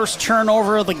Hawks. First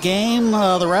turnover of the game.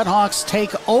 The Red Hawks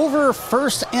take over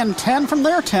 1st and 10 from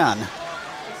their 10.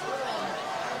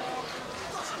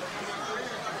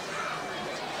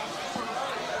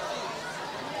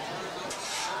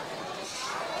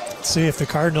 See if the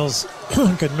Cardinals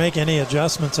could make any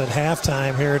adjustments at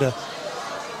halftime here to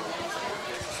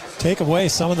take away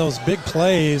some of those big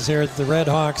plays here that the Red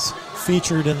Hawks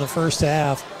featured in the first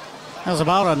half. That was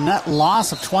about a net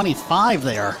loss of 25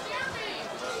 there.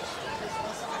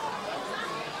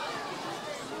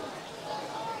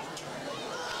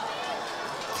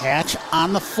 Catch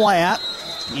on the flat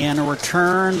and a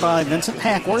return by Vincent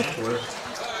Hackworth.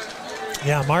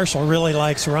 Yeah, Marshall really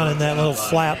likes running that little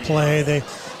flat play. They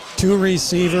 2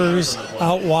 receivers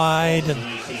out wide,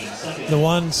 and the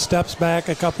one steps back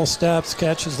a couple steps,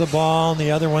 catches the ball, and the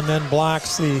other one then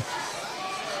blocks the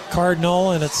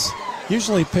Cardinal, and it's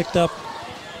usually picked up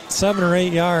 7 or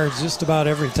 8 yards just about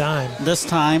every time. This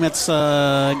time it's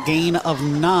a gain of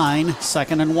 9,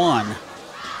 2nd and 1.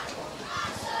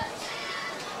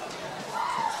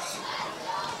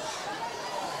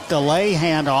 Delay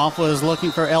handoff was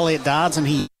looking for Elliott Dodds, and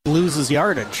he loses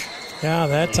yardage. Yeah,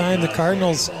 that time the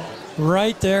Cardinals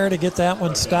right there to get that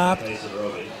one stopped.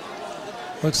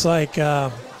 Looks like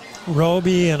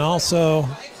Roby and also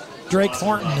Drake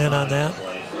Thornton in on that.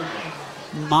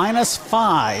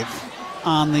 -5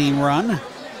 on the run.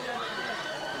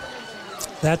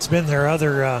 That's been their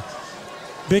other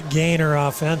big gainer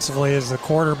offensively, is the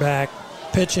quarterback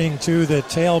pitching to the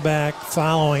tailback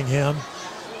following him.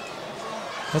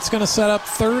 That's going to set up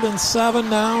 3rd and 7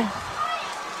 now.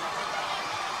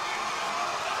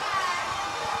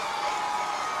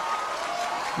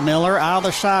 Miller out of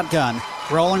the shotgun,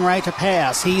 rolling right to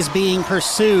pass. He's being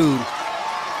pursued.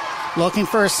 Looking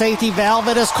for a safety valve.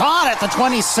 It is caught at the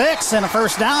 26 and a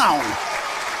first down.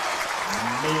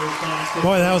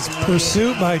 Boy, that was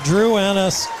pursuit by Drew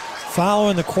Ennis,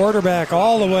 following the quarterback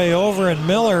all the way over, and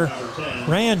Miller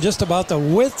ran just about the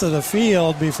width of the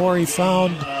field before he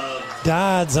found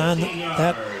Dodds on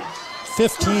that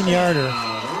 15-yarder.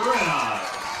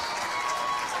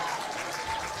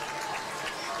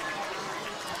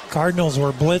 Cardinals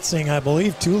were blitzing, I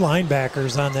believe, 2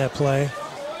 linebackers on that play.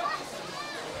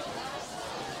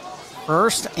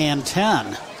 1st and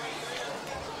 10.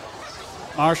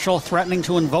 Marshall threatening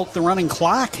to invoke the running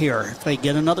clock here if they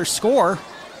get another score.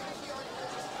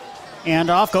 And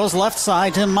off goes left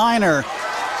side to Minor.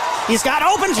 He's got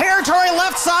open territory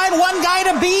left side, 1 guy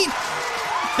to beat.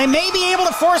 They may be able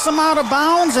to force him out of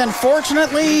bounds, and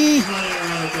fortunately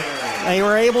they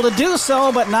were able to do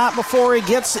so, but not before he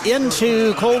gets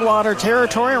into Coldwater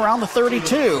territory around the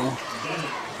 32.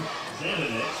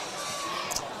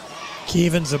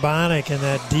 Kevin Zabonik in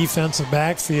that defensive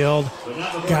backfield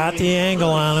got the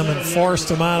angle on him and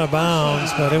forced him out of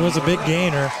bounds, but it was a big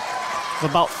gainer.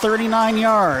 About 39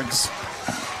 yards.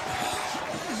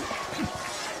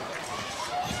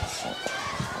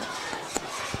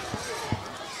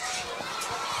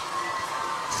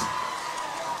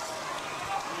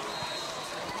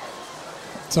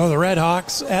 So the Red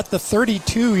Hawks at the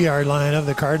 32-yard line of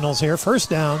the Cardinals here. First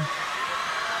down.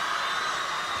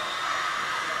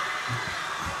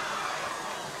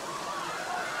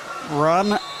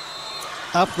 run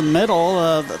up the middle.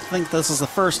 I think this is the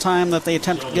first time that they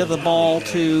attempt to give the ball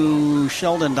to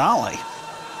Sheldon Dolly.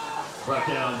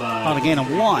 About a gain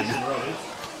of 1.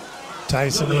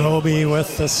 Tyson Roby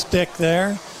with the stick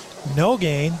there. No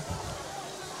gain.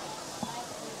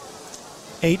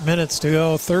 8 minutes to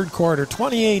go, third quarter.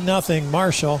 28-0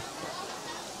 Marshall.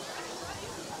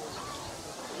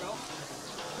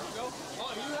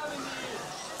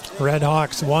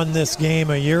 Redhawks won this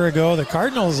game a year ago. The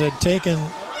Cardinals had taken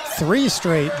 3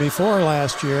 straight before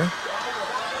last year.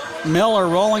 Miller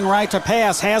rolling right to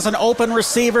pass. Has an open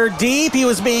receiver deep. He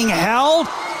was being held.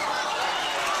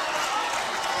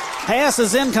 Pass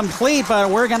is incomplete, but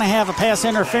we're going to have a pass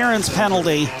interference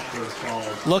penalty.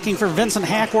 Looking for Vincent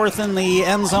Hackworth in the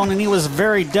end zone, and he was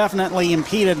very definitely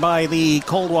impeded by the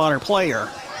Coldwater player.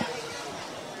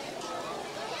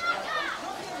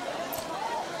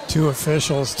 2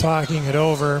 officials talking it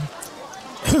over.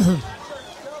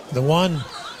 The one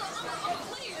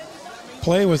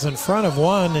play was in front of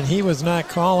one, and he was not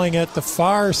calling it. The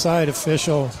far side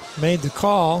official made the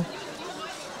call.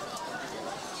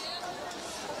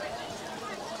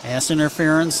 Pass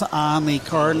interference on the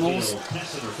Cardinals.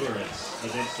 Pass interference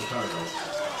against the Cardinals.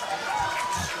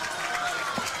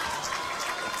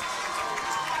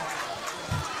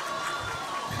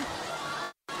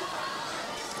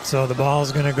 So the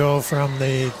ball's going to go from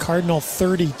the Cardinal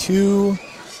 32.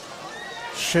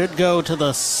 Should go to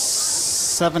the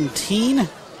 17.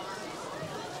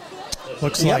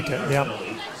 Looks like it, yep.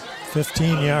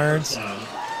 15 yards. Ball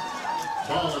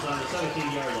is on the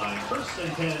 17-yard line. First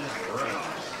and 10,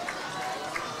 Redhawks.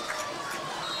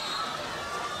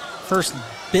 First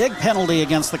big penalty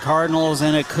against the Cardinals,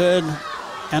 and it could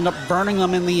end up burning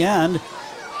them in the end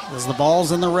as the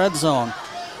ball's in the red zone.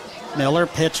 Miller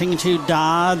pitching to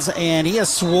Dodds, and he is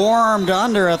swarmed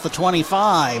under at the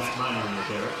 25.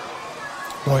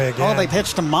 Boy, again. Oh, they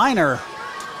pitched to Minor.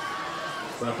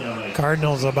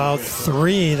 Cardinals about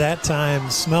 3 that time.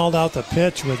 Smelled out the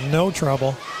pitch with no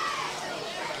trouble.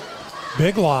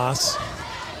 Big loss.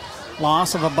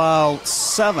 Loss of about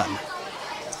 7.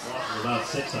 About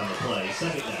 6 on the play.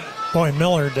 Second down. Boy,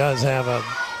 Miller does have a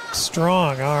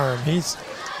strong arm. He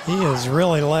has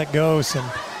really let go some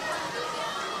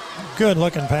good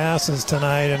looking passes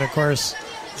tonight, and of course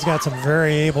he's got some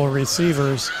very able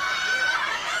receivers.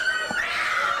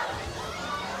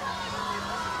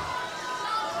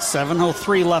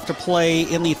 .703 left to play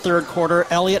in the third quarter.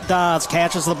 Elliott Dodds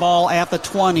catches the ball at the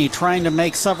 20, trying to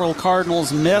make several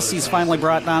Cardinals miss. He's finally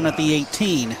brought down at the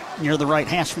 18, near the right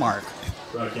hash mark.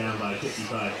 Brought down by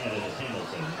 55,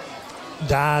 Hamilton.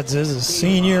 Dodds is a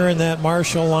senior in that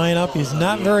Marshall lineup. He's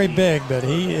not very big, but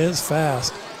he is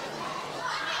fast.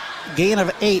 Gain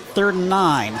of 8, third and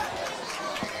 9.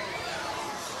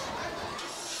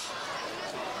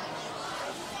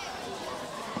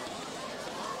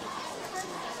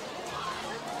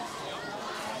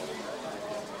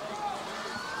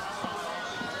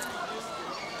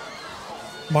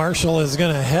 Marshall is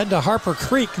going to head to Harper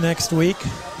Creek next week.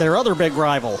 Their other big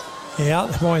rival.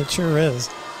 Yeah, boy, it sure is.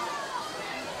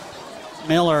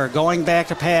 Miller going back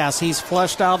to pass. He's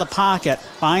flushed out of the pocket.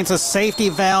 Finds a safety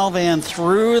valve and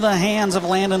through the hands of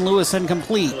Landon Lewis,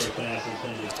 incomplete.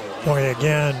 Boy,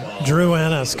 again, Drew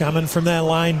Ennis coming from that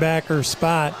linebacker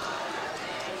spot.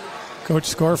 Coach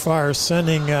Scorfar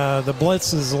sending the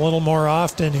blitzes a little more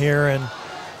often here, and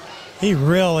he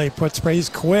really he's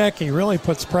quick. He really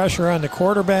puts pressure on the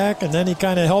quarterback, and then he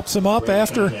kind of helps him up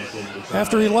after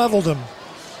he leveled him.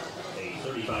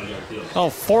 Oh,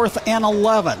 4th and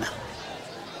 11.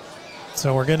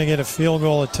 So we're going to get a field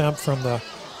goal attempt from the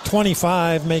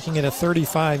 25, making it a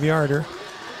 35-yarder.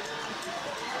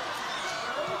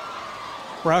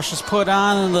 Rush is put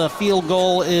on, and the field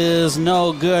goal is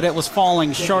no good. It was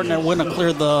falling short, and it wouldn't have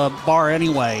cleared the bar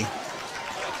anyway.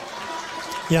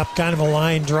 Yep, kind of a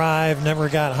line drive. Never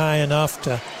got high enough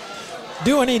to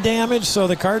do any damage, so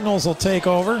the Cardinals will take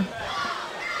over.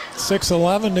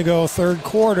 6:11 to go, third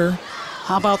quarter.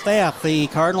 How about that? The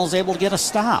Cardinals able to get a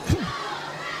stop.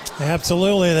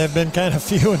 Absolutely. They've been kind of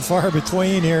few and far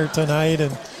between here tonight,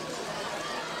 and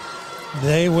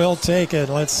they will take it.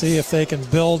 Let's see if they can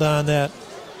build on that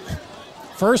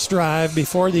first drive.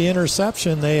 Before the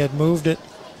interception, they had moved it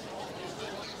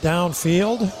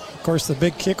downfield. Of course, the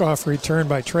big kickoff return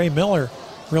by Trey Miller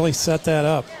really set that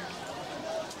up.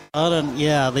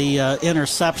 The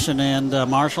interception, and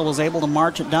Marshall was able to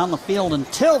march it down the field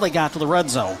until they got to the red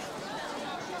zone.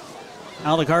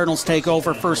 Now the Cardinals take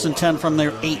over, 1st and 10 from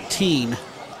their 18.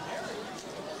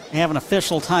 They have an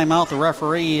official timeout. The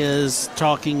referee is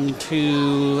talking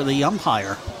to the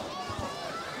umpire.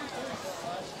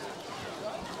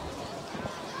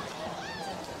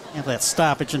 Have that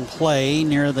stoppage in play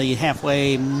near the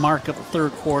halfway mark of the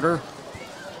third quarter.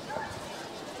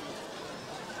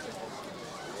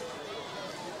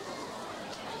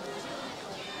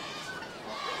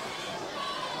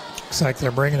 Looks like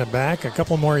they're bringing it back a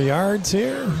couple more yards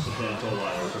here.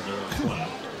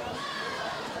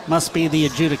 Must be the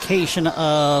adjudication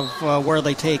of where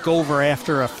they take over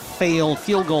after a failed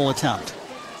field goal attempt.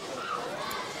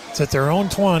 It's at their own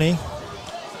 20.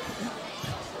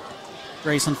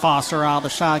 Grayson Foster out of the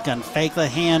shotgun. Fake the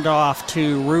handoff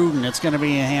to Rudin. It's going to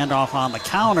be a handoff on the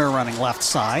counter, running left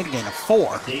side. Gain of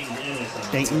 4.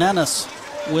 Dayton Ennis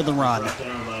with the run.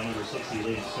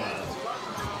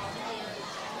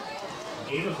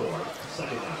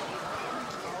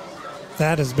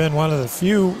 That has been one of the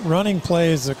few running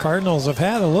plays the Cardinals have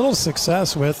had a little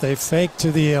success with. They fake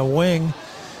to the wing,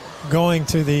 going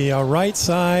to the right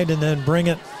side, and then bring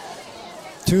it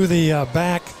to the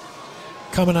back,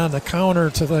 coming on the counter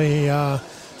to the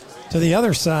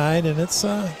other side, and it's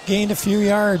gained a few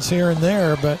yards here and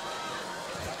there, but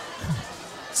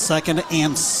 2nd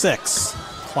and 6.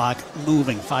 Clock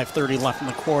moving, 5:30 left in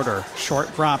the quarter.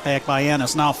 Short drop back by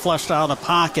Ennis, now flushed out of the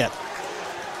pocket.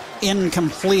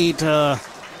 Incomplete. I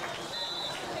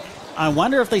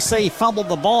wonder if they say he fumbled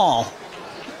the ball.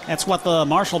 That's what the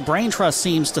Marshall Brain Trust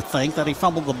seems to think, that he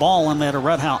fumbled the ball and that a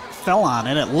Red Hawk fell on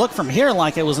it. It looked from here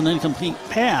like it was an incomplete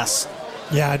pass.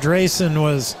 Yeah, Drayson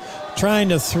was trying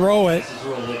to throw it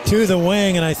to the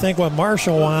wing, and I think what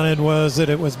Marshall wanted was that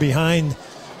it was behind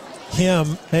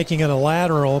him, making it a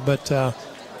lateral, but the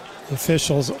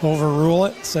officials overrule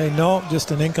it, say no,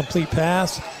 just an incomplete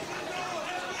pass.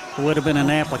 It would have been an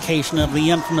application of the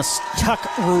infamous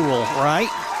tuck rule, right?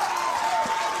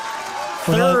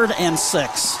 3rd and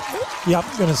 6. Yep,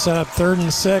 going to set up 3rd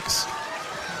and 6.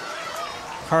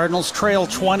 Cardinals trail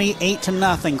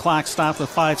 28-0. Clock stopped with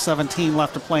 5:17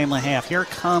 left to play in the half. Here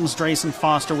comes Drayson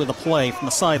Foster with a play from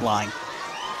the sideline.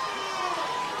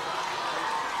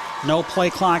 No play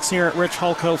clocks here at Rich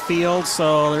Hulko Field,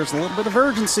 so there's a little bit of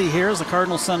urgency here as the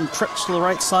Cardinals send trips to the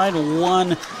right side,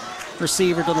 one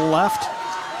receiver to the left.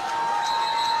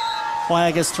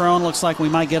 Flag is thrown. Looks like we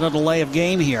might get a delay of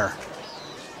game here.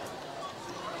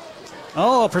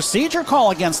 Oh, a procedure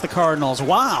call against the Cardinals.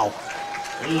 Wow.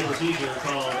 Illegal procedure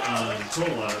called on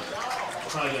Coldwater.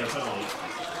 Penalty.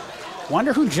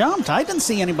 Wonder who jumped. I didn't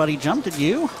see anybody jump. Did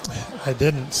you? I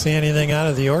didn't see anything out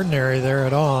of the ordinary there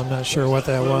at all. I'm not sure what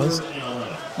that was.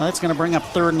 That's going to bring up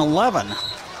 3rd and 11.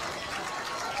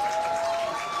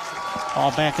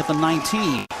 Ball back at the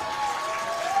 19.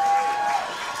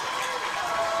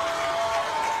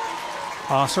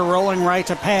 Foster rolling right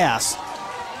to pass.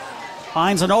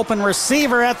 Finds an open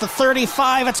receiver at the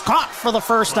 35. It's caught for the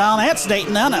first down. That's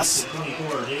Dayton Ennis.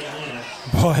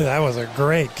 Boy, that was a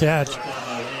great catch.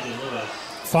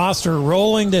 Foster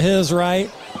rolling to his right,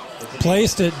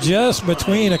 placed it just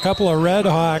between a couple of Red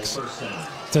Hawks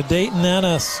to Dayton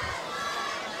Ennis.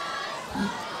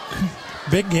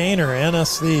 Big gainer,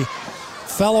 Ennis, the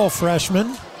fellow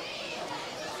freshman.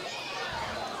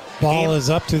 Ball is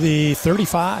up to the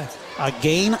 35. A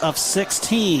gain of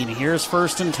 16. Here's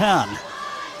 1st and 10.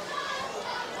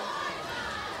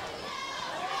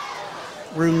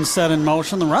 Rune set in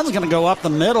motion. The run's going to go up the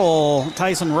middle.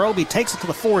 Tyson Roby takes it to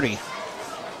the 40.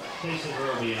 Tyson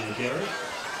Roby on the carry.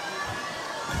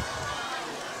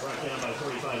 Brought down by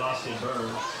 45, Austin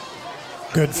Burns.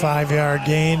 Good 5-yard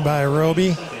gain by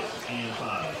Roby.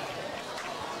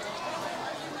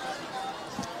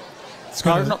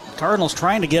 Cardinals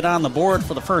trying to get on the board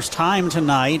for the first time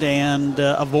tonight and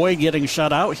avoid getting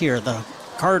shut out here. The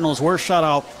Cardinals were shut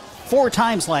out 4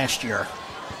 times last year.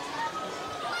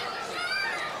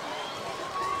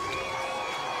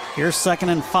 Here's 2nd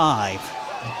and 5.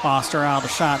 Foster out of the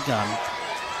shotgun.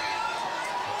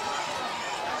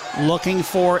 Looking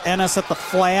for Ennis at the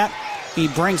flat. He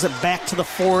brings it back to the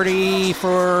 40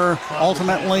 for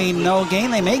ultimately no gain.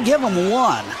 They may give him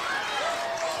 1.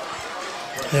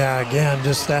 Yeah, again,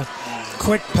 just that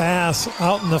quick pass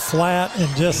out in the flat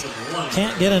and just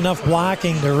can't get enough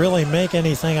blocking to really make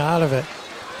anything out of it.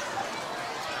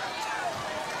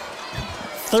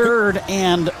 3rd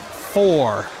and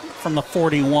 4 from the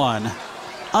 41.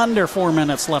 Under 4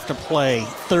 minutes left to play,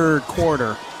 3rd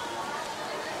quarter.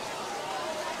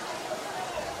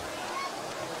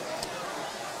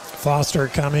 Foster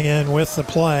coming in with the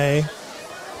play.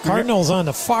 Cardinals on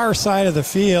the far side of the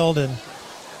field, and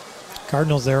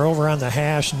Cardinals, they're over on the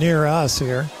hash near us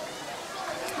here.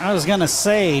 I was going to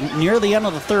say, near the end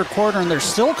of the 3rd quarter, and they're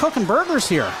still cooking burgers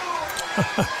here.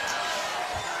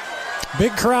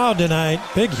 Big crowd tonight.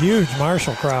 Big, huge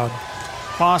Marshall crowd.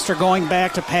 Foster going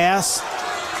back to pass.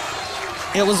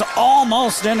 It was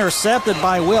almost intercepted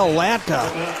by Will Latka.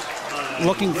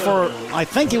 I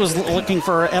think he was looking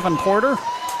for Evan Porter.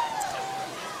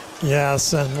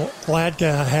 Yes, and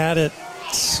Latka had it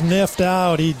sniffed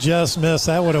out. He just missed.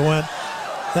 That would have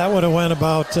went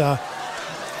about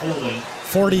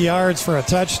 40 yards for a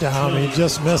touchdown. He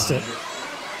just missed it.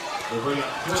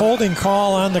 Holding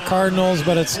call on the Cardinals,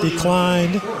 but it's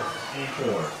declined.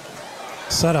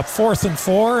 Set up 4th and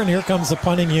 4, and here comes the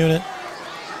punting unit.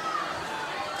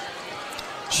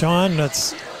 Sean,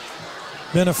 that's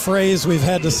been a phrase we've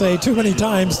had to say too many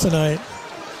times tonight.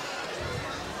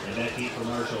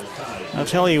 I'll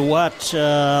tell you what,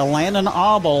 Landon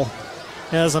Auble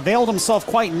has availed himself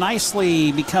quite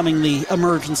nicely, becoming the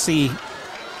emergency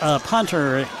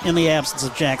punter in the absence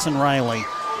of Jackson Riley.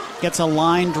 Gets a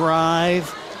line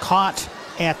drive caught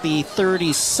at the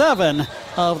 37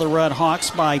 of the Red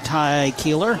Hawks by Ty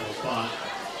Keeler.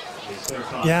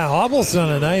 Yeah, Auble's done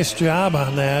a nice job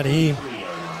on that.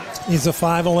 He's a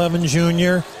 5'11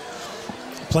 junior,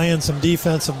 playing some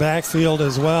defensive backfield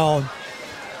as well.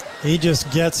 He just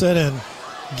gets it and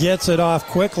gets it off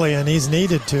quickly, and he's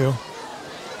needed to.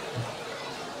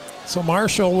 So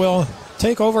Marshall will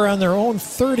take over on their own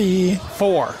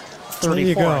 34.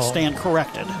 34, stand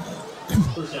corrected.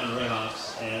 First down, Red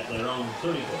Hawks at their own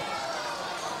 34.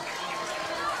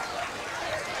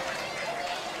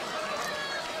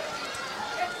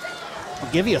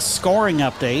 I'll give you a scoring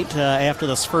update after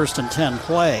this 1st and 10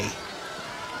 play.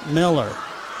 Miller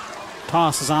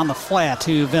tosses on the flat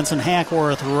to Vincent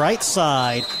Hackworth, right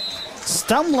side.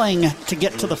 Stumbling to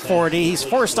get to the 40. He's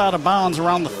forced out of bounds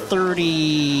around the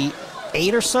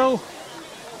 38 or so.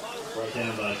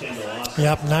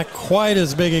 Yep, not quite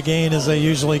as big a gain as they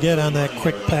usually get on that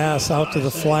quick pass out to the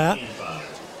flat.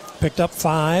 Picked up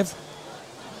 5.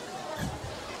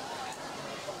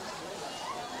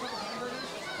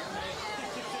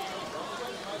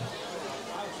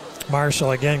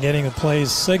 Marshall again getting the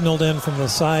plays signaled in from the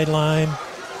sideline.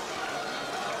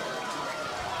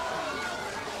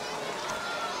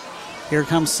 Here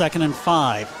comes 2nd and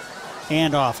 5.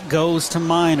 Handoff goes to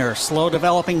Minor. Slow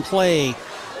developing play.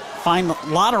 Find a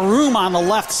lot of room on the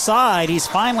left side. He's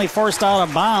finally forced out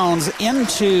of bounds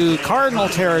into Cardinal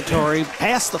territory,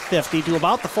 past the 50 to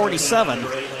about the 47.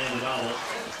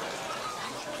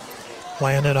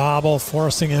 Landon Auble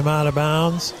forcing him out of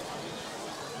bounds.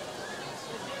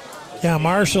 Yeah,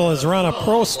 Marshall has run a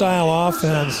pro-style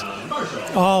offense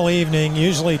all evening.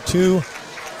 Usually 2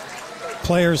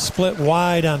 players split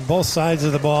wide on both sides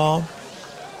of the ball.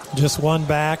 Just one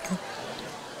back.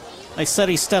 They said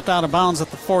he stepped out of bounds at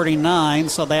the 49,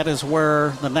 so that is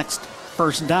where the next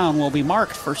first down will be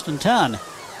marked, 1st and 10.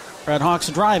 Red Hawks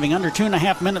driving, under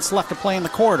 2.5 minutes left to play in the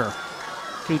quarter.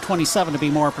 2:27 to be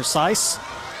more precise.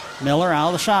 Miller out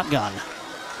of the shotgun.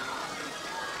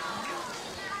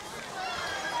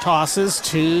 Tosses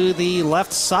to the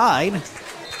left side.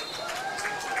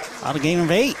 Out of gain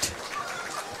of 8.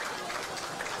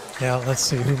 Yeah, let's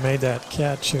see who made that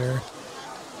catch here.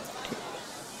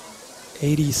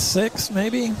 86,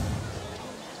 maybe?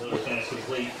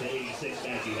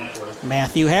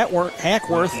 Matthew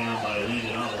Hackworth.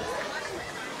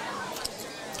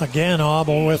 Again,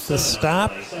 Auble with the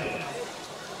stop.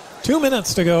 2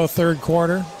 minutes to go, 3rd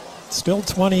quarter. Still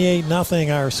 28-0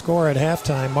 our score at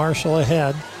halftime. Marshall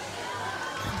ahead.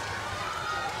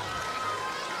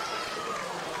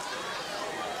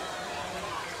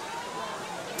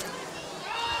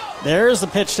 There's the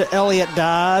pitch to Elliott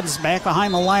Dodds, back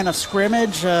behind the line of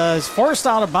scrimmage. Is forced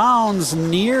out of bounds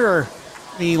near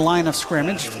the line of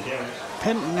scrimmage.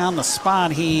 Depending on the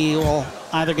spot, he will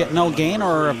either get no gain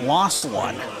or have lost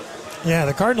one. Yeah,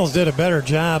 the Cardinals did a better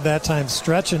job that time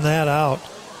stretching that out.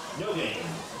 No gain.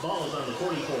 Ball is on the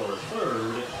 44,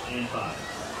 3rd and 5.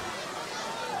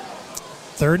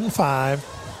 3rd and 5.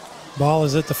 Ball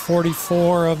is at the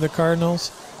 44 of the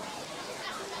Cardinals.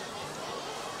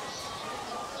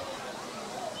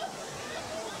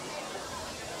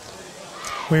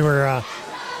 We were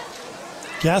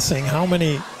guessing how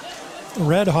many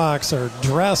Red Hawks are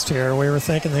dressed here. We were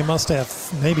thinking they must have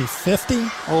maybe 50.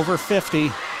 Over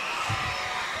 50.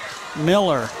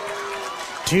 Miller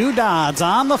to Dodds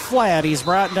on the flat. He's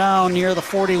brought down near the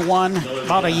 41,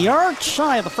 about a yard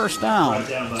shy of the first down.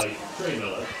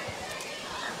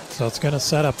 So it's going to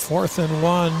set up 4th and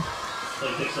 1.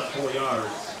 Picks up 4 yards.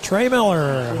 Trey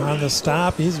Miller on the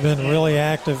stop. He's been really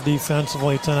active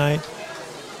defensively tonight.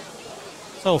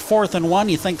 So 4th and 1,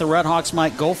 you think the Red Hawks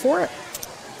might go for it?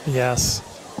 Yes.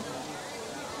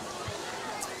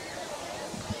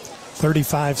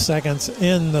 35 seconds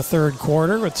in the 3rd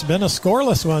quarter. It's been a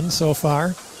scoreless one so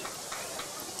far.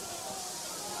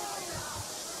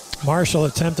 Marshall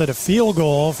attempted a field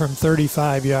goal from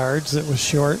 35 yards. It was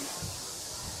short.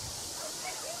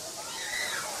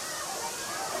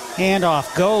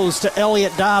 Handoff goes to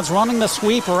Elliott Dodds running the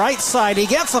sweep right side. He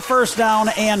gets the first down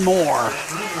and more.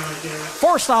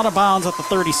 Forced out of bounds at the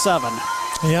 37.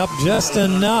 Yep, just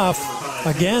enough.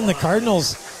 Again, the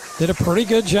Cardinals did a pretty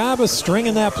good job of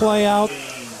stringing that play out.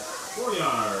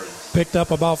 Picked up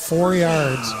about 4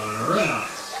 yards.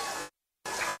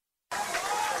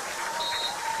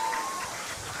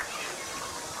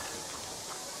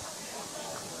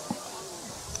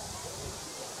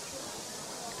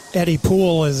 Eddie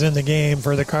Poole is in the game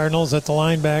for the Cardinals at the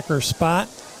linebacker spot.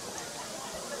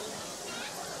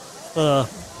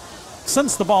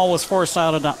 Since the ball was forced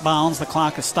out of bounds, the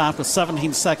clock is stopped with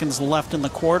 17 seconds left in the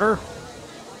quarter.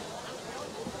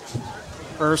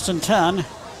 1st and 10.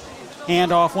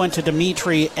 Handoff went to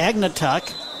Dimitri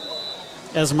Agnetuk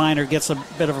as Miner gets a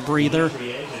bit of a breather.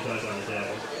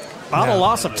 About a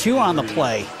loss of 2 on the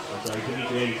play.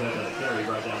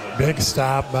 Big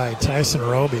stop by Tyson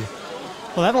Roby.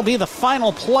 Well, that'll be the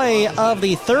final play of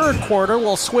the third quarter.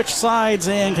 We'll switch sides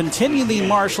and continue the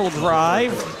Marshall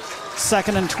drive.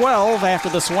 2nd and 12 after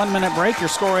this 1-minute break. Your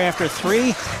score after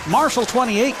 3. Marshall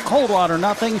 28, Coldwater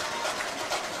nothing.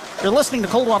 You're listening to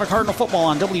Coldwater Cardinal football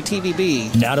on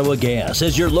WTVB. Nottawa Gas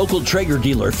is your local Traeger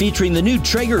dealer featuring the new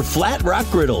Traeger Flat Rock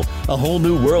Griddle. A whole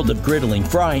new world of griddling,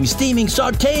 frying, steaming,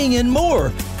 sauteing, and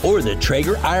more. Or the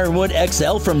Traeger Ironwood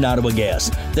XL from Nottawa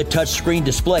Gas. The touchscreen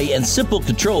display and simple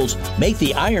controls make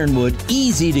the Ironwood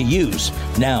easy to use.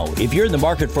 Now, if you're in the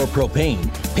market for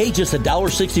propane, pay just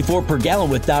 $1.64 per gallon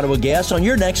with Nottawa Gas on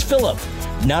your next fill-up.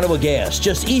 Nottawa Gas,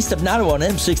 just east of Nottawa on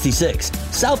M66,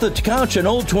 south of Teconcha and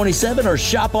Old 27, or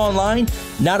shop online,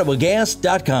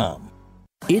 nottawagas.com.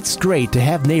 It's great to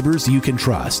have neighbors you can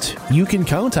trust, you can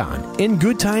count on, in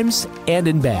good times and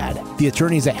in bad. The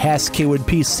attorneys at Hass Kaywood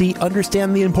PC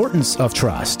understand the importance of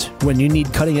trust. When you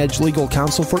need cutting-edge legal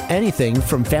counsel for anything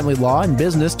from family law and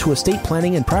business to estate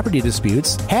planning and property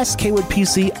disputes, Hass Kaywood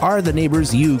PC are the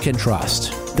neighbors you can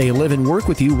trust. They live and work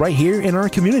with you right here in our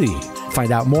community.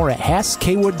 Find out more at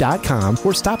HassKaywood.com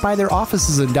or stop by their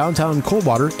offices in downtown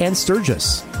Coldwater and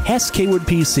Sturgis. Hass Kaywood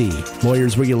PC.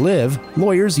 Lawyers where you live,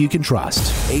 lawyers you can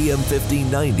trust. AM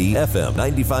 1590, FM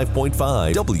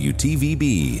 95.5,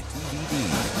 WTVB.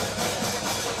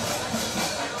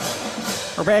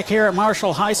 We're back here at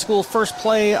Marshall High School. First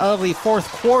play of the fourth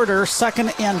quarter,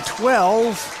 2nd and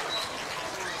 12.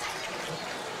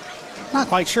 Not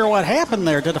quite sure what happened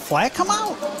there. Did a flag come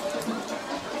out?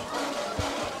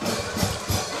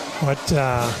 What,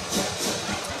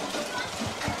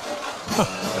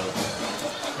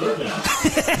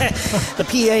 The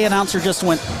PA announcer just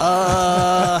went,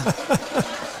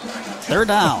 they're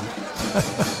down.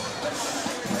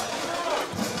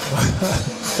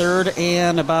 3rd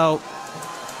and about.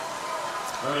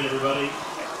 All right, everybody.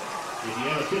 If you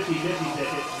have a 50-50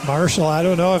 ticket. Marshall, I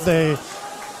don't know if they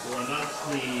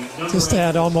just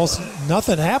had almost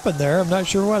nothing happen there. I'm not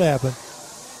sure what happened.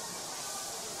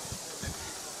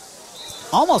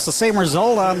 Almost the same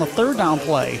result on the 3rd down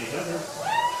play.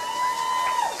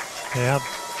 Yeah.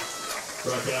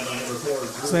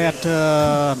 Is that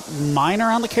Miner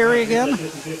on the carry again?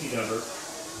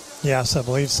 Yes, I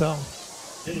believe so.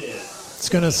 It's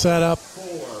going to set up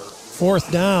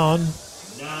 4th down.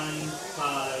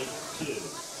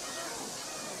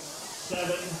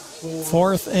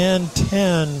 4th and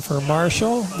 10 for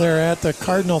Marshall. They're at the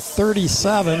Cardinal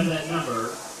 37.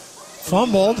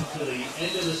 Fumbled,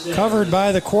 covered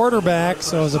by the quarterback,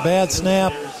 so it was a bad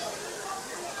snap.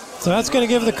 So that's going to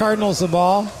give the Cardinals the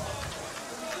ball.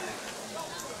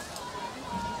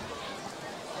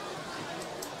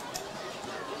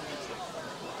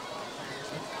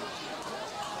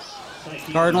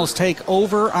 Cardinals take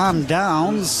over on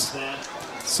downs.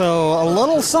 So a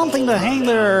little something to hang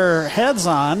their heads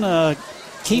on,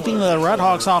 keeping the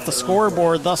Redhawks off the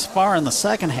scoreboard thus far in the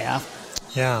second half.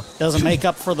 Yeah. Doesn't make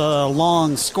up for the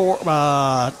long scoring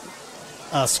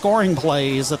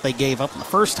plays that they gave up in the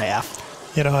first half.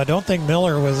 You know, I don't think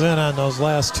Miller was in on those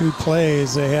last 2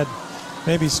 plays. They had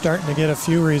maybe starting to get a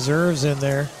few reserves in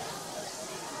there.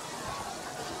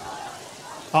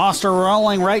 Foster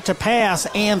rolling right to pass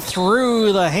and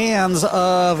through the hands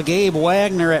of Gabe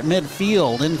Wagner at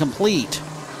midfield. Incomplete.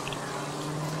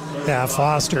 Yeah,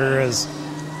 Foster has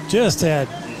just had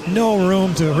no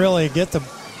room to really get the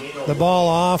ball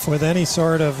off with any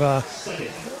sort of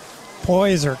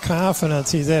poise or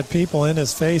confidence. He's had people in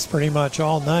his face pretty much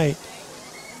all night.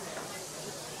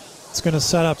 It's going to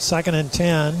set up 2nd and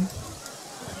 10.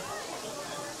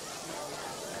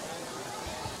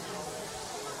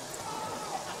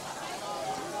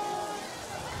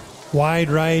 Wide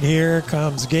right here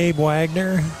comes Gabe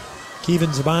Wagner. Kevin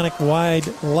Zabonik wide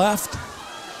left.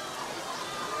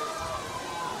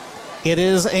 It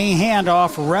is a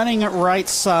handoff, running at right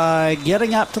side,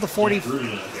 getting up to the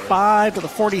 45 to the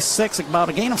 46, about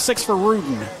a gain of 6 for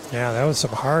Rudin. Yeah, that was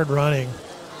some hard running.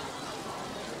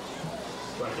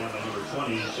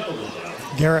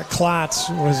 Garrett Klotz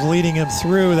was leading him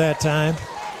through that time.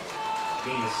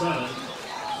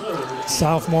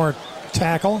 Sophomore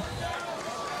tackle.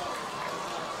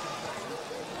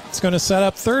 It's going to set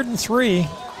up 3rd and 3.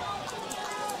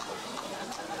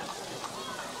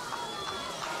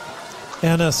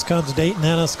 Dayton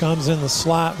Ennis comes in the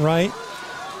slot right.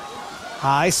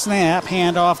 High snap,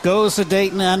 handoff goes to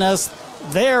Dayton Ennis.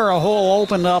 There, a hole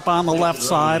opened up on the left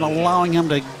side, allowing him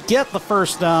to get the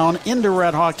first down into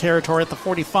Red Hawk territory at the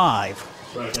 45.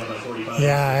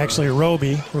 Yeah, actually,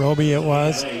 Roby it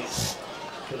was. It's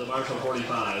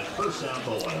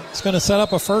going to set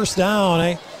up a first down.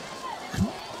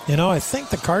 I think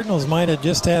the Cardinals might have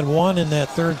just had one in that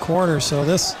third quarter, so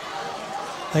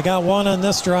they got one on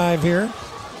this drive here.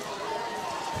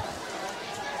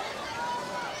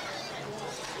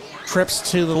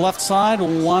 Trips to the left side,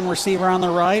 one receiver on the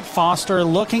right. Foster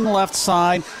looking left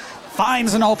side,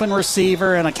 finds an open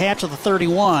receiver and a catch at the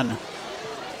 31.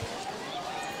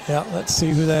 Yeah, let's see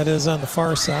who that is on the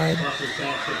far side.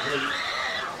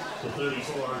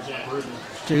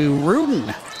 To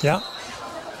Rudin. Yeah.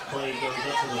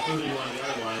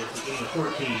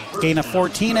 Gain of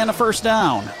 14 and a first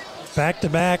down.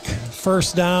 Back-to-back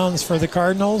first downs for the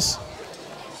Cardinals.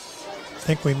 I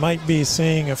think we might be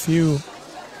seeing a few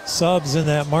subs in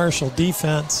that Marshall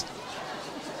defense.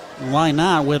 Why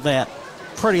not with that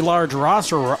pretty large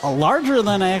roster, larger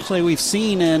than actually we've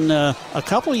seen in a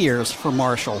couple years for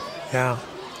Marshall. Yeah.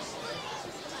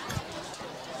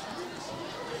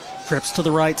 Trips to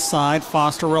the right side,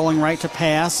 Foster rolling right to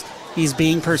pass. He's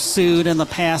being pursued and the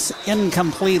pass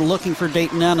incomplete, looking for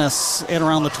Dayton Ennis at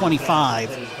around the 25.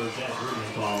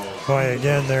 Boy,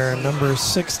 again there, number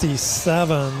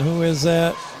 67. Who is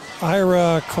that?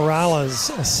 Ira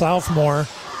Corrales, a sophomore,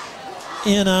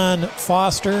 in on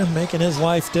Foster, making his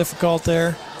life difficult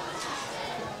there.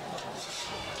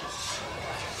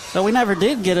 So we never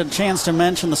did get a chance to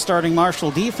mention the starting Marshall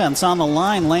defense on the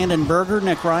line. Landon Berger,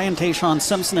 Nick Ryan, Tayshawn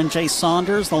Simpson, and Jay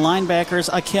Saunders. The linebackers,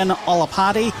 Akin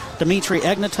Olapati, Dimitri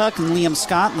Egnatuk, and Liam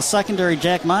Scott. And the secondary,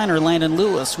 Jack Miner, Landon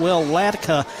Lewis, Will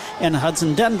Latka, and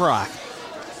Hudson Denbrock.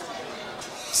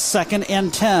 2nd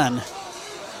and 10.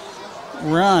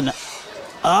 Run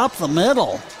up the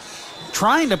middle.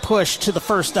 Trying to push to the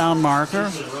first down marker.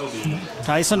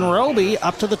 Tyson Roby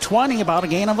up to the 20, about a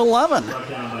gain of 11.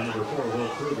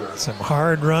 Some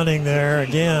hard running there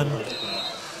again.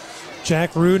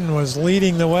 Jack Rudin was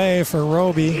leading the way for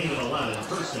Roby.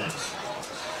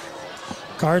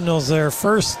 Cardinals their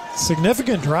first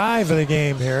significant drive of the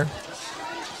game here.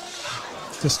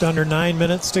 Just under 9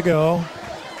 minutes to go.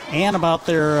 And about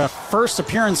their first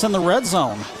appearance in the red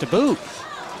zone to boot.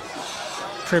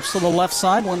 Trips to the left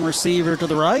side, one receiver to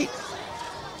the right.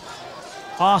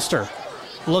 Foster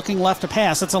looking left to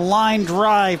pass. It's a line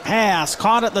drive pass,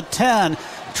 caught at the 10,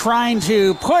 trying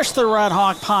to push the Red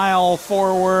Hawk pile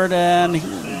forward, and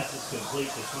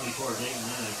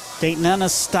Dayton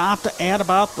Ennis stopped at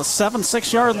about the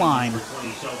 7-6 yard line.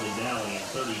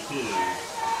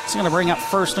 It's going to bring up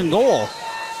 1st and goal.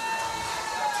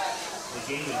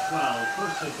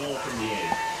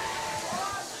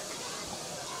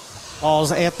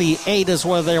 Ball's at the 8 is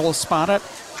where they will spot it.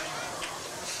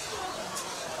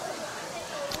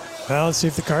 Well, let's see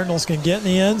if the Cardinals can get in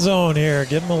the end zone here.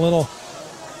 Give them a little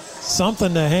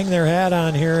something to hang their hat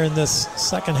on here in this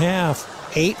second half.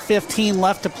 8:15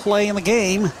 left to play in the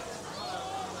game.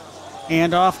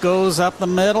 Handoff goes up the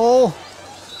middle.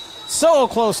 So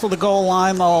close to the goal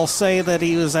line, they'll say that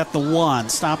he was at the 1,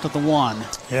 stopped at the 1.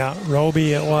 Yeah,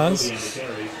 Roby it was.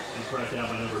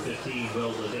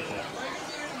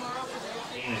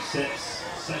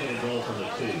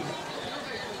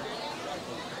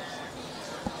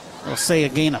 We'll say a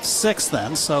gain of 6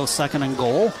 then, so 2nd and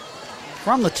goal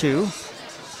from the 2.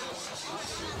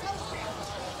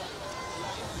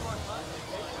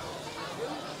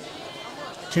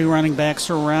 Two running backs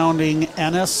surrounding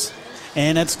Ennis,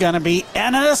 and it's going to be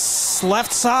Ennis,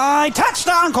 left side,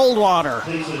 touchdown Coldwater.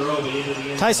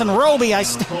 Tyson Roby,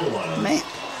 man.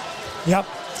 Yep.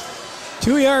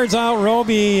 2 yards out,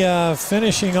 Roby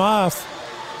finishing off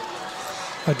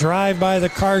a drive by the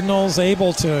Cardinals,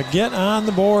 able to get on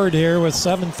the board here with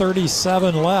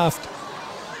 7:37 left.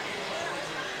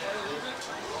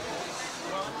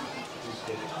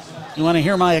 You want to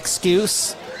hear my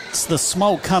excuse? It's the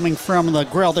smoke coming from the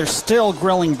grill. They're still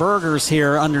grilling burgers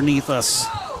here underneath us.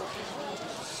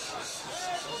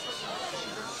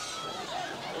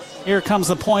 Here comes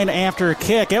the point after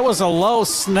kick. It was a low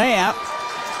snap.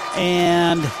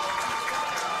 And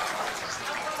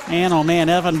oh man,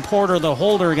 Evan Porter, the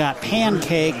holder, got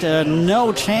pancaked.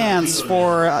 No chance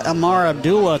for Amar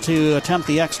Abdullah to attempt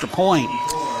the extra point.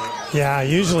 Yeah,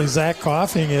 usually Zach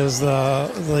Coughing is the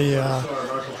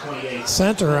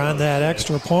center on that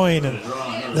extra point, and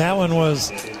that one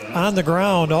was on the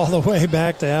ground all the way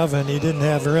back to Evan. He didn't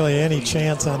have really any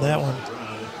chance on that one.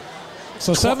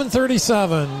 So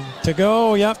 7:37 to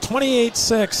go. Yep,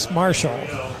 28-6 Marshall.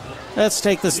 Let's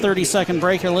take this 30-second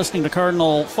break. You're listening to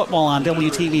Cardinal Football on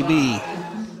WTVB.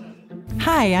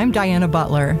 Hi, I'm Diana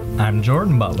Butler. I'm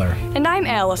Jordan Butler. And I'm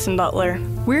Allison Butler.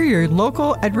 We're your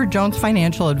local Edward Jones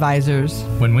financial advisors.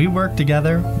 When we work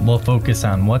together, we'll focus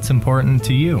on what's important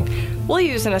to you. We'll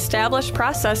use an established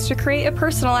process to create a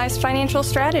personalized financial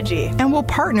strategy. And we'll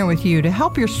partner with you to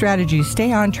help your strategy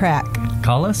stay on track.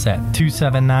 Call us at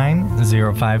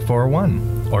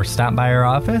 279-0541 or stop by our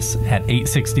office at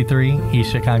 863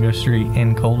 East Chicago Street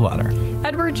in Coldwater.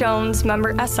 Edward Jones,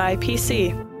 member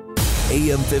SIPC.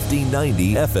 AM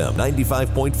 1590, FM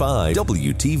 95.5,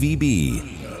 WTVB.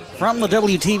 From the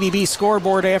WTVB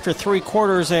scoreboard after 3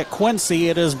 quarters at Quincy,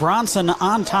 it is Bronson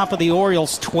on top of the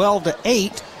Orioles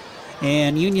 12-8.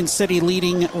 And Union City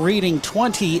leading Reading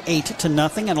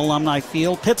 28-0 at Alumni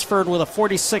Field. Pittsford with a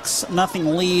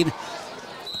 46-0 lead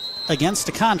against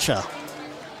Aconcha.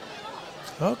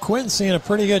 Well, Quincy in a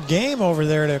pretty good game over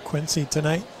there to Quincy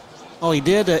tonight. Well, he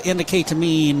did indicate to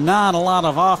me not a lot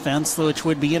of offense, which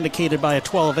would be indicated by a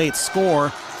 12-8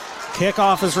 score.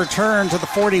 Kickoff is returned to the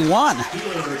 41.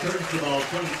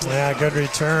 Yeah, good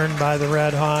return by the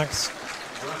Red Hawks.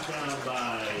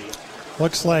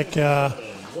 Looks like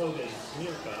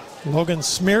Logan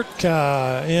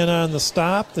Smirtka in on the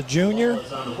stop, the junior.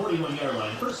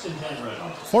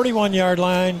 41-yard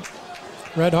line.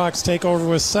 Red Hawks take over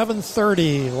with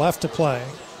 7:30 left to play.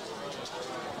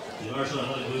 The Marshall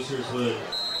Athletic Boosters would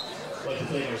like to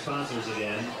thank our sponsors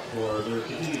again for their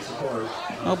continued support.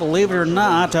 Well, believe it or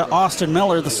not, Austin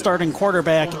Miller, the starting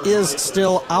quarterback, is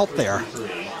still out there.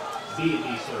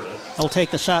 He'll take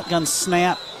the shotgun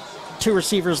snap. 2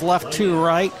 receivers left, 2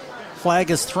 right. Flag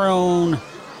is thrown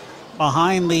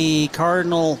behind the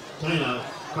Cardinal. Timeout,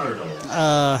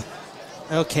 Cardinal.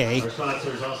 Okay.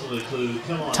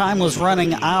 Time was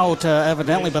running out,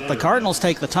 evidently, but the Cardinals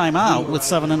take the timeout with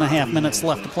 7.5 minutes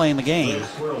left to play in the game.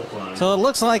 So it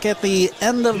looks like at the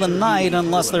end of the night,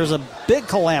 unless there's a big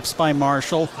collapse by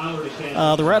Marshall,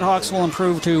 the Red Hawks will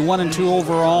improve to 1-2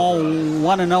 overall,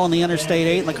 1-0 in the Interstate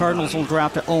 8, and the Cardinals will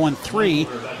drop to 0-3.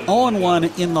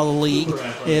 0-1 in the league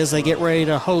as they get ready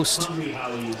to host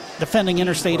defending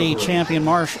Interstate 8 champion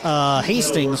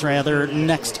Hastings,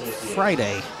 next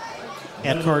Friday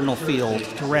at Cardinal Field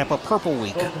to wrap up Purple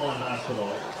Week.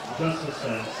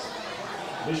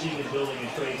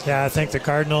 Yeah, I think the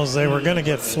Cardinals, they were going to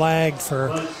get flagged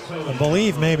for, I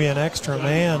believe, maybe an extra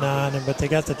man on him, but they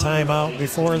got the timeout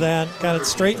before that. Got it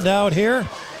straightened out here.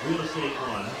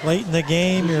 Late in the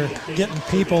game, you're getting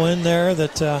people in there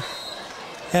that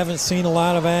haven't seen a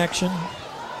lot of action.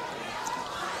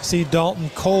 See Dalton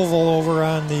Colville over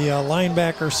on the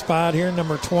linebacker spot here,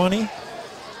 number 20.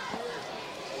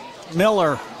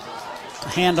 Miller,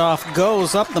 handoff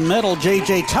goes up the middle.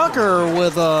 J.J. Tucker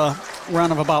with a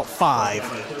run of about 5.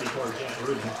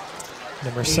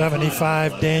 Number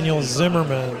 75, Daniel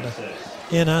Zimmerman,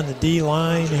 in on the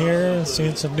D-line here.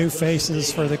 Seeing some new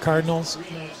faces for the Cardinals.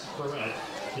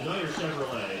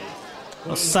 A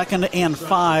 2nd and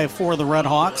 5 for the Red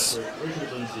Hawks.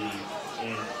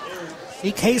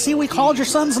 Hey, Casey, we called your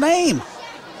son's name.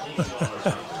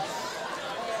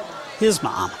 His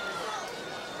mom.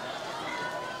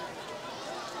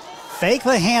 Fake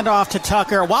the handoff to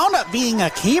Tucker. Wound up being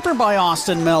a keeper by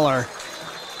Austin Miller.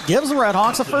 Gives the Red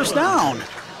Hawks a first down.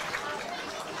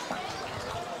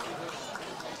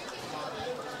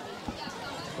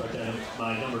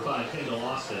 By number 5, Kendall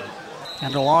Austin.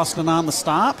 Kendall Austin on the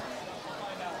stop.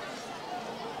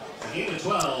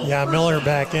 Yeah, Miller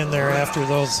back in there after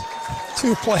those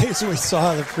 2 plays we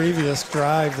saw the previous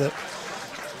drive that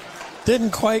didn't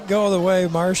quite go the way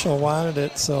Marshall wanted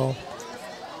it, so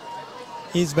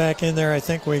he's back in there. I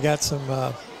think we got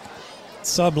some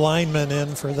sub linemen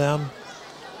in for them.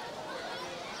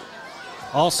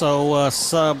 Also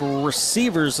sub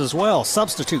receivers as well,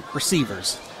 substitute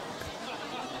receivers.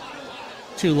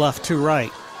 2 left, 2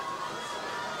 right.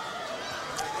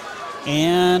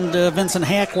 And Vincent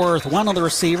Hackworth, one of the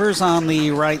receivers on the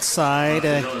right side.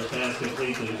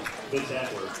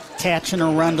 catch and a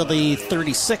run to the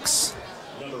 36.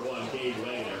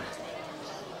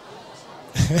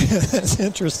 That's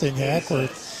interesting,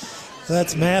 Hackworth.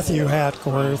 That's Matthew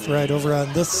Hackworth right over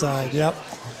on this side. Yep.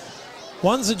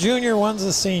 One's a junior, one's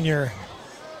a senior.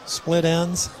 Split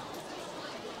ends.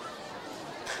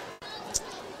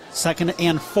 2nd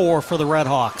and 4 for the Red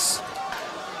Hawks.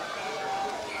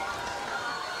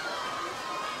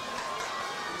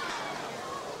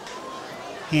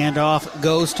 Handoff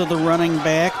goes to the running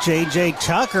back. J.J.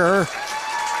 Tucker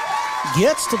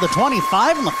gets to the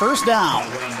 25 and the first down.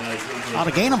 On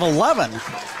a gain of 11.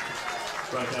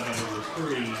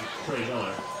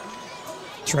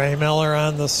 Trey Miller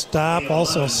on the stop.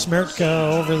 Also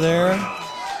Smirtka over there.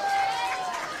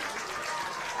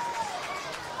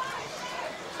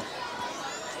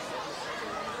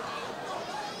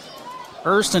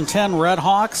 First and 10 Red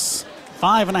Hawks.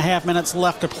 5.5 minutes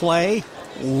left to play.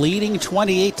 Leading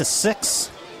 28-6.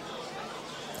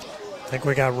 I think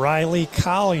we got Riley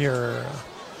Collier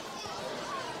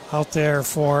out there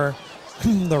for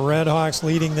the Red Hawks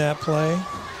leading that play.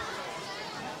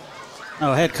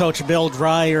 Head coach Bill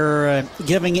Dreyer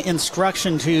giving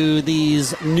instruction to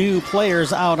these new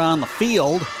players out on the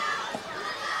field.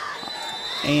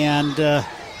 And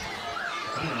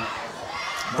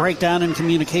breakdown in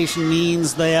communication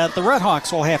means that the Red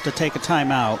Hawks will have to take a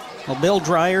timeout. Well, Bill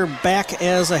Dreyer back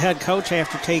as a head coach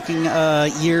after taking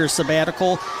a year's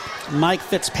sabbatical. Mike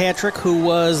Fitzpatrick, who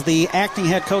was the acting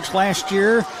head coach last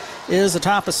year, is a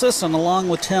top assistant along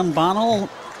with Tim Bonnell,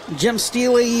 Jim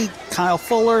Steele, Kyle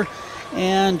Fuller,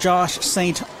 and Josh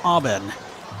St. Aubin.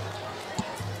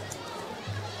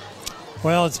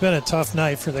 Well, it's been a tough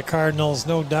night for the Cardinals,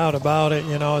 no doubt about it.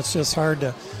 You know, it's just hard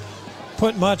to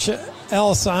put much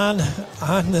else on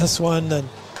this one than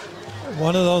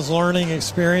one of those learning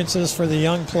experiences for the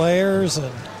young players,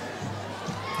 and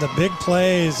the big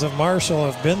plays of Marshall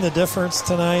have been the difference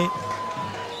tonight.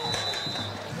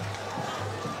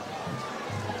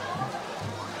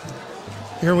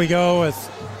 Here we go with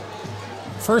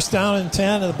first down and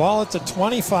 10, and the ball at the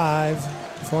 25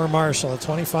 for Marshall, the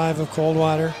 25 of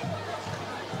Coldwater.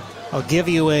 I'll give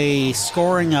you a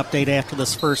scoring update after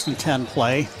this first and 10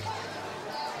 play.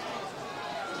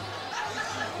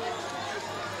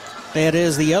 That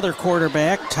is the other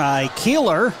quarterback, Ty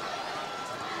Keeler.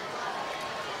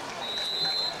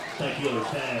 Ty Keeler's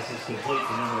pass is complete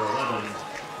to number 11.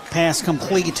 Pass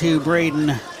complete to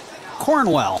Braden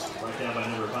Cornwell. Right down by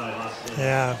number 5, Austin.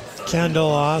 Yeah,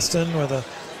 Kendall Austin with a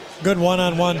good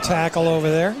one-on-one tackle over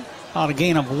there. On a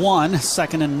gain of 1,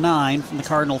 2nd and 9 from the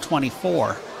Cardinal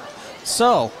 24.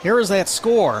 So, here is that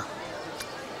score.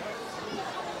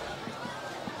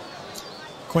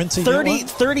 Quincy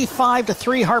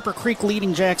 35-3, Harper Creek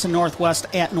leading Jackson Northwest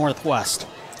at Northwest.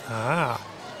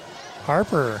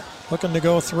 Harper looking to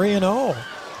go 3-0.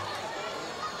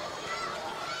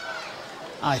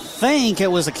 I think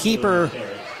it was a keeper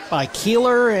by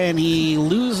Keeler, and he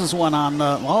loses one on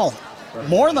the,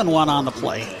 more than one on the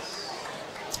play.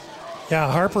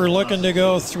 Yeah, Harper looking to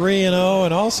go 3-0,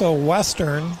 and also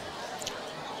Western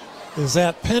is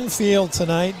at Penfield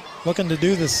tonight, looking to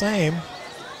do the same.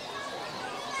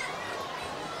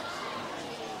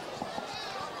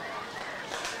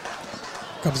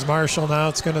 Comes Marshall now.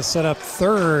 It's going to set up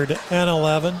 3rd and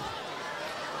 11.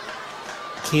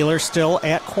 Keeler still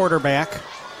at quarterback.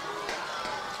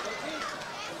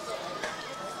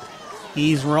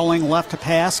 He's rolling left to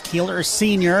pass. Keeler,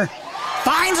 senior,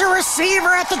 finds a receiver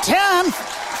at the 10.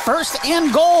 1st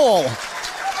and goal.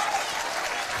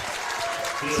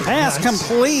 Pass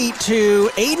complete to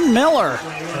Aiden Miller.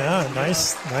 Yeah,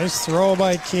 nice throw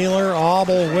by Keeler.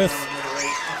 Auble with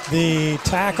the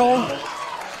tackle.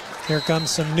 Here comes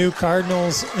some new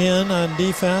Cardinals in on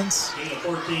defense.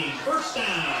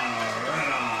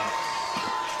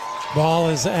 Ball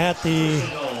is at the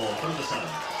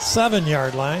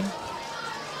 7-yard line.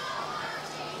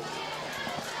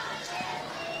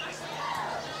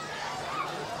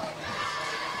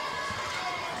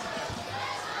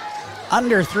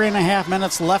 Under 3.5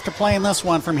 minutes left to play in this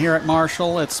one from here at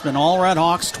Marshall. It's been all Red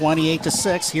Hawks,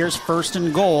 28-6. Here's 1st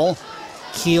and goal.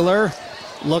 Keeler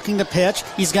looking to pitch.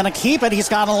 He's going to keep it. He's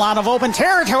got a lot of open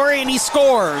territory, and he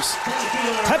scores.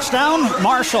 Touchdown,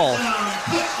 Marshall.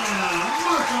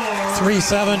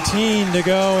 3:17 to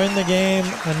go in the game.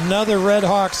 Another Red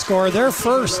Hawk score. Their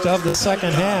first of the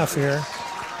second half here.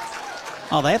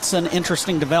 Oh, that's an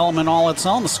interesting development all its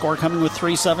own. The score coming with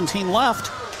 3:17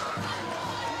 left.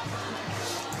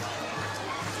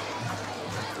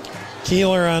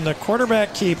 Keeler on the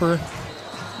quarterback keeper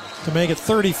to make it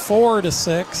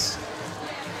 34-6.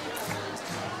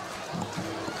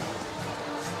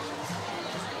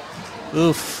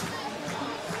 Oof.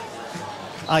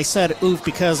 I said oof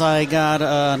because I got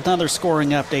another scoring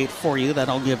update for you that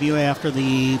I'll give you after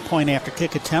the point after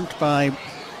kick attempt by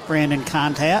Brandon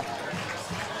Contat.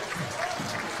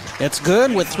 It's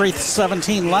good with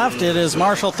 3:17 left. It is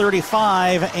Marshall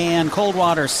 35 and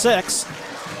Coldwater 6.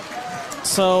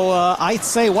 So I'd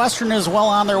say Western is well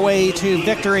on their way to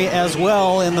victory as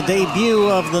well in the debut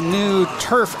of the new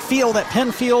turf field at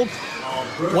Penfield.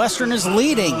 Western is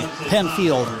leading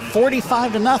Penfield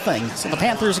 45-0. So the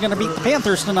Panthers are going to beat the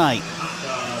Panthers tonight.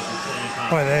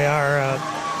 Boy, they are,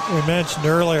 we mentioned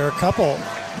earlier, a couple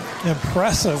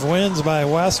impressive wins by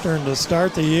Western to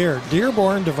start the year.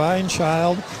 Dearborn, Divine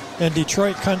Child, and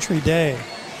Detroit Country Day.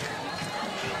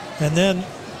 And then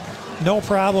no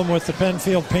problem with the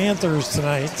Penfield Panthers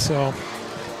tonight. So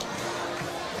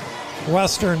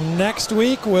Western next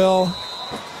week will,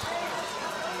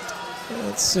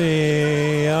 let's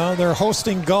see, they're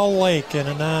hosting Gull Lake in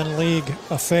a non-league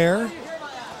affair.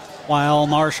 While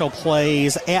Marshall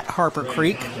plays at Harper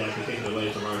Creek.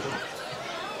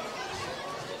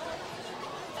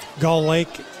 Gull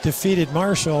Lake defeated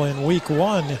Marshall in week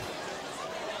 1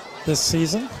 this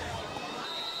season.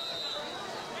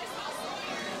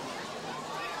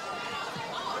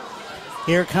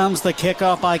 Here comes the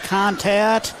kickoff by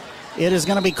Contat. It is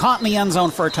going to be caught in the end zone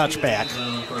for a touchback.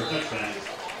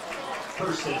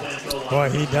 Boy,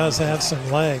 he does have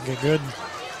some leg. A good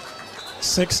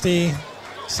 60,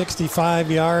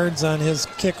 65 yards on his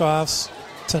kickoffs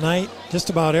tonight. Just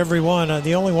about every one.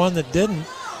 The only one that didn't,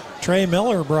 Trey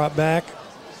Miller brought back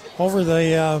over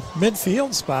the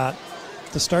midfield spot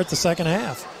to start the second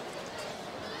half.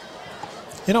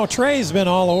 You know, Trey's been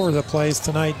all over the place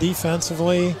tonight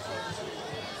defensively.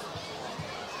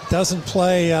 Doesn't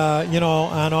play,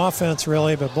 on offense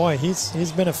really, but boy,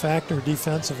 he's been a factor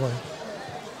defensively.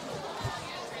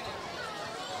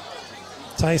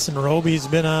 Tyson Roby's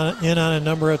been in on a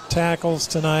number of tackles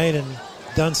tonight and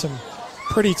done some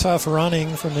pretty tough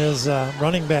running from his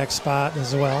running back spot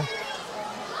as well.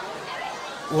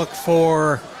 Look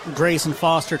for Grayson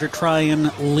Foster to try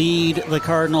and lead the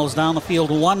Cardinals down the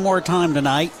field one more time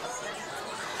tonight.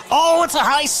 Oh, it's a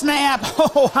high snap.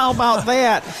 Oh, how about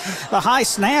that? The high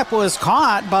snap was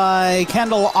caught by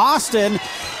Kendall Austin,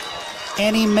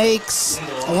 and he makes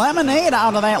lemonade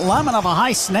out of that lemon of a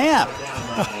high snap.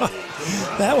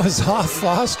 That was off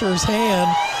Foster's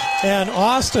hand, and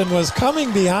Austin was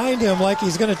coming behind him like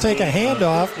he's going to take a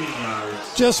handoff.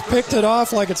 Just picked it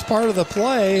off like it's part of the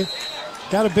play.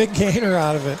 Got a big gainer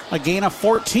out of it. A gain of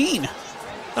 14.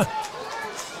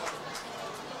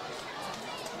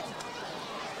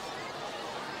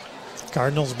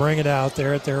 Cardinals bring it out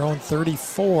there at their own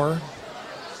 34.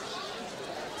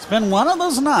 It's been one of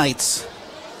those nights.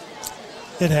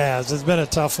 It has. It's been a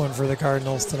tough one for the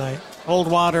Cardinals tonight.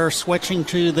 Coldwater switching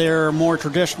to their more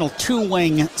traditional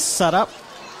two-wing setup.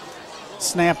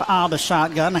 Snap out of the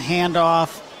shotgun.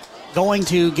 Handoff going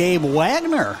to Gabe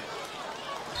Wagner.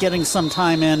 Getting some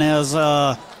time in as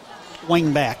a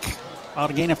wingback.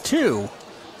 About a gain of 2.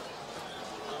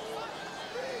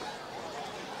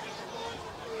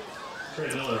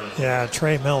 Yeah,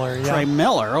 Trey Miller. Yeah. Trey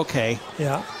Miller, okay.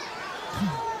 Yeah.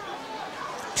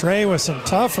 Trey with some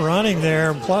tough running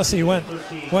there, and plus he went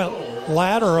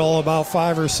lateral about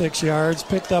 5 or 6 yards,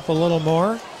 picked up a little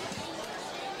more.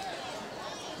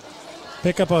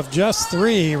 Pickup of just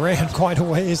 3, ran quite a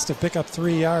ways to pick up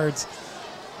 3 yards.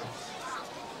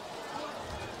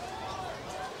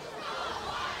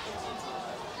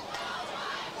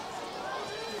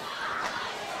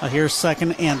 Here's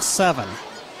 2nd and 7.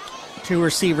 2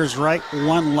 receivers right,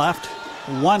 1 left,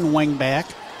 1 wing back,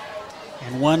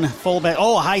 and 1 fullback.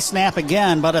 Oh, a high snap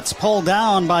again, but it's pulled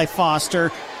down by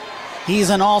Foster. He's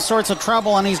in all sorts of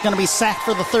trouble, and he's going to be sacked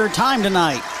for the 3rd time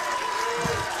tonight.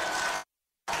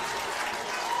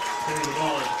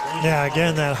 Yeah,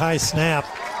 again, that high snap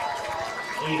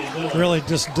really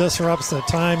just disrupts the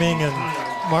timing, and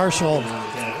Marshall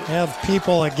have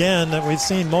people again that we've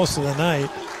seen most of the night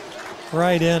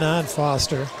right in on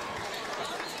Foster.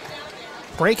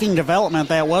 Breaking development,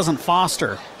 that wasn't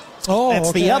Foster. Oh, that's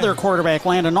okay. the other quarterback,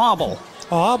 Landon Auble.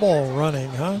 Auble running,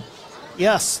 huh?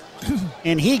 Yes,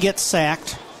 and he gets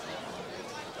sacked.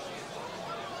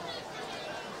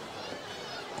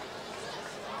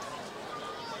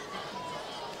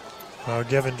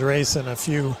 Giving Drayson a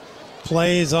few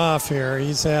plays off here.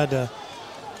 He's had a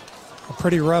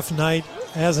pretty rough night,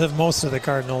 as have most of the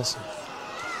Cardinals.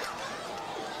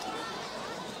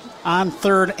 On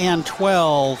 3rd and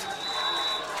 12.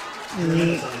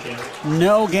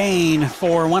 No gain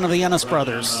for one of the Ennis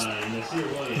brothers.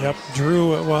 Yep,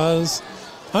 Drew it was.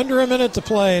 Under a minute to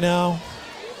play now.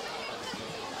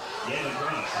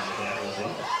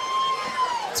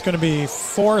 it's going to be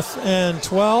 4th and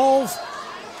 12.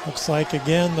 Looks like,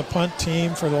 again, the punt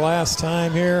team for the last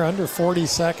time here, under 40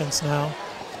 seconds now.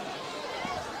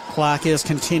 Clock is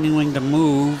continuing to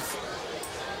move.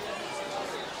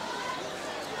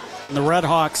 The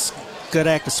Redhawks, good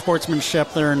act of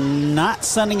sportsmanship. They're not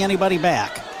sending anybody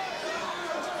back.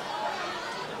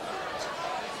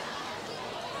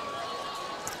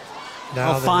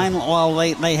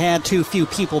 They had too few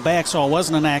people back, so it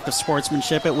wasn't an act of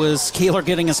sportsmanship. It was Keeler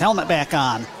getting his helmet back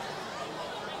on.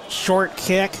 Short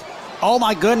kick. Oh,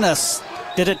 my goodness.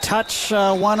 Did it touch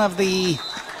one of the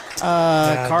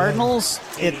Cardinals?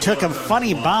 It took a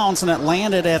funny bounce, and it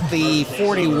landed at the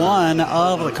 41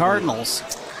 of the Cardinals.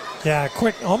 Yeah,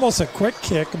 almost a quick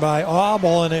kick by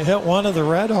Auble, and it hit one of the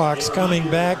Redhawks coming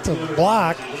back to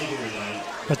block,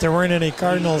 but there weren't any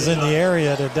Cardinals in the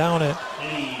area to down it.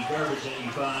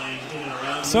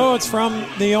 So it's from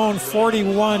the own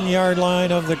 41-yard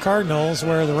line of the Cardinals,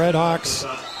 where the Redhawks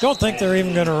don't think they're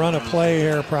even going to run a play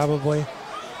here, probably.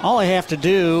 All they have to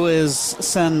do is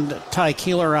send Ty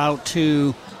Keeler out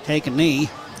to take a knee.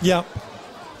 Yep.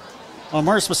 Well,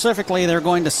 more specifically, they're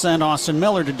going to send Austin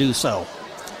Miller to do so.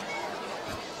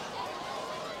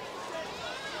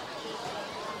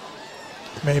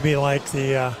 Maybe like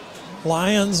the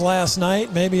Lions last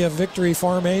night, maybe a victory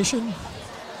formation.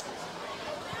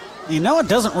 You know, it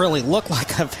doesn't really look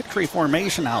like a victory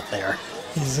formation out there.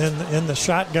 He's in the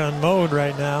shotgun mode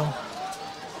right now.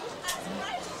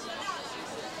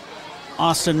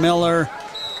 Austin Miller,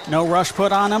 no rush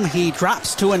put on him. He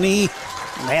drops to a knee,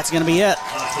 and that's going to be it.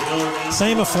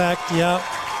 Same effect, yep.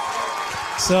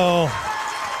 So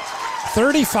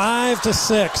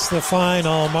 35-6, the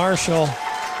final. Marshall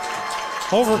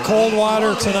over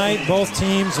Coldwater tonight. Both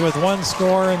teams with one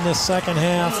score in this second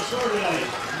half.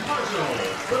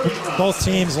 Both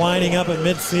teams lining up at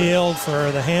midfield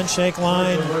for the handshake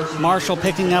line. Marshall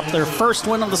picking up their first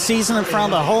win of the season in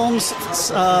front of the Holmes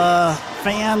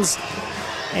fans.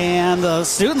 And the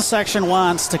student section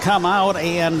wants to come out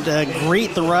and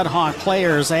greet the Red Hawk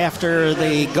players after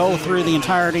they go through the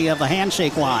entirety of the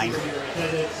handshake line.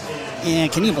 And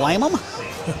can you blame them?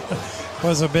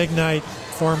 Was a big night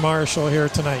for Marshall here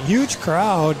tonight. Huge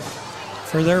crowd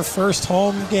for their first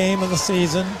home game of the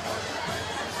season.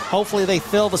 Hopefully they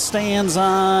fill the stands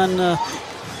on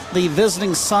the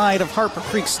visiting side of Harper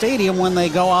Creek Stadium when they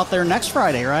go out there next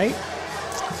Friday, right?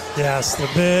 Yes, the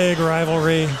big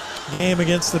rivalry game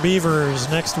against the Beavers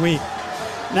next week.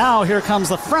 Now here comes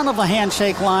the front of the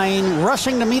handshake line,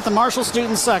 rushing to meet the Marshall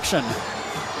student section.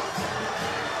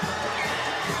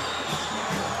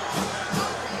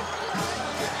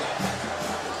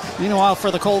 Meanwhile,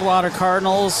 for the Coldwater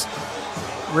Cardinals,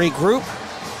 regroup.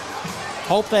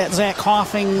 Hope that Zach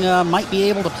Coughing might be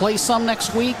able to play some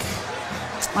next week.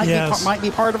 Might be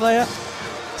part of that.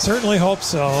 Certainly hope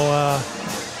so.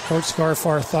 Coach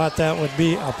Scarfar thought that would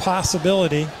be a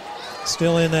possibility.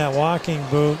 Still in that walking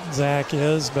boot, Zach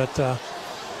is, but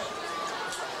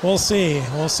we'll see.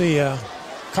 We'll see.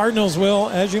 Cardinals will,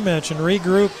 as you mentioned,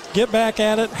 regroup, get back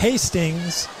at it.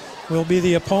 Hastings will be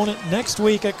the opponent next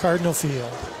week at Cardinal Field.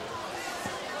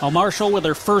 Marshall, with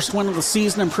their first win of the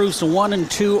season, improves to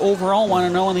 1-2 overall,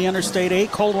 1-0 in the Interstate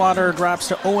 8. Coldwater drops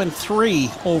to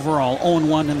 0-3 overall,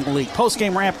 0-1 in the league.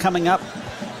 Post-game wrap coming up.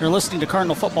 You're listening to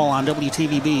Cardinal Football on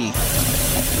WTVB.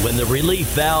 When the relief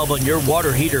valve on your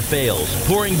water heater fails,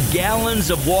 pouring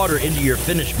gallons of water into your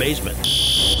finished basement,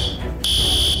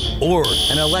 or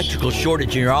an electrical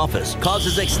shortage in your office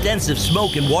causes extensive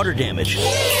smoke and water damage,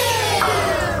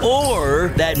 or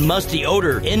that musty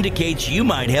odor indicates you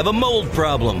might have a mold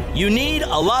problem, you need a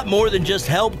lot more than just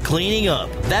help cleaning up.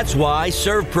 That's why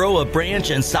ServPro of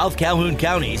Branch and South Calhoun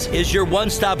counties is your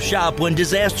one-stop shop when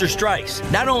disaster strikes.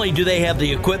 Not only do they have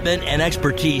the equipment and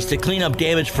expertise to clean up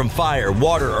damage from fire,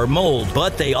 water, or mold,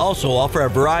 but they also offer a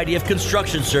variety of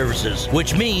construction services,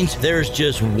 which means there's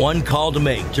just one call to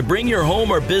make to bring your home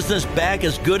or business back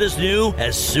as good as new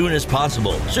as soon as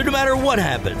possible. So no matter what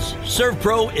happens,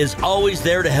 ServPro is always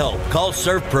there to help. Call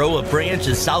ServPro of Branch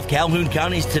in South Calhoun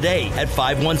counties today at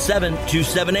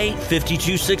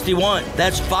 517-278-5261.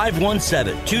 That's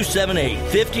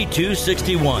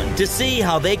 517-278-5261 to see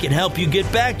how they can help you get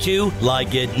back to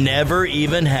like it never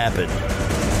even happened.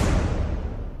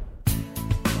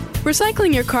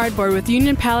 Recycling your cardboard with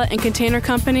Union Pallet and Container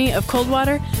Company of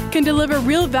Coldwater can deliver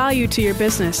real value to your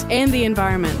business and the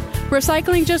environment.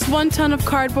 Recycling just 1 ton of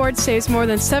cardboard saves more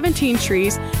than 17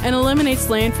 trees and eliminates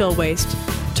landfill waste.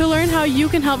 To learn how you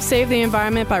can help save the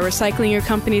environment by recycling your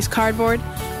company's cardboard,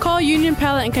 call Union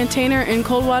Pallet and Container in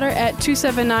Coldwater at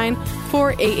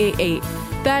 279-4888.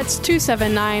 That's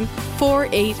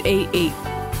 279-4888.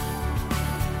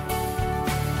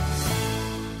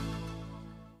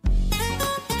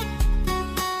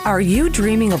 Are you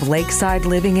dreaming of lakeside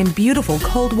living in beautiful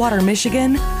Coldwater,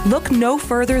 Michigan? Look no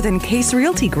further than Case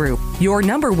Realty Group, your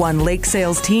 #1 lake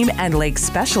sales team and lake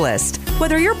specialist.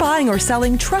 Whether you're buying or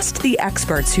selling, trust the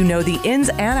experts who know the ins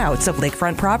and outs of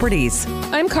lakefront properties.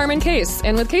 I'm Carmen Case,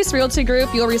 and with Case Realty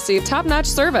Group, you'll receive top-notch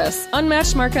service,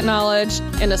 unmatched market knowledge,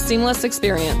 and a seamless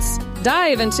experience.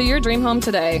 Dive into your dream home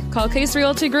today. Call Case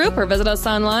Realty Group or visit us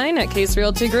online at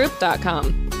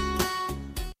caserealtygroup.com.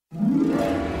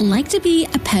 Like to be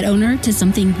a pet owner to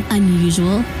something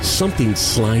unusual? Something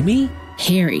slimy?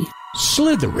 Hairy.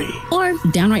 Slithery. Or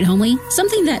downright homely?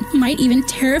 Something that might even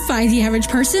terrify the average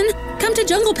person? Come to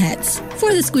Jungle Pets.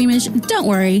 For the squeamish, don't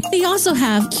worry. They also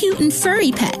have cute and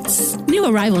furry pets. New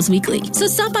arrivals weekly, so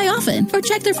stop by often or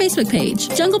check their Facebook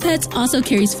page. Jungle Pets also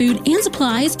carries food and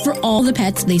supplies for all the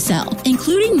pets they sell,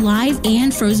 including live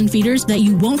and frozen feeders that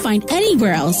you won't find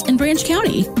anywhere else in Branch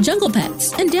County. Jungle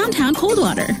Pets in downtown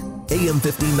Coldwater. AM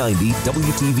 1590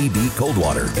 WTVB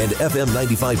Coldwater and FM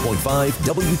 95.5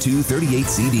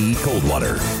 W238CD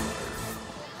Coldwater.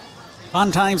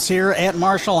 Fun times here at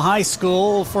Marshall High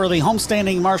School for the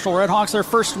homestanding Marshall Redhawks, their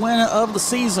first win of the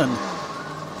season.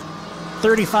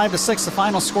 35-6 the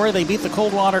final score. They beat the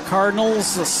Coldwater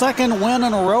Cardinals. The second win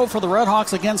in a row for the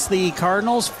Redhawks against the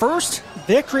Cardinals. First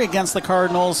victory against the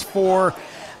Cardinals for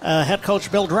head coach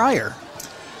Bill Dreyer.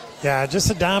 Yeah, just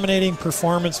a dominating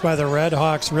performance by the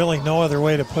Redhawks. Really no other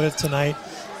way to put it tonight.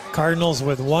 Cardinals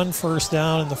with 1 first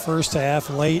down in the first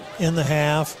half, late in the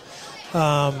half.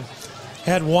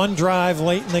 Had one drive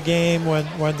late in the game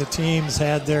when the teams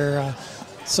had their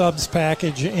subs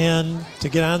package in to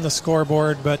get on the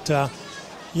scoreboard. But,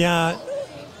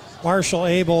 Marshall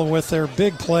able with their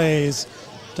big plays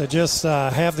to just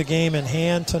have the game in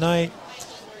hand tonight.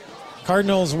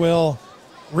 Cardinals will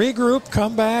regroup,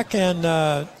 come back,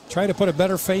 and try to put a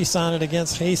better face on it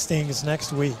against Hastings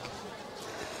next week.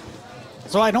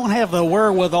 So I don't have the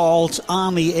wherewithal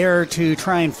on the air to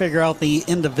try and figure out the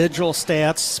individual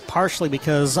stats, partially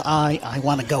because I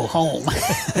want to go home,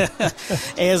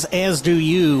 as do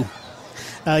you.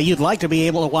 You'd like to be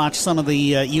able to watch some of the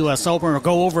U.S. Open or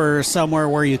go over somewhere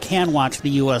where you can watch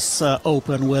the U.S.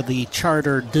 Open with the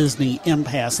charter Disney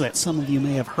Impasse that some of you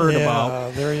may have heard about.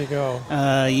 Yeah, there you go.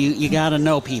 You got to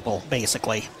know people,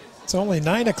 basically. It's only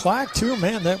 9 o'clock, too.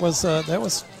 Man, that was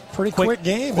pretty quick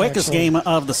game. Quickest actually. game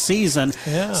of the season.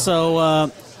 Yeah.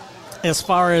 So as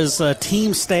far as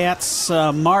team stats,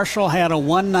 Marshall had a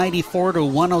 194 to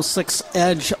 106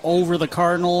 edge over the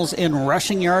Cardinals in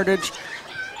rushing yardage,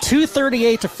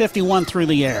 238 to 51 through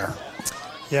the air.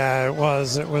 Yeah, it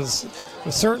was. It was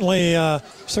certainly all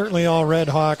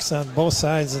Redhawks on both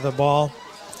sides of the ball.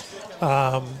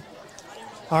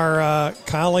 Our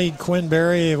colleague Quinn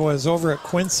Berry was over at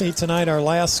Quincy tonight. Our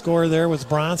last score there was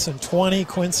Bronson 20,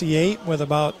 Quincy 8 with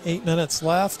about 8 minutes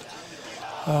left.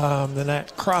 Then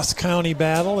that cross-county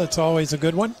battle, it's always a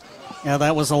good one. Yeah,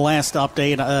 that was the last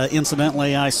update.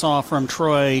 Incidentally, I saw from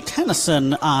Troy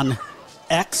Tennyson on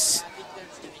X.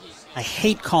 I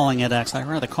hate calling it X. I'd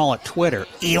rather call it Twitter.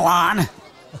 Elon!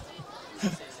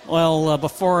 Well,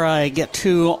 before I get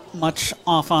too much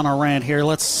off on a rant here,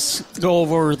 let's go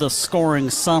over the scoring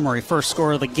summary. First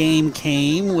score of the game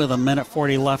came with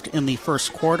 1:40 left in the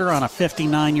first quarter on a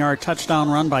 59-yard touchdown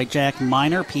run by Jack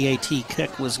Miner. PAT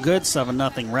kick was good,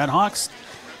 7-0 Redhawks.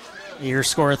 Your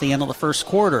score at the end of the first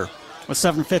quarter. With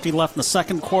 7:50 left in the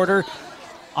second quarter,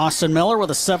 Austin Miller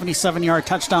with a 77-yard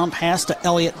touchdown pass to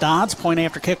Elliott Dodds. Point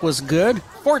after kick was good,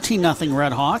 14-0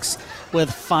 Redhawks. With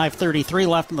 5:33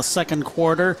 left in the second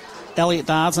quarter, Elliott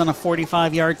Dodds on a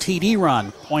 45-yard TD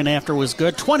run. Point after was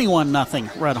good, 21-0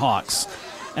 Redhawks.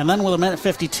 And then with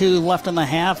 1:52 left in the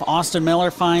half, Austin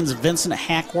Miller finds Vincent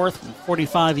Hackworth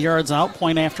 45 yards out.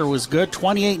 Point after was good,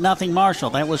 28-0 Marshall.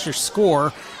 That was your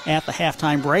score at the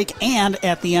halftime break and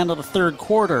at the end of the third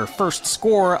quarter. First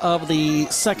score of the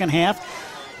second half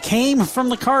came from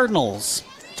the Cardinals.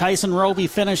 Tyson Roby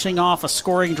finishing off a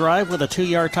scoring drive with a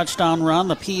 2-yard touchdown run.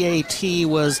 The PAT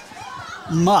was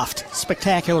muffed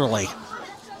spectacularly.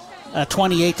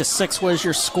 28-6 was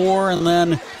your score, and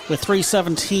then with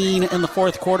 3:17 in the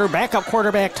fourth quarter, backup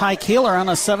quarterback Ty Keeler on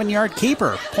a 7-yard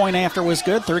keeper. Point after was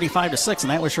good, 35-6, and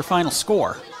that was your final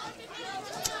score.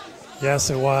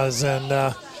 Yes, it was, and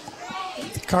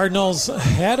the Cardinals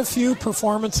had a few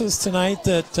performances tonight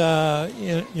that,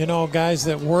 guys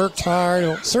that worked hard.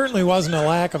 It certainly wasn't a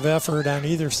lack of effort on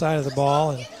either side of the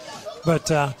ball. But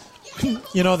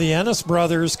the Ennis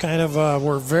brothers kind of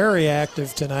were very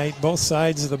active tonight, both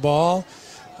sides of the ball.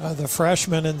 The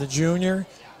freshman and the junior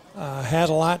had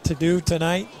a lot to do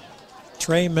tonight.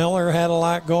 Trey Miller had a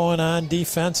lot going on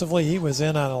defensively. He was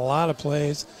in on a lot of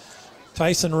plays.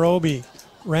 Tyson Roby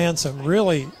ran some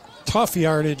really tough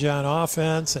yardage on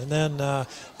offense, and then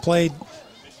played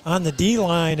on the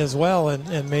D-line as well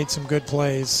and made some good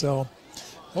plays. So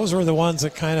those were the ones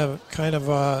that kind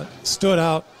of stood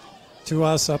out to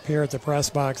us up here at the press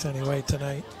box anyway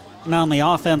tonight. Now on the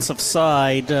offensive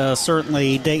side,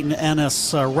 certainly Dayton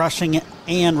Ennis rushing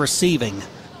and receiving.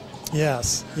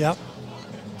 Yes, yep.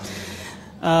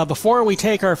 Before we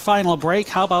take our final break,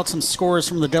 how about some scores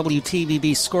from the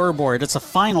WTVB scoreboard? It's a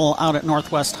final out at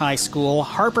Northwest High School.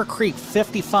 Harper Creek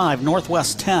 55,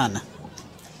 Northwest 10.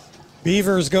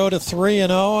 Beavers go to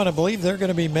 3-0, and I believe they're going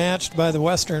to be matched by the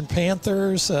Western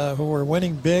Panthers, who are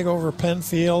winning big over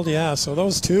Penfield. Yeah, so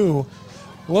those two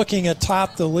looking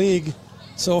atop the league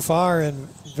so far in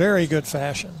very good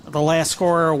fashion. The last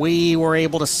score we were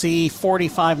able to see,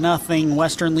 45-0,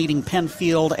 Western leading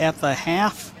Penfield at the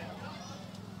half.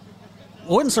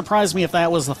 Wouldn't surprise me if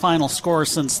that was the final score,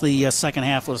 since the second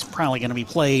half was probably going to be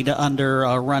played under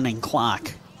a running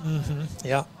clock. Mm-hmm.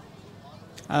 Yeah.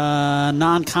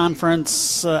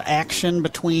 Non-conference action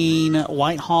between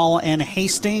Whitehall and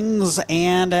Hastings,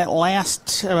 and at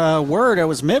last word, it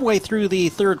was midway through the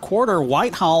third quarter,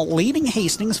 Whitehall leading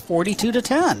Hastings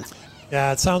 42-10.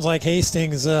 Yeah, it sounds like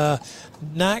Hastings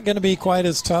not going to be quite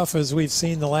as tough as we've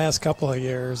seen the last couple of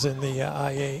years in the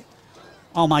I-8.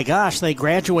 Oh my gosh, they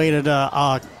graduated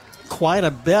quite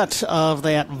a bit of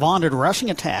that vaunted rushing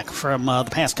attack from the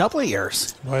past couple of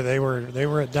years. Boy, they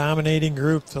were a dominating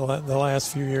group the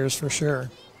last few years for sure.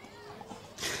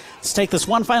 Let's take this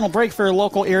one final break for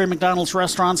local area McDonald's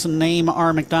restaurants and name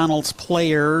our McDonald's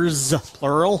players,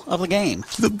 plural, of the game.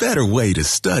 The better way to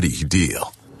study,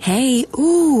 deal. Hey,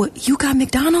 you got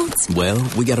McDonald's? Well,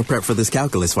 we got to prep for this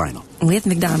calculus final. With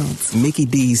McDonald's. Mickey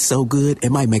D's so good,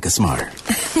 it might make us smarter.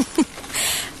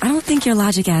 I don't think your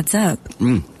logic adds up.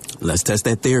 Let's test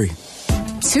that theory.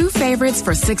 2 favorites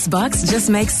for $6 just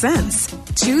makes sense.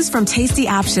 Choose from tasty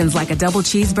options like a double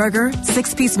cheeseburger,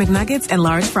 6-piece McNuggets, and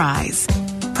large fries.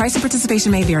 Price and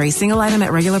participation may vary. Single item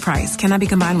at regular price. Cannot be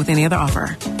combined with any other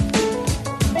offer.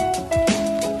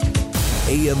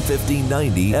 AM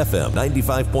 1590, FM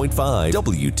 95.5,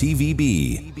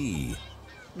 WTVB.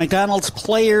 McDonald's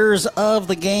players of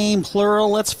the game,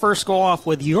 plural. Let's first go off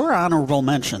with your honorable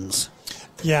mentions.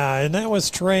 Yeah, and that was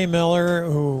Trey Miller,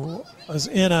 who was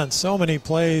in on so many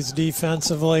plays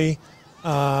defensively,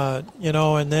 and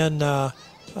then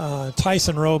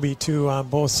Tyson Roby, too, on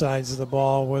both sides of the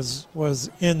ball, was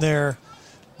in there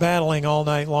battling all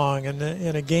night long. And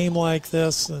in a game like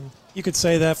this, and you could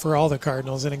say that for all the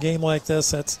Cardinals, in a game like this,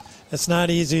 that's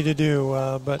not easy to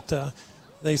do, but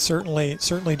they certainly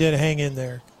did hang in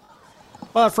there.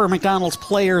 But for McDonald's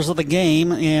players of the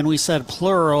game, and we said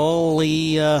plural,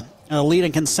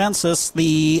 leading consensus,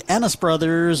 the Ennis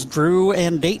brothers, Drew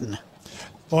and Dayton.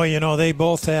 Boy, they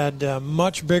both had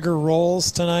much bigger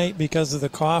roles tonight because of the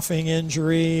coughing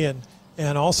injury,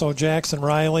 and also Jackson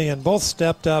Riley, and both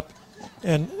stepped up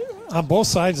and on both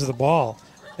sides of the ball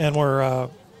and were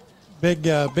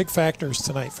big factors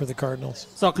tonight for the Cardinals.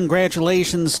 So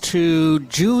congratulations to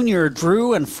junior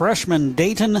Drew and freshman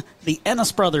Dayton. The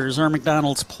Ennis brothers are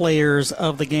McDonald's players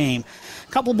of the game.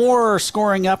 A couple more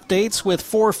scoring updates with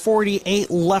 4:48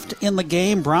 left in the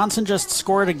game. Bronson just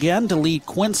scored again to lead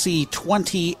Quincy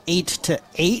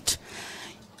 28-8.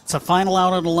 It's a final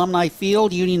out at Alumni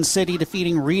Field. Union City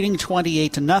defeating Reading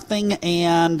 28-0.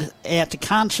 And at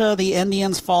Concha, the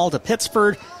Indians fall to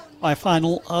Pittsburgh by a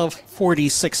final of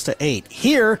 46-8.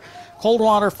 Here,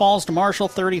 Coldwater falls to Marshall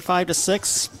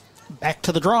 35-6. Back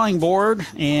to the drawing board,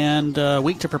 and a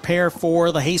week to prepare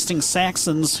for the Hastings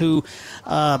Saxons, who,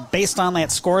 based on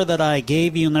that score that I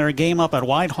gave you in their game up at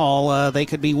Whitehall, they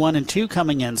could be 1-2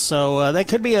 coming in. So that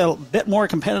could be a bit more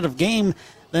competitive game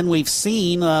than we've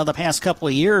seen the past couple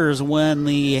of years, when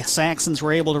the Saxons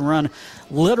were able to run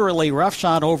literally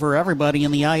roughshod over everybody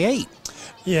in the I-8.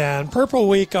 Yeah, and Purple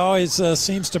Week always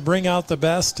seems to bring out the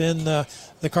best in the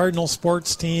Cardinal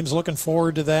sports teams. Looking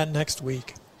forward to that next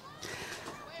week.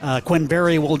 Quinn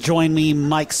Berry will join me,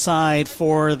 Mike's side,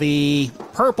 for the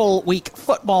Purple Week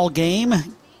football game.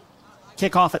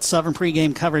 Kickoff at 7,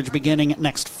 pregame coverage beginning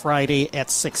next Friday at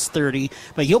 6:30.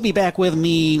 But you'll be back with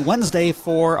me Wednesday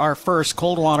for our first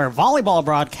Coldwater volleyball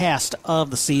broadcast of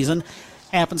the season.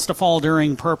 Happens to fall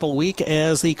during Purple Week,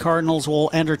 as the Cardinals will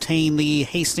entertain the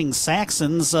Hastings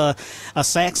Saxons, a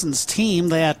Saxons team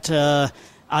that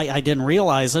I didn't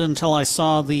realize it until I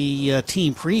saw the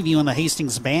team preview in the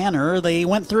Hastings banner. They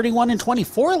went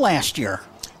 31-24 last year.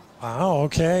 Wow,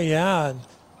 okay, yeah.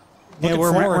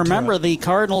 Remember, the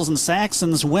Cardinals and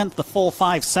Saxons went the full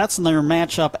 5 sets in their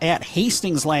matchup at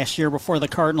Hastings last year before the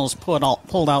Cardinals pulled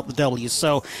out the W.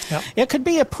 So It could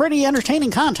be a pretty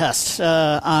entertaining contest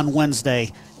on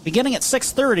Wednesday. beginning at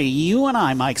 6:30. You and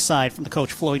I, Mike Side from the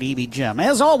Coach Floyd Eby Gym.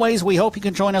 As always, we hope you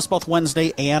can join us both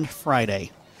Wednesday and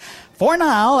Friday. For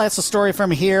now, that's the story from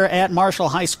here at Marshall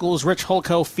High School's Rich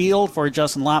Holko Field. For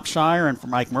Justin Lopshire and for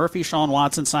Mike Murphy, Sean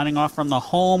Watson signing off from the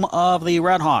home of the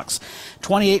Redhawks.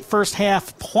 28 first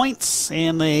half points,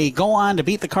 and they go on to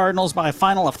beat the Cardinals by a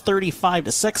final of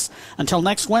 35-6. Until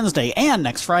next Wednesday and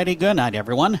next Friday, good night,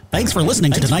 everyone. Thanks for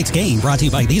listening to tonight's game, brought to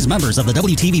you by these members of the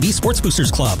WTVB Sports Boosters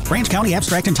Club. Branch County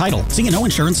Abstract and Title, C&O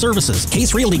Insurance Services,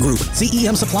 Case Realty Group,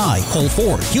 CEM Supply, Cole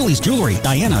Ford, Hewley's Jewelry,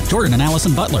 Diana, Jordan and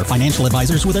Allison Butler, Financial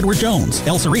Advisors with Edward Jones,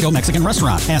 El Cerrito Mexican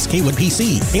Restaurant, Ask Haywood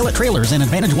PC, Haylett Trailers and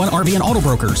Advantage One RV and Auto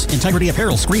Brokers, Integrity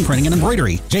Apparel, Screen Printing and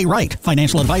Embroidery, Jay Wright,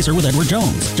 Financial Advisor with Edward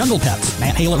Jones, Jungle Pets,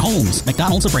 Matt Haylett Homes,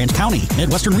 McDonald's of Branch County,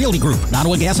 Midwestern Realty Group,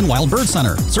 Nottawa Gas and Wild Bird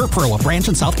Center, Serpro of Branch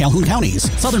and South Calhoun Counties,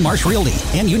 Southern Marsh Realty,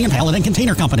 and Union Pallet and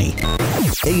Container Company.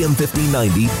 AM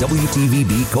 1590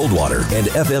 WTVB Coldwater and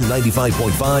FM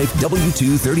 95.5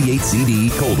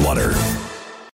 W238CD Coldwater.